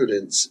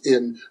confidence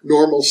in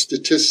normal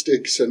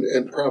statistics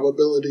and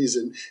probabilities.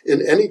 And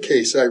in any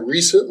case, I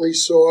recently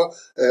saw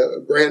a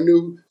brand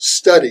new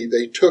study.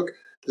 They took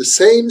the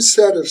same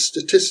set of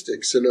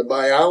statistics in a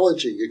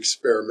biology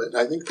experiment.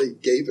 I think they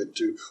gave it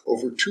to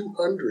over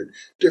 200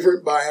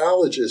 different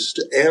biologists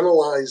to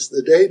analyze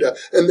the data,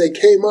 and they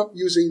came up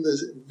using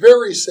the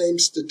very same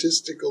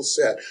statistical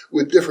set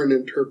with different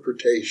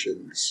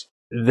interpretations.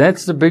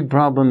 That's the big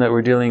problem that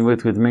we're dealing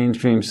with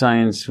mainstream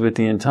science, with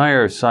the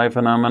entire psi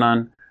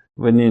phenomenon,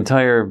 with the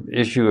entire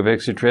issue of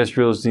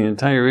extraterrestrials, the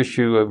entire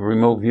issue of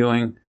remote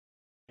viewing,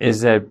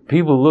 is that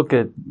people look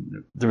at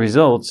the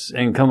results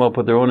and come up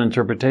with their own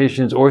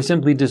interpretations, or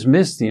simply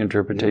dismiss the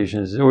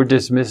interpretations, or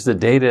dismiss the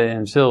data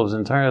themselves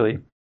entirely.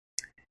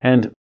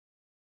 And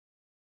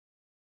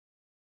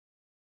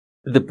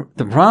the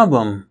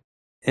problem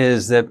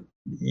is that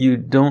you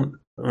don't,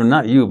 or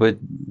not you, but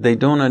they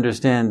don't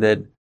understand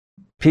that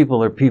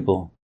people are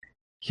people.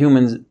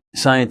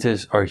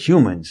 Scientists are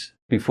humans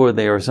before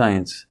they are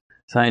scientists.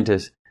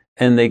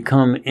 And they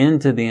come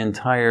into the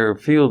entire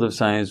field of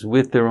science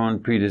with their own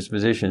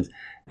predispositions.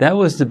 That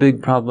was the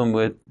big problem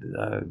with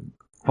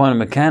quantum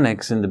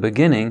mechanics in the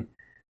beginning,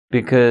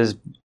 because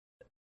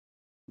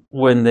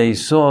when they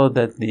saw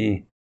that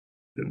the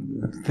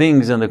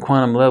things on the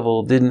quantum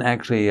level didn't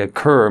actually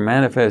occur or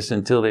manifest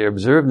until they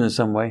observed in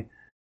some way,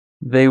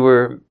 they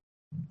were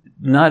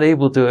not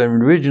able to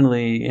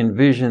originally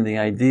envision the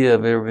idea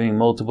of there being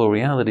multiple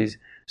realities,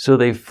 so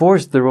they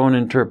forced their own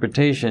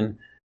interpretation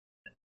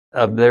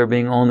of there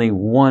being only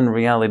one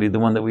reality, the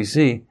one that we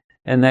see,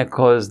 and that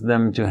caused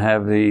them to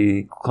have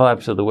the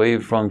collapse of the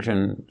wave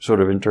function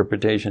sort of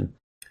interpretation.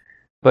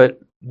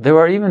 But there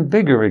are even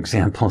bigger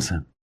examples.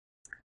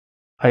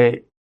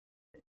 I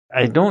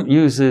don't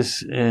use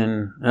this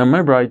now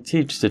remember, I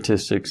teach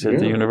statistics at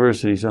the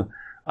university, so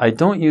I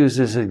don't use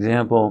this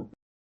example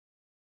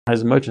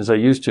as much as I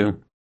used to,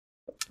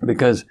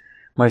 because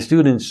my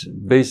students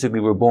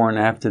basically were born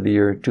after the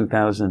year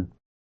 2000.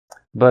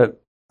 But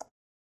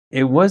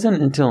it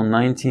wasn't until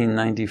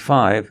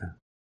 1995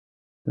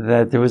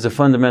 that there was a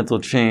fundamental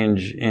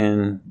change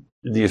in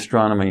the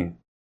astronomy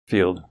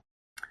field.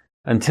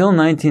 Until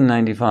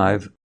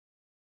 1995,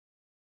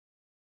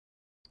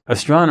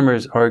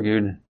 astronomers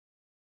argued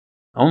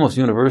almost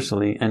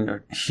universally and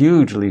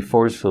hugely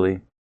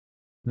forcefully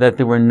that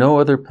there were no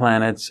other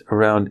planets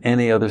around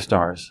any other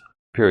stars,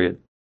 period.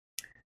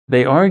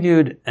 They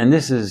argued, and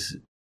this is,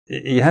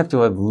 you have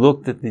to have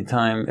looked at the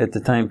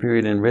time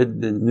period and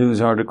read the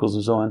news articles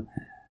and so on.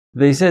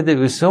 They said that it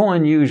was so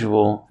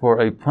unusual for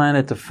a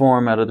planet to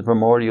form out of the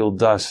primordial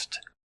dust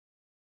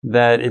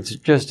that it's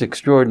just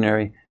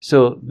extraordinary.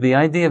 So the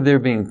idea of there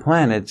being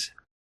planets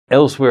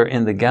elsewhere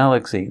in the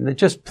galaxy,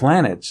 just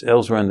planets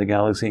elsewhere in the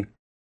galaxy,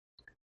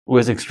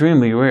 was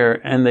extremely rare,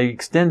 and they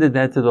extended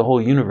that to the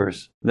whole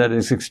universe. That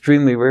it's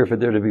extremely rare for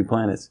there to be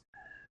planets.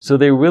 So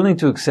they were willing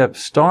to accept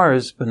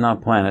stars, but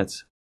not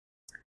planets.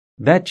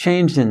 That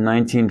changed in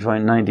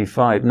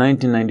 1995,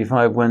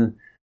 when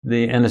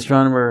an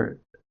astronomer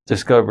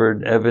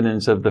discovered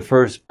evidence of the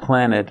first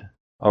planet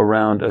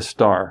around a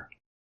star.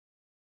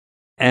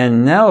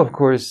 And now, of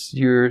course,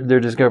 they're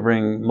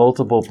discovering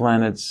multiple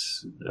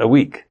planets a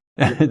week.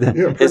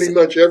 Yeah, pretty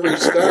much every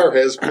star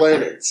has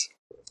planets.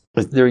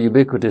 They're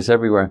ubiquitous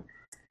everywhere.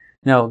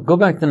 Now, go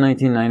back to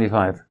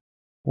 1995.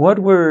 What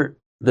were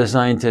the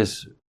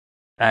scientists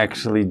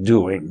actually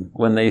doing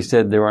when they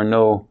said there are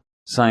no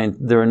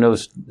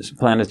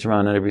planets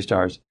around every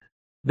star?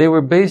 They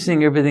were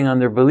basing everything on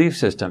their belief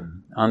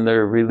system, on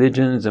their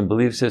religions and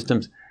belief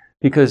systems,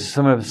 because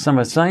from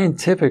a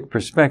scientific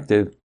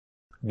perspective,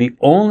 the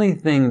only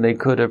thing they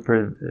could have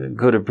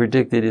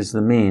predicted is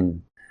the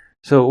mean.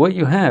 So what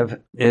you have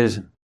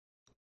is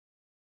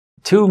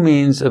two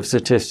means of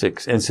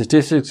statistics, and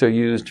statistics are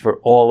used for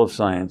all of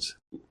science.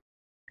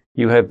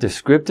 You have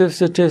descriptive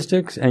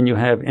statistics and you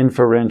have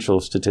inferential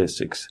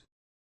statistics.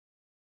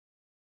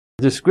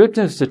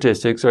 Descriptive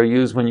statistics are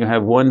used when you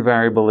have one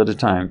variable at a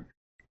time.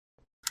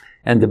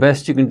 And the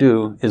best you can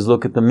do is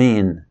look at the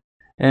mean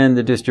and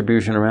the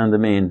distribution around the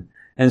mean.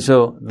 And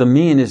so the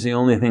mean is the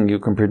only thing you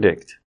can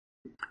predict.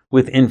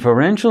 With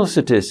inferential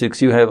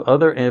statistics, you have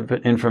other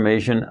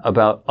information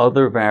about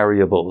other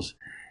variables.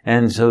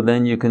 And so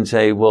then you can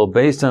say, well,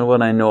 based on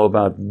what I know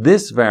about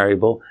this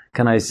variable,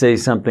 can I say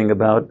something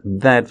about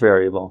that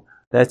variable?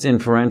 That's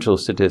inferential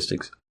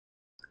statistics.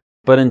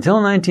 But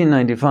until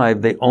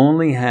 1995, they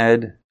only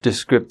had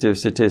descriptive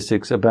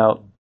statistics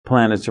about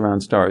planets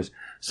around stars.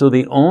 So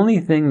the only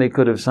thing they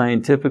could have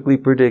scientifically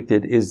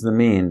predicted is the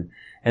mean.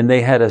 And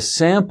they had a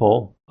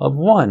sample of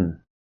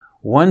one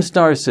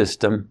star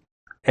system.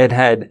 It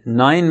had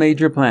 9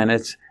 major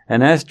planets,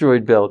 an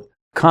asteroid belt,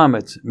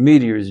 comets,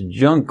 meteors,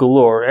 junk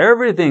galore,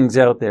 everything's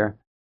out there.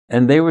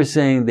 And they were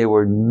saying there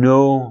were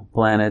no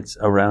planets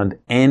around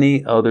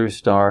any other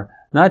star,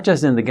 not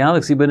just in the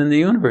galaxy, but in the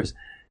universe.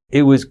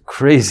 It was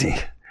crazy.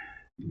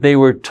 They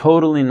were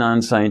totally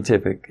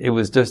non-scientific. It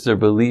was just their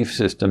belief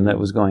system that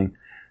was going.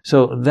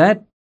 So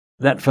that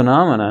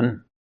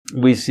phenomenon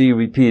we see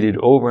repeated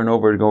over and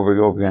over and over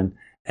and over again.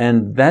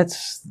 And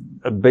that's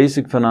a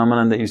basic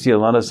phenomenon that you see a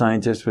lot of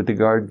scientists with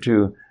regard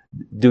to,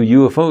 do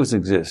UFOs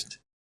exist?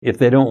 If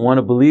they don't want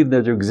to believe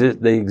that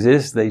they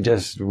exist, they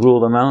just rule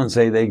them out and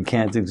say they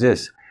can't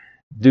exist.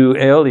 Do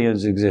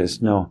aliens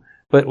exist? No.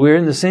 But we're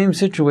in the same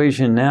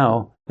situation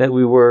now that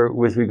we were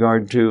with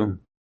regard to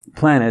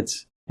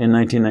planets in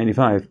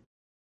 1995.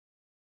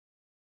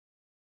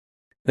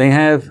 They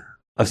have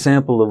a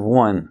sample of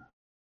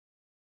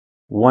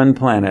one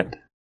planet.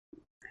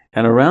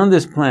 And around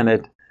this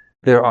planet,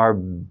 there are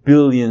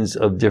billions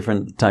of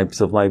different types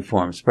of life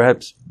forms,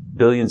 perhaps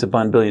billions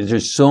upon billions.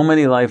 There's so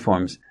many life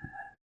forms.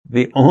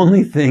 The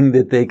only thing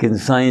that they can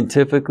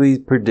scientifically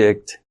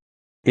predict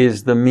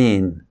is the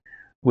mean,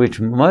 which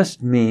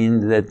must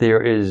mean that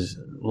there is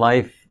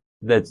life,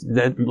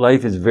 that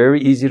life is very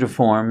easy to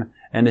form,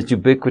 and it's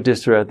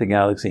ubiquitous throughout the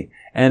galaxy.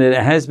 And it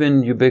has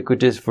been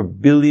ubiquitous for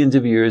billions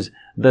of years,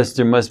 thus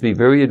there must be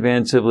very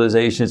advanced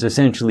civilizations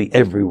essentially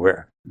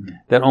everywhere.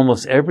 That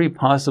almost every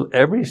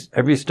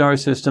star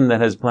system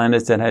that has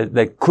planets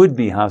that could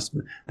be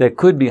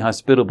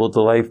hospitable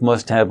to life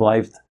must have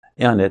life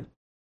on it.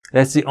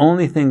 That's the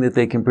only thing that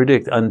they can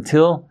predict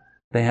until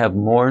they have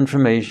more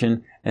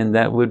information, and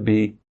that would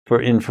be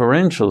for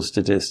inferential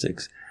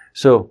statistics.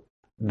 So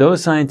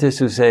those scientists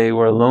who say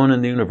we're alone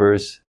in the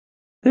universe,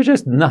 they're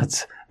just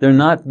nuts. They're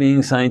not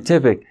being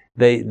scientific.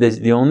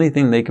 The only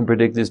thing they can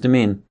predict is the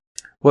mean.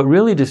 What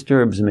really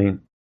disturbs me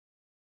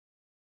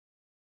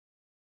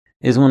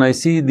is when I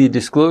see the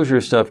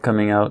disclosure stuff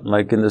coming out,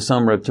 like in the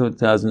summer of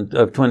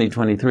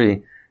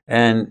 2023,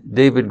 and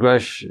David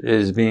Grush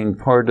is being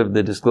part of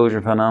the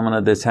disclosure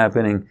phenomena that's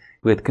happening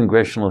with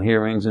congressional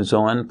hearings and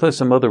so on, plus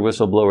some other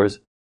whistleblowers.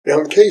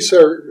 Now, in case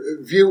our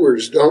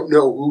viewers don't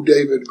know who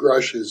David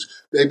Grush is,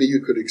 maybe you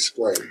could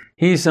explain.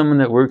 He's someone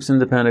that works in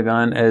the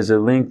Pentagon as a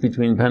link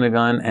between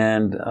Pentagon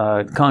and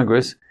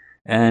Congress,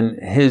 and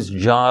his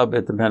job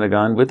at the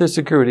Pentagon with a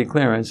security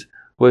clearance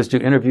was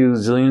to interview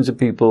zillions of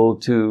people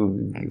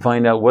to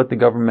find out what the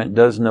government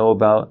does know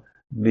about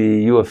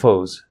the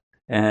UFOs.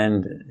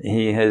 And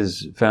he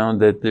has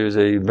found that there's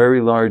a very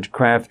large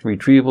craft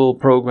retrieval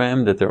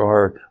program, that there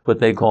are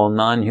what they call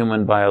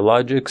non-human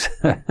biologics,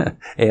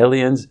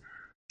 aliens.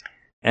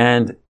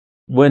 And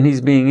when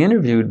he's being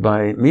interviewed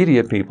by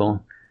media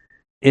people,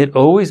 it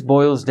always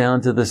boils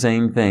down to the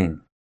same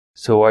thing.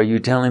 So are you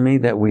telling me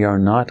that we are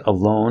not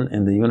alone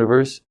in the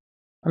universe?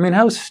 I mean,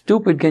 how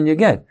stupid can you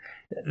get?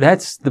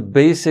 That's the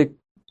basic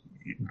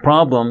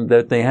problem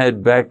that they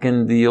had back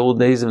in the old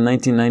days of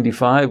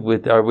 1995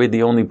 with, are we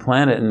the only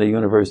planet in the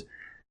universe?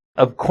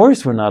 of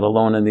course we're not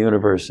alone in the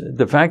universe.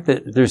 The fact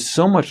that there's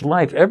so much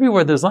life,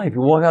 everywhere there's life.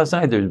 You walk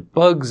outside, there's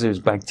bugs, there's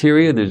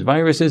bacteria, there's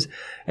viruses,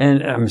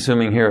 and I'm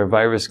assuming here a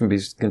virus can be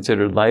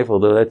considered life,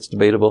 although that's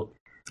debatable.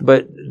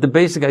 But the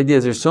basic idea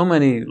is there's so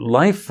many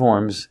life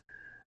forms,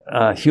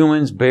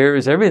 humans,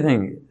 bears,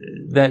 everything,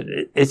 that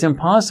it's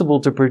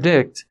impossible to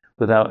predict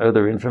without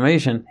other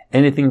information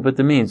anything but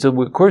the means.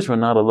 So of course we're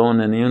not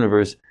alone in the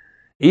universe.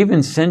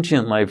 Even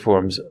sentient life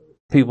forms,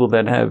 people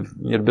that have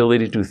the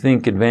ability to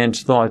think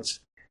advanced thoughts,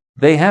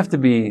 they have to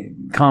be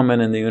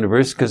common in the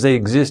universe because they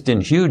exist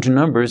in huge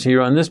numbers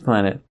here on this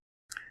planet.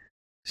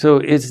 So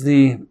it's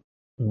the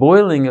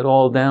boiling it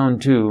all down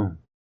to,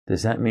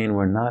 does that mean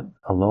we're not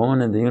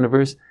alone in the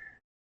universe?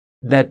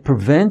 That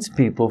prevents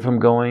people from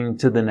going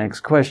to the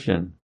next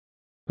question,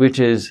 which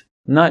is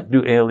not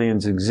do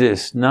aliens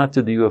exist, not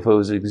do the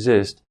UFOs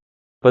exist,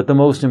 but the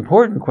most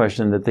important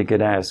question that they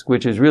could ask,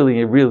 which is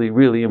really, really,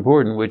 really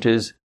important, which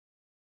is,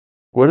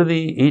 what are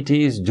the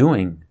ETs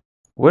doing?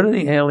 What are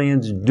the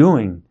aliens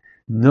doing?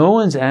 No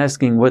one's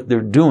asking what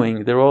they're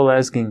doing. They're all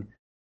asking,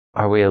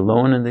 are we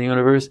alone in the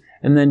universe?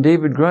 And then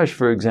David Grush,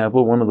 for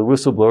example, one of the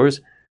whistleblowers,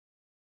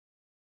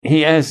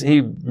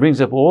 he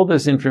brings up all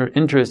this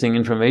interesting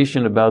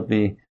information about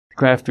the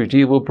craft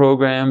retrieval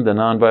program, the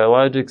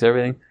non-biologics,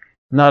 everything.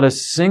 Not a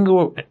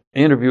single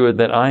interviewer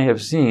that I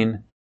have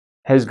seen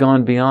has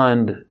gone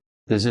beyond,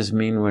 does this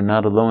mean we're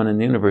not alone in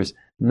the universe?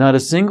 Not a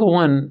single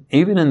one,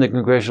 even in the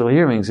congressional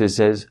hearings, it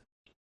says,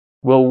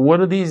 well, what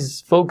are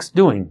these folks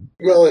doing?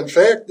 Well, in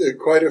fact,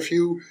 quite a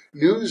few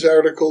news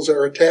articles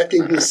are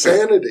attacking his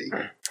sanity.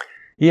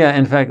 Yeah,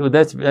 in fact,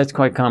 that's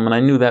quite common. I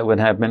knew that would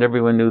happen.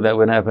 Everyone knew that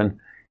would happen.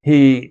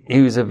 He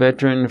was a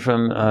veteran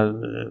from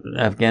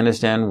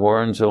Afghanistan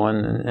war and so on,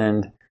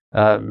 and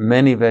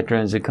many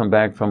veterans that come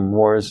back from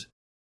wars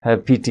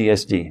have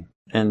PTSD,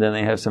 and then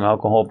they have some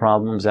alcohol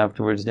problems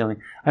afterwards dealing.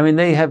 I mean,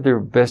 they have their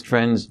best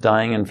friends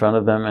dying in front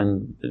of them,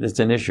 and it's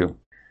an issue.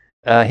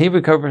 He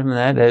recovered from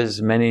that,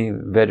 as many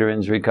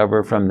veterans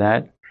recover from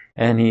that,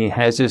 and he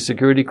has his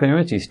security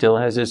clearance. He still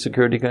has his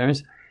security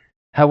clearance.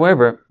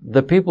 However,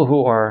 the people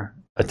who are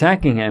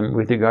attacking him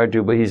with regard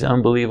to, but he's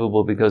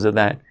unbelievable because of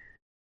that,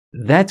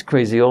 that's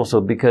crazy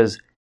also, because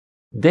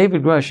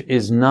David Grush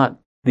is not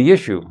the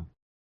issue.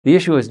 The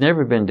issue has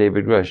never been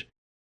David Grush.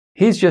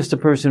 He's just a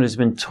person who's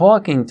been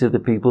talking to the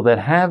people that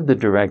have the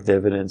direct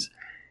evidence.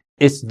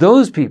 It's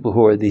those people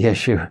who are the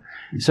issue.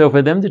 So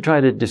for them to try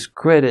to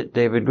discredit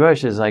David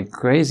Grush is like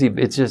crazy.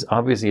 It's just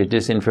obviously a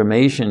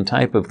disinformation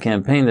type of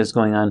campaign that's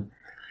going on.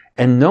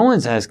 And no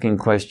one's asking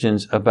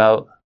questions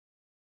about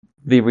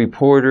the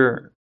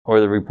reporter or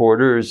the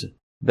reporters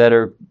that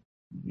are,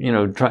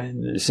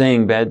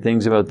 saying bad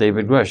things about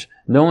David Grush.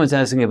 No one's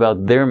asking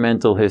about their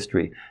mental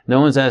history.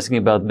 No one's asking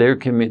about their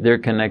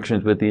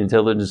connections with the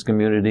intelligence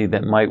community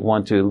that might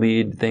want to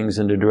lead things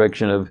in the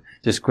direction of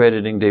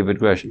discrediting David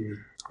Grush.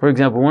 For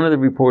example, one of the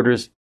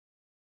reporters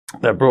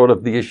that brought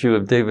up the issue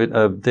of David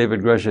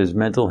Grush's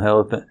mental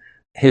health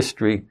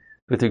history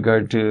with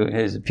regard to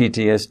his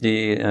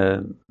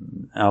PTSD,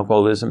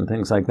 alcoholism,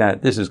 things like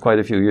that. This is quite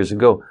a few years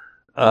ago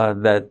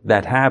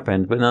that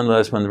happened, but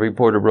nonetheless, when the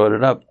reporter brought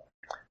it up,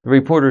 the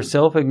reporter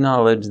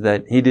self-acknowledged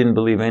that he didn't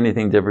believe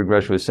anything David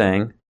Grush was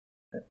saying.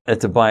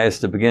 That's a bias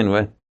to begin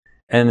with.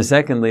 And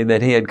secondly,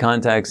 that he had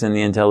contacts in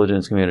the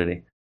intelligence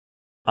community.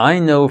 I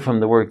know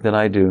from the work that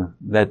I do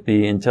that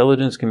the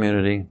intelligence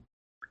community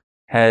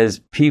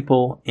has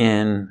people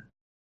in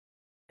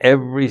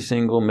every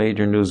single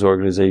major news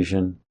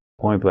organization,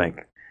 point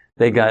blank.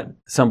 They got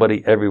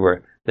somebody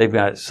everywhere. They've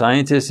got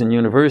scientists in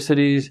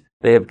universities.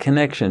 They have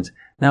connections.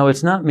 Now,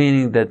 it's not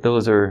meaning that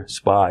those are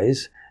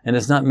spies, and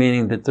it's not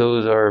meaning that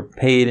those are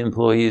paid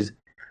employees,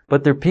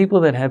 but they're people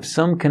that have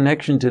some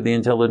connection to the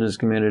intelligence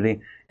community,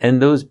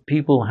 and those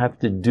people have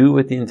to do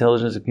what the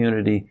intelligence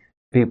community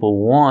people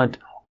want,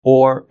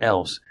 or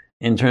else.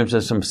 In terms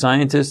of some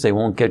scientists, they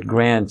won't get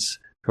grants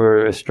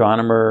for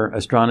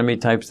astronomy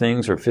type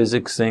things, or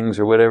physics things,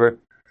 or whatever.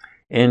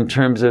 In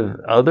terms of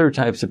other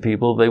types of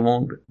people,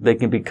 they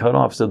can be cut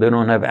off, so they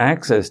don't have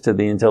access to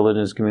the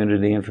intelligence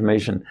community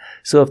information.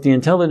 So if the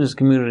intelligence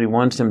community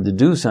wants them to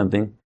do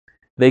something,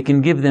 they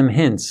can give them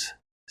hints,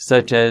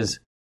 such as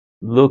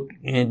look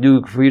and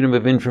do Freedom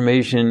of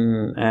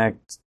Information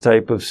Act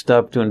type of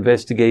stuff to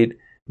investigate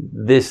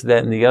this,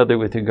 that, and the other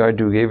with regard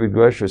to David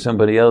Grush or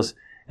somebody else,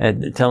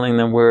 and telling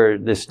them where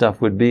this stuff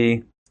would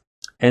be.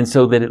 And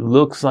so that it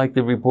looks like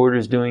the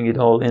reporter's doing it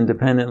all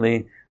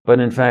independently, but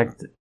in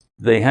fact,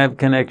 they have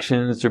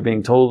connections, they're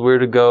being told where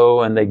to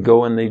go, and they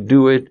go and they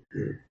do it.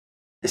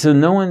 So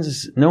no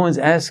one's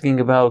asking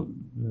about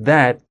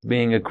that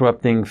being a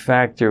corrupting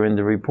factor in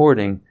the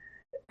reporting.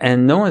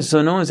 And no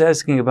one's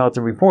asking about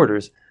the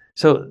reporters.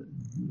 So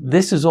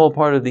this is all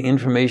part of the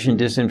information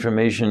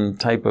disinformation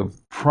type of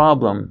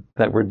problem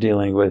that we're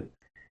dealing with.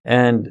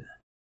 And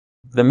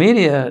the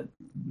media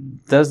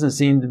doesn't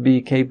seem to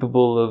be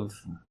capable of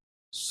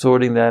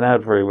sorting that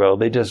out very well.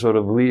 They just sort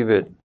of leave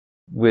it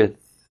with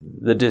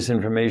the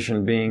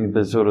disinformation being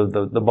the sort of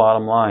the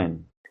bottom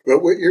line. But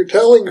what you're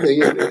telling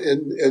me,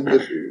 and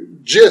the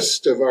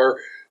gist of our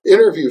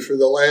interview for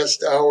the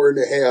last hour and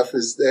a half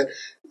is that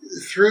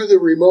through the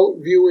remote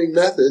viewing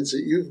methods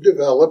that you've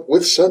developed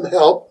with some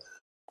help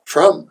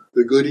from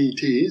the good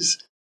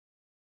ETs,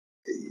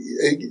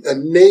 it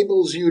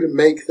enables you to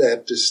make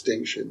that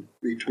distinction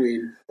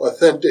between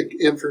authentic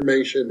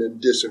information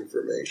and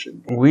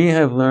disinformation. We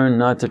have learned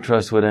not to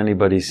trust what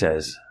anybody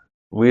says.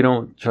 We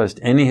don't trust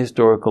any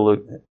historical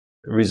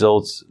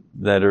results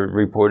that are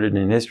reported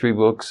in history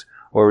books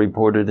or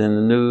reported in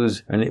the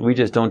news, and we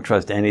just don't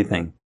trust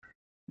anything.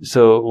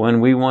 So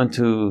when we want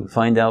to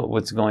find out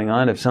what's going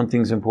on, if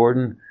something's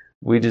important,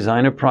 we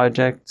design a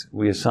project,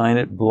 we assign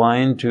it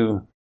blind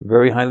to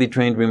very highly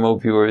trained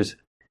remote viewers,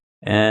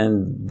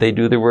 and they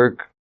do their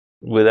work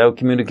without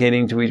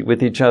communicating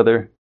with each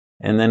other,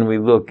 and then we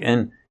look.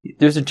 And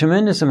there's a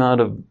tremendous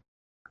amount of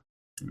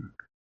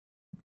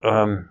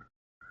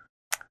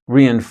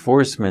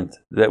reinforcement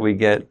that we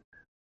get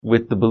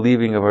with the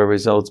believing of our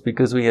results,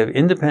 because we have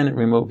independent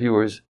remote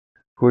viewers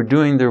who are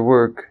doing their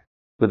work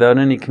without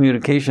any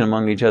communication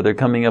among each other,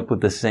 coming up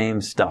with the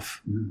same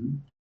stuff. Mm-hmm.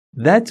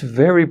 That's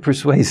very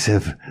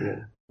persuasive. Yeah.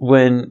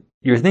 When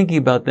you're thinking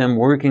about them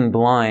working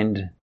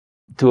blind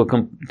to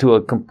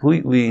a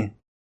completely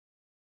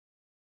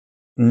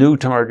new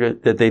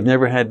target that they've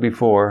never had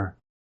before,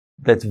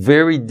 that's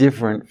very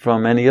different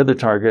from any other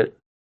target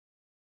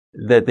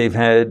that they've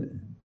had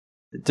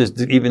just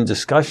even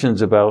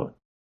discussions about,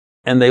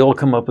 and they all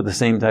come up with the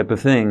same type of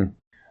thing.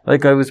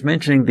 Like I was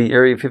mentioning the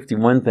Area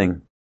 51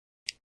 thing.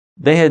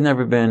 They had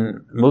never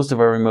been, most of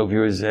our remote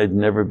viewers had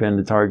never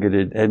been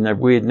targeted,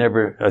 we had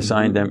never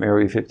assigned them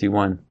Area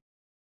 51.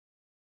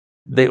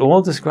 They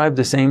all described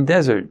the same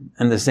desert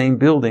and the same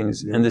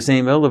buildings and the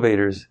same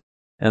elevators,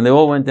 and they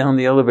all went down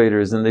the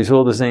elevators and they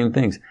saw the same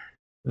things.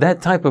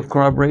 That type of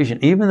corroboration,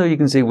 even though you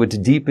can say what's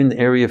deep in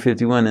Area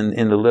 51 and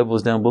in the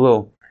levels down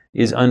below,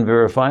 is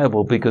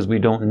unverifiable because we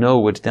don't know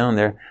what's down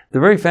there.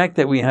 The very fact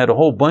that we had a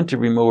whole bunch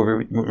of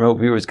remote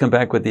viewers come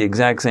back with the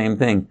exact same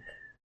thing,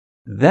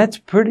 that's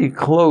pretty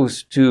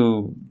close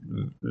to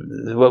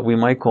what we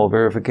might call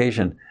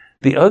verification.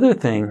 The other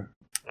thing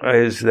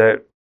is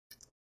that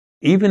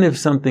even if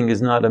something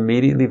is not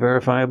immediately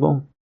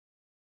verifiable,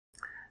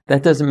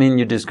 that doesn't mean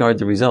you discard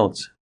the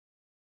results.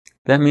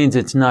 That means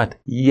it's not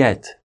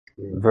yet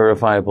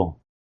verifiable.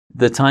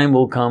 The time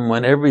will come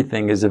when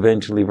everything is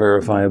eventually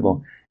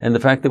verifiable. And the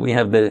fact that we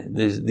have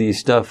the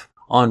stuff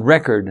on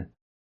record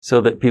so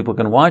that people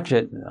can watch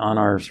it on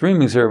our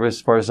streaming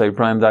service,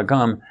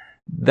 farsightprime.com,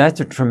 that's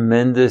a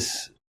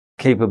tremendous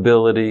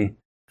capability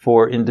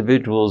for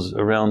individuals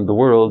around the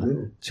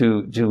world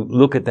to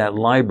look at that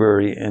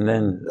library, and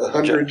then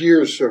 100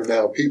 years from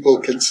now, people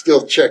can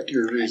still check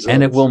your results.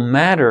 And it will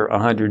matter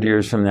 100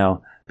 years from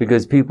now,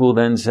 because people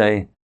then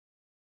say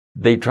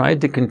they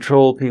tried to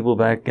control people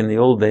back in the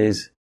old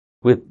days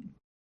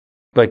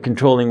by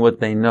controlling what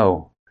they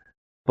know.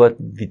 But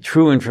the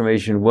true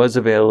information was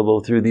available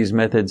through these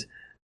methods.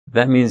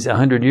 That means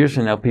 100 years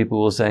from now, people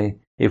will say,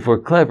 if we're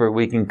clever,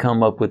 we can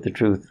come up with the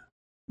truth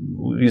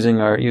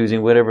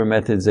using whatever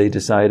methods they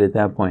decide at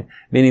that point.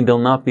 Meaning they'll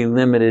not be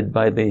limited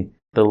by the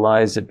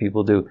lies that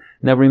people do.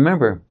 Now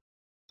remember,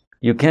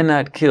 you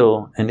cannot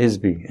kill an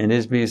ISBE. An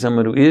ISBE is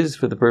someone who is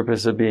for the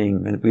purpose of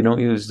being. And we don't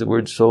use the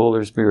word soul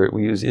or spirit.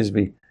 We use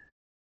ISBE.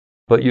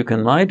 But you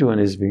can lie to an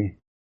ISBE.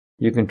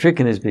 You can trick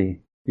an ISBE.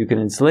 You can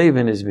enslave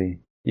an ISBE.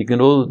 You can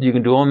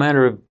do all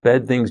manner of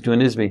bad things to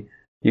an ISBE.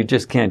 You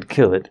just can't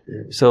kill it.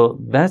 So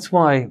that's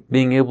why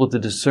being able to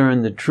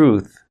discern the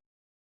truth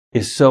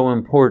is so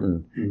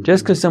important. Mm-hmm.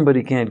 Just because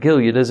somebody can't kill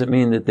you doesn't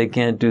mean that they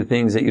can't do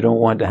things that you don't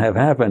want to have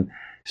happen.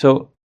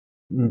 So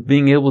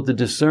being able to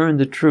discern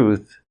the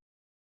truth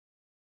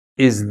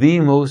is the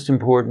most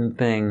important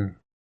thing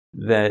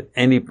that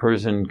any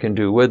person can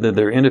do, whether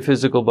they're in a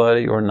physical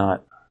body or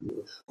not.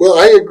 Well,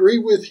 I agree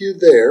with you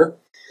there.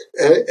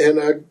 And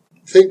I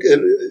think it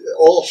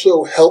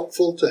also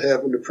helpful to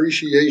have an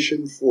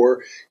appreciation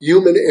for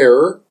human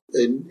error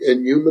and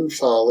human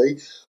folly.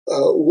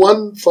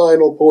 One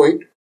final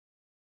point.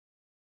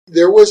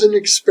 There was an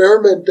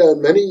experiment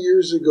done many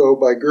years ago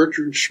by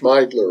Gertrude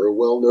Schmeidler, a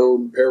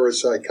well-known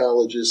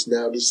parapsychologist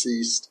now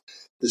deceased,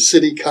 the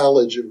City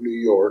College of New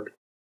York.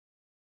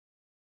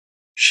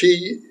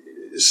 She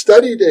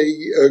studied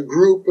a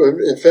group,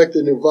 in fact,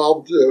 it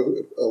involved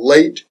a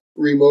late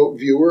remote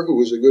viewer who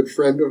was a good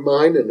friend of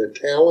mine and a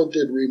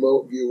talented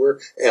remote viewer,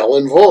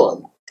 Alan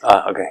Vaughan.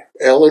 Okay.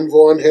 Alan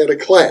Vaughan had a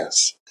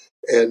class,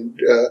 and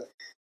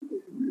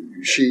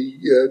she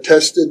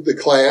tested the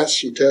class.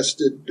 She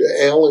tested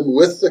Alan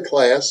with the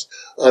class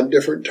on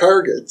different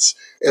targets.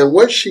 And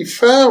what she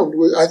found,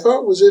 I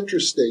thought was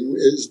interesting,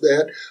 is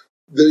that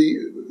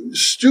the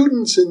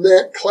students in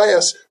that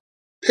class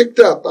picked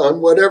up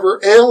on whatever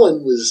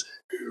Alan was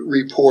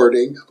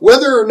reporting,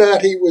 whether or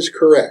not he was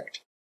correct.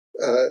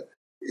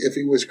 If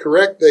he was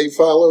correct, they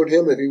followed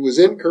him. If he was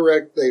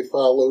incorrect, they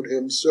followed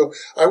him. So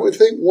I would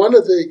think one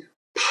of the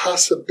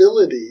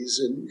possibilities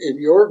in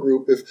your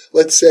group, if,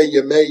 let's say,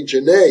 Yamei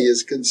Janae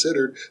is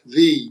considered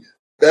the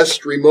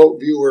best remote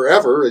viewer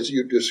ever, as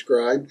you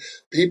described,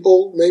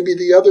 maybe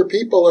the other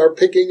people are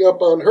picking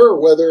up on her,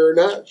 whether or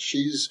not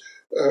she's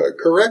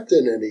correct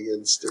in any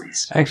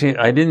instance. Actually,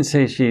 I didn't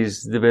say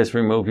she's the best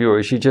remote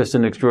viewer. She's just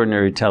an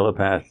extraordinary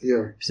telepath.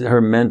 Yeah.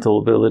 Her mental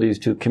abilities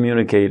to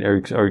communicate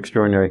are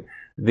extraordinary.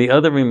 The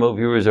other remote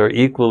viewers are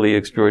equally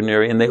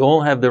extraordinary, and they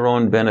all have their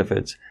own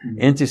benefits.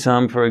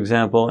 Intisam, for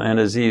example, and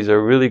Aziz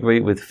are really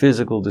great with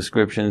physical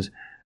descriptions,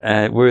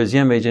 whereas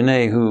Yeme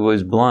Janae, who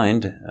was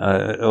blind,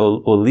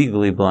 or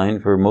legally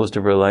blind for most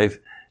of her life,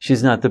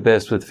 she's not the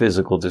best with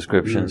physical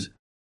descriptions.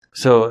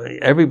 So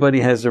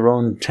everybody has their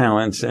own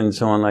talents and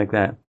so on like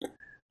that.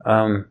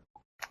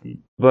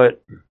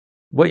 But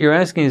what you're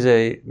asking is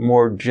a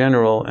more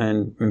general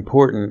and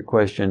important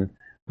question,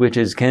 which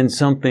is, can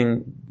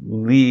something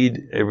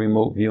lead a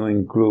remote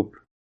viewing group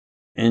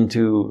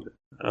into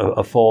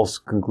a false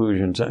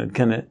conclusion?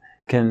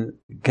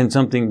 Can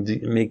something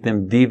make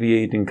them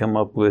deviate and come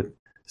up with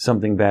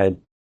something bad?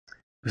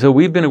 So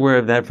we've been aware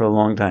of that for a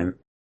long time.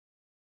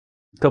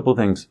 A couple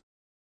things.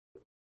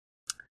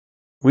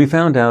 We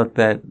found out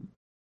that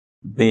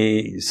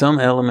some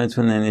elements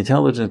within the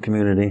intelligence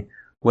community,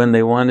 when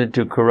they wanted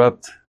to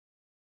corrupt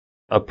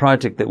a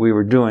project that we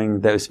were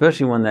doing, that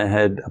especially one that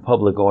had a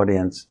public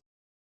audience,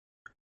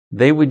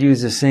 they would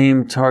use the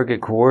same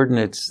target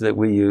coordinates that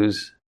we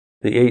use,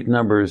 the 8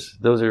 numbers.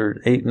 Those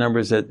are 8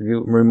 numbers that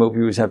remote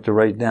viewers have to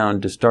write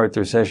down to start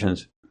their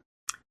sessions,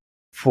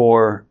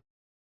 for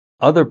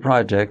other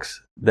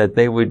projects that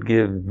they would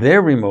give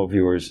their remote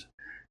viewers.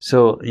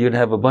 So you'd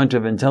have a bunch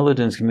of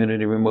intelligence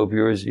community remote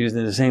viewers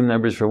using the same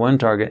numbers for one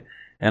target,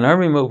 and our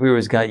remote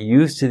viewers got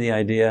used to the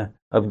idea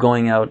of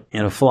going out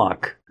in a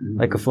flock,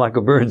 like a flock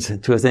of birds,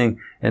 to a thing,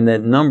 and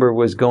that number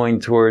was going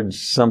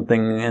towards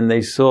something, and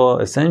they saw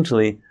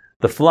essentially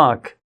the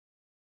flock,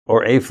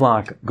 or a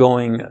flock,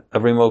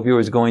 of remote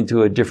viewers going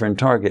to a different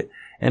target.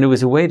 And it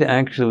was a way to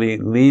actually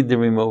lead the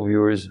remote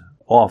viewers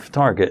off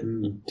target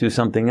to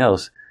something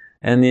else.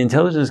 And the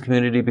intelligence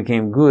community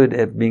became good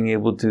at being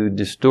able to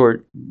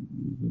distort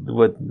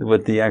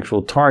what the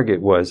actual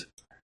target was.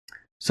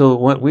 So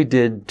what we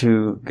did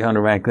to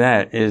counteract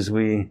that is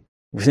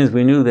since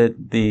we knew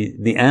that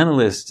the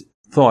analyst's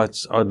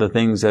thoughts are the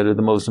things that are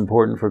the most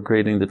important for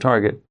creating the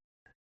target,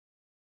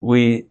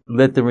 we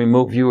let the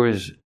remote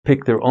viewers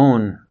pick their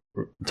own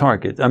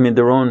target. I mean,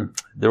 their own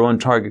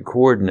target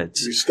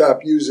coordinates. We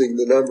stopped using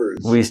the numbers.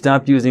 We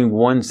stopped using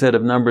one set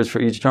of numbers for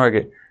each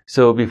target.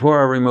 So before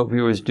our remote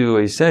viewers do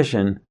a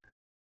session,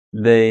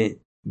 they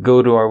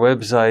go to our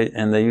website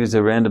and they use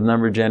a random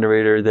number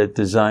generator that's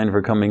designed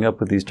for coming up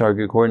with these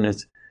target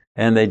coordinates.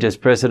 And they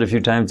just press it a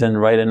few times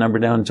and write a number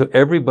down. So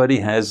everybody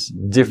has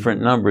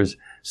different numbers.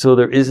 So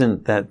there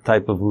isn't that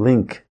type of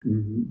link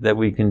that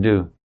we can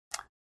do.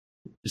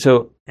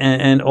 So,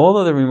 and all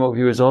other remote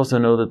viewers also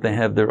know that they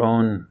have their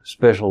own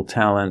special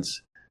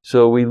talents.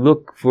 So we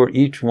look for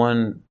each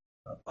one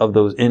of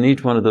those, in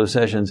each one of those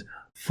sessions,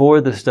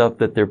 for the stuff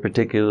that they're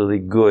particularly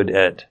good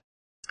at.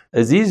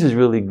 Aziz is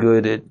really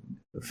good at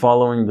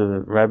following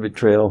the rabbit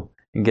trail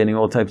and getting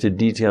all types of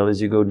detail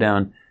as you go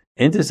down.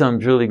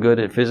 Intisam's really good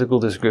at physical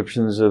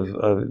descriptions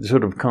of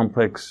sort of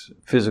complex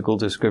physical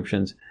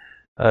descriptions.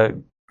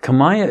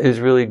 Kamaya is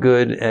really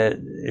good at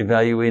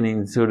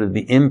evaluating sort of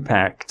the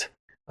impact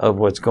of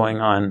what's going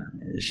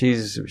on.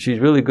 She's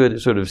really good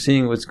at sort of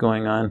seeing what's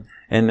going on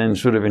and then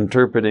sort of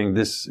interpreting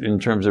this in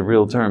terms of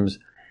real terms.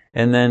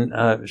 And then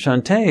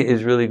Shantae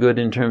is really good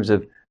in terms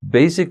of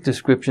basic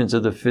descriptions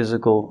of the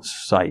physical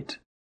site.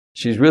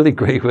 She's really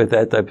great with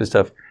that type of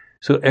stuff.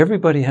 So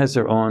everybody has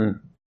their own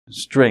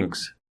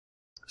strengths.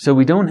 So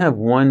we don't have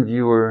one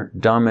viewer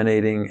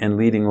dominating and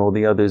leading all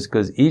the others,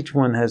 because each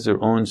one has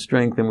their own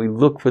strength, and we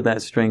look for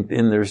that strength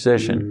in their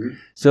session.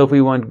 So if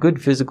we want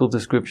good physical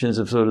descriptions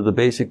of sort of the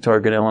basic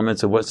target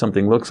elements of what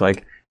something looks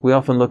like, we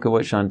often look at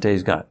what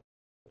Shantae's got.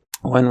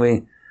 When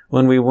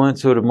we want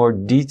sort of more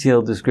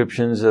detailed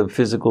descriptions of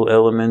physical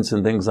elements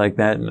and things like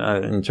that,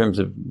 in terms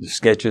of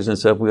sketches and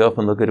stuff, we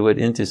often look at what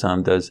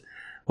Intisam does.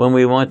 When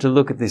we want to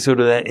look at the sort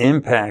of that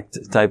impact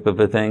type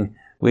of a thing,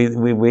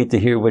 we wait to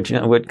hear what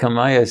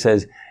Kamaya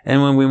says.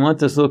 And when we want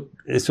to look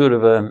at sort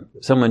of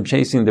someone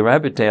chasing the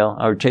rabbit tail,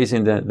 or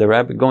chasing the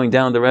rabbit, going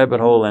down the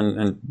rabbit hole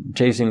and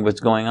chasing what's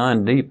going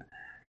on deep,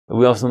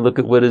 we also look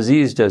at what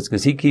Aziz does,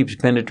 because he keeps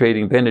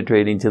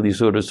penetrating till he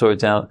sort of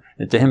sorts out.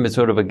 And to him, it's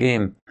sort of a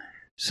game.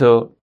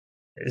 So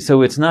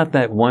it's not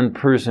that one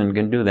person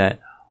can do that.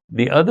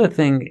 The other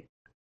thing,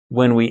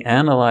 when we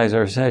analyze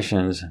our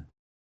sessions,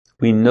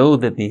 we know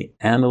that the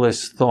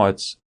analyst's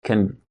thoughts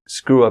can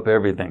screw up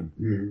everything.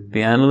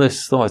 The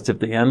analyst's thoughts, if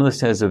the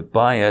analyst has a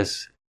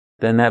bias,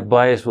 then that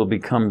bias will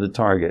become the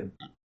target.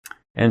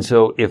 And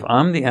so if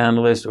I'm the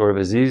analyst, or if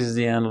Aziz is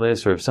the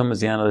analyst, or if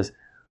someone's the analyst,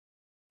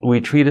 we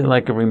treat it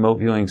like a remote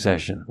viewing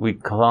session. We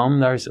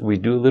we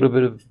do a little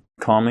bit of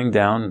calming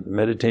down,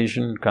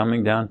 meditation,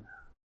 calming down,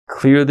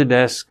 clear the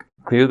desk,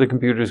 clear the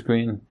computer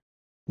screen,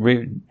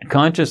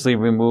 consciously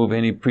remove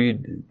any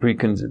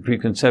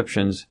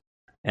preconceptions,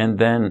 and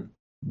then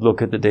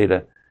look at the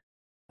data.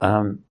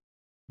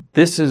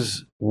 This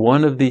is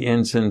one of the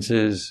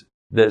instances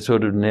that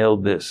sort of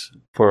nailed this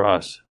for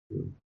us.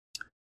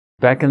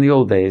 Back in the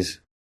old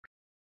days,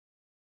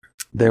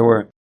 there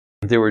were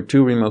there were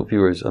two remote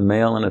viewers, a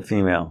male and a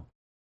female.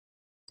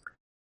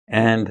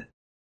 And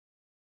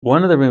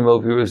one of the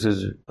remote viewers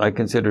was, I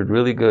considered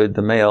really good,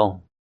 the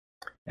male,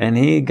 and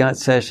he got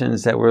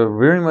sessions that were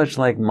very much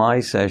like my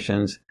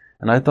sessions,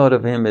 and I thought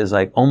of him as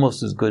like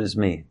almost as good as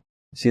me.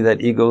 See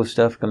that ego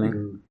stuff coming?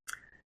 Mm-hmm.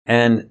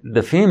 And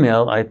the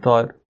female, I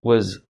thought,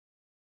 was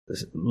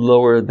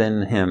lower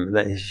than him,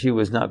 that she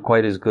was not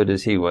quite as good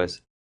as he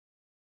was.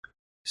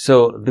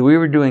 So we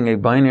were doing a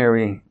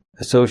binary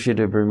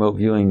associative remote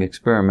viewing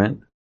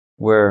experiment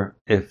where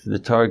if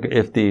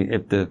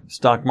the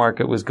stock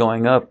market was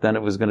going up, then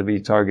it was going to be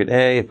target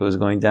A. If it was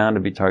going down,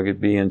 it'd be target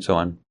B, and so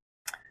on.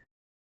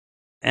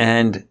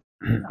 And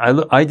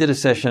I did a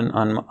session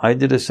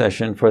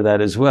for that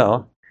as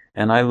well,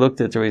 and I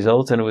looked at the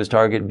results, and it was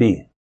target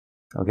B.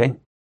 Okay.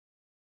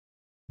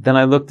 Then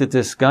I looked at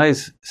this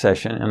guy's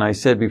session, and I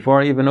said,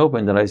 before I even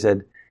opened it, I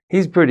said,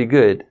 he's pretty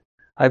good.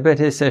 I bet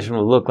his session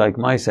will look like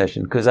my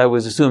session, because I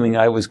was assuming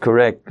I was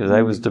correct, because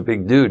I was the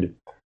big dude.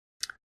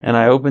 And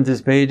I opened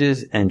his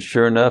pages, and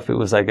sure enough, it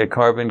was like a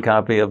carbon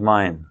copy of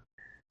mine.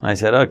 I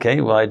said, okay,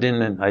 well,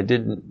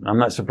 I'm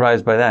not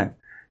surprised by that.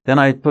 Then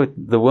I put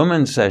the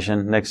woman's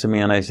session next to me,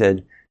 and I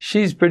said,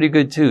 she's pretty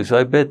good too, so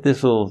I bet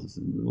this will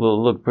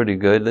look pretty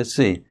good. Let's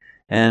see.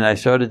 And I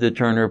started to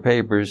turn her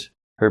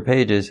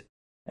pages,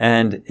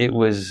 and it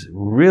was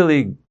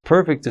really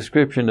perfect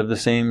description of the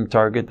same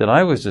target that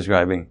I was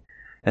describing.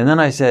 And then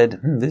I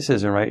said, this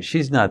isn't right.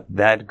 She's not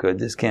that good.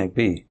 This can't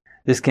be.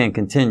 This can't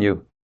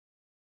continue.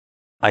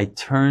 I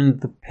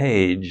turned the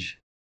page,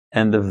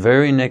 and the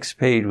very next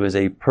page was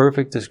a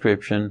perfect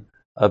description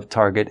of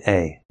target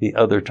A, the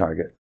other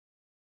target.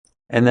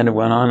 And then it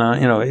went on,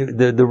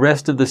 the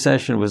rest of the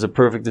session was a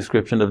perfect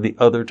description of the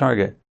other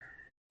target.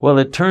 Well,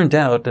 it turned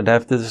out that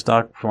after the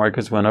stock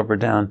markets went up or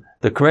down,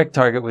 the correct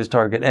target was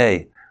target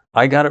A.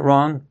 I got it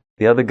wrong.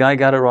 The other guy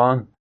got it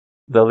wrong.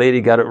 The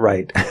lady got it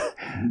right.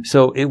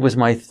 So it was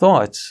my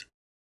thoughts,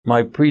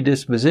 my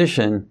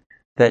predisposition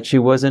that she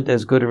wasn't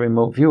as good a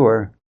remote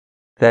viewer,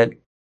 that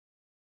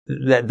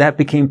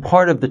became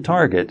part of the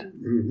target.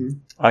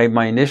 Mm-hmm.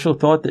 My initial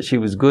thought that she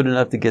was good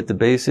enough to get the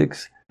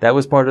basics, that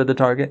was part of the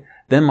target.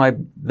 Then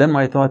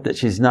my thought that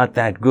she's not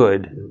that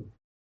good,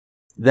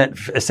 that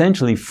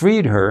essentially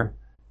freed her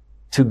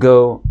to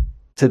go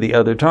to the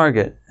other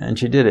target, and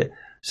she did it.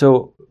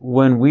 So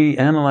when we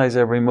analyze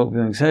our remote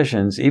viewing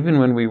sessions, even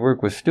when we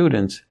work with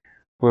students,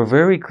 we're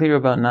very clear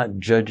about not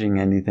judging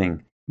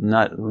anything,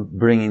 not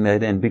bringing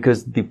that in,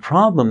 because the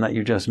problem that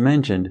you just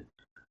mentioned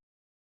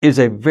is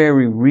a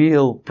very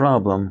real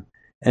problem,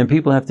 and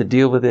people have to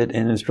deal with it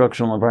in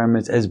instructional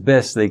environments as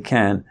best they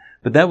can.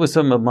 But that was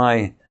some of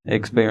my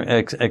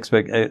experiences,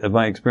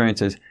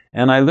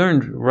 and I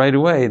learned right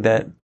away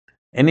that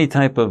any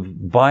type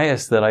of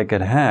bias that I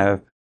could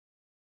have,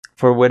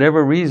 for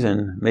whatever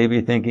reason,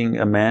 maybe thinking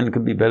a man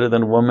could be better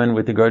than a woman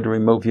with regard to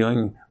remote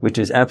viewing, which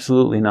is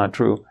absolutely not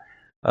true.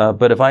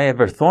 But if I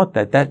ever thought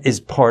that is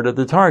part of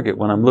the target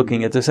when I'm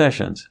looking at the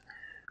sessions.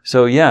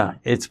 So yeah,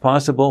 it's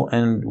possible,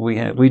 and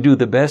we do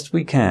the best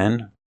we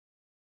can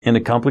in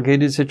a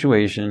complicated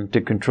situation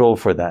to control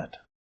for that.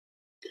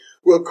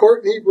 Well,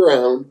 Courtney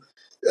Brown,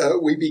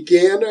 we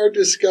began our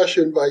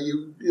discussion by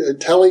you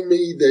telling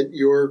me that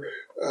your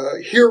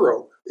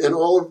hero in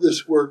all of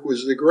this work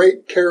was the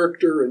great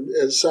character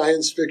in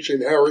science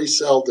fiction, Harry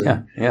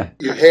Seldon. Yeah.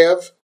 You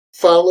have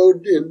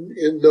followed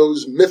in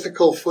those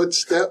mythical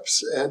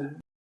footsteps, and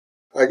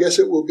I guess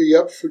it will be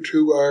up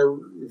to our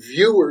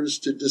viewers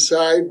to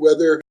decide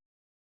whether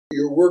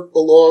your work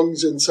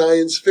belongs in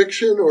science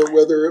fiction or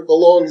whether it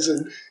belongs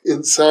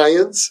in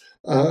science.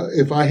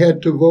 If I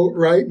had to vote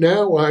right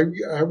now,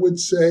 I would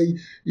say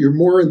you're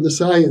more in the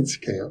science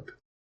camp.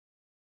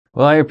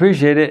 Well, I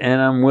appreciate it,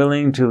 and I'm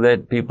willing to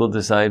let people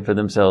decide for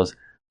themselves.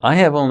 I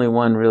have only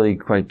one really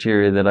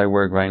criteria that I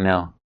work right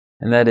now,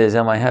 and that is,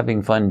 am I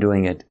having fun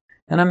doing it?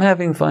 And I'm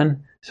having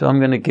fun, so I'm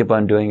going to keep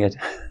on doing it.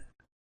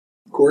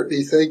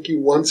 Courtney, thank you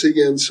once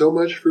again so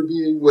much for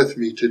being with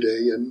me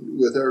today and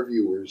with our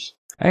viewers.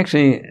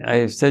 Actually,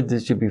 I've said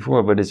this to you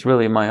before, but it's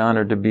really my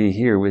honor to be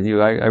here with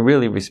you. I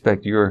really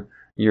respect your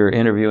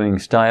interviewing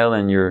style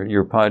and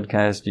your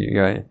podcast.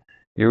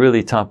 You're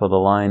really top of the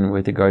line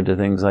with regard to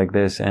things like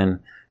this, and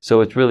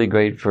so it's really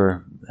great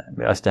for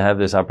us to have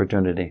this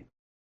opportunity.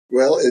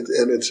 Well,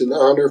 and it's an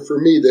honor for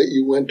me that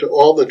you went to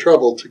all the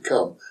trouble to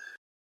come.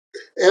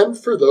 And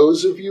for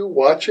those of you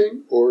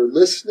watching or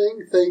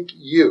listening, thank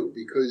you,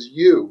 because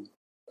you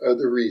are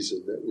the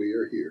reason that we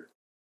are here.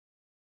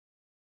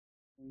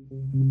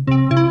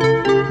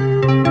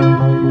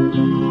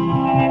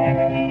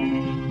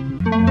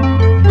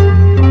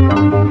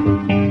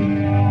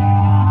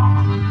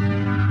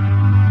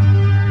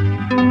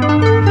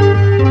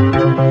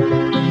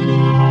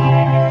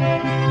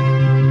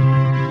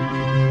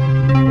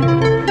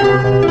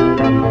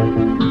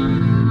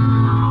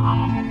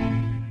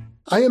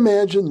 I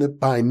imagine that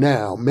by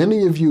now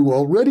many of you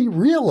already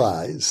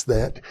realize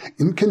that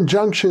in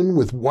conjunction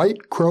with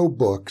White Crow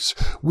Books,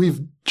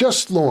 we've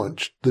just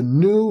launched the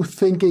new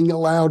Thinking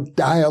Aloud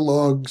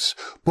Dialogues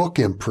book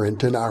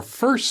imprint, and our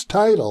first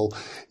title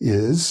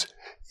is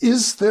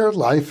Is there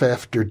life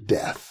after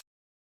death?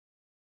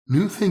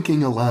 New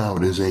Thinking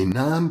Aloud is a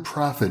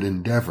non-profit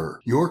endeavor.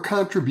 Your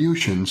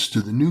contributions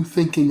to the New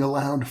Thinking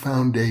Aloud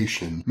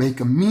Foundation make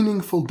a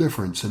meaningful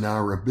difference in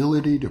our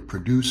ability to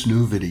produce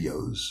new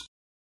videos.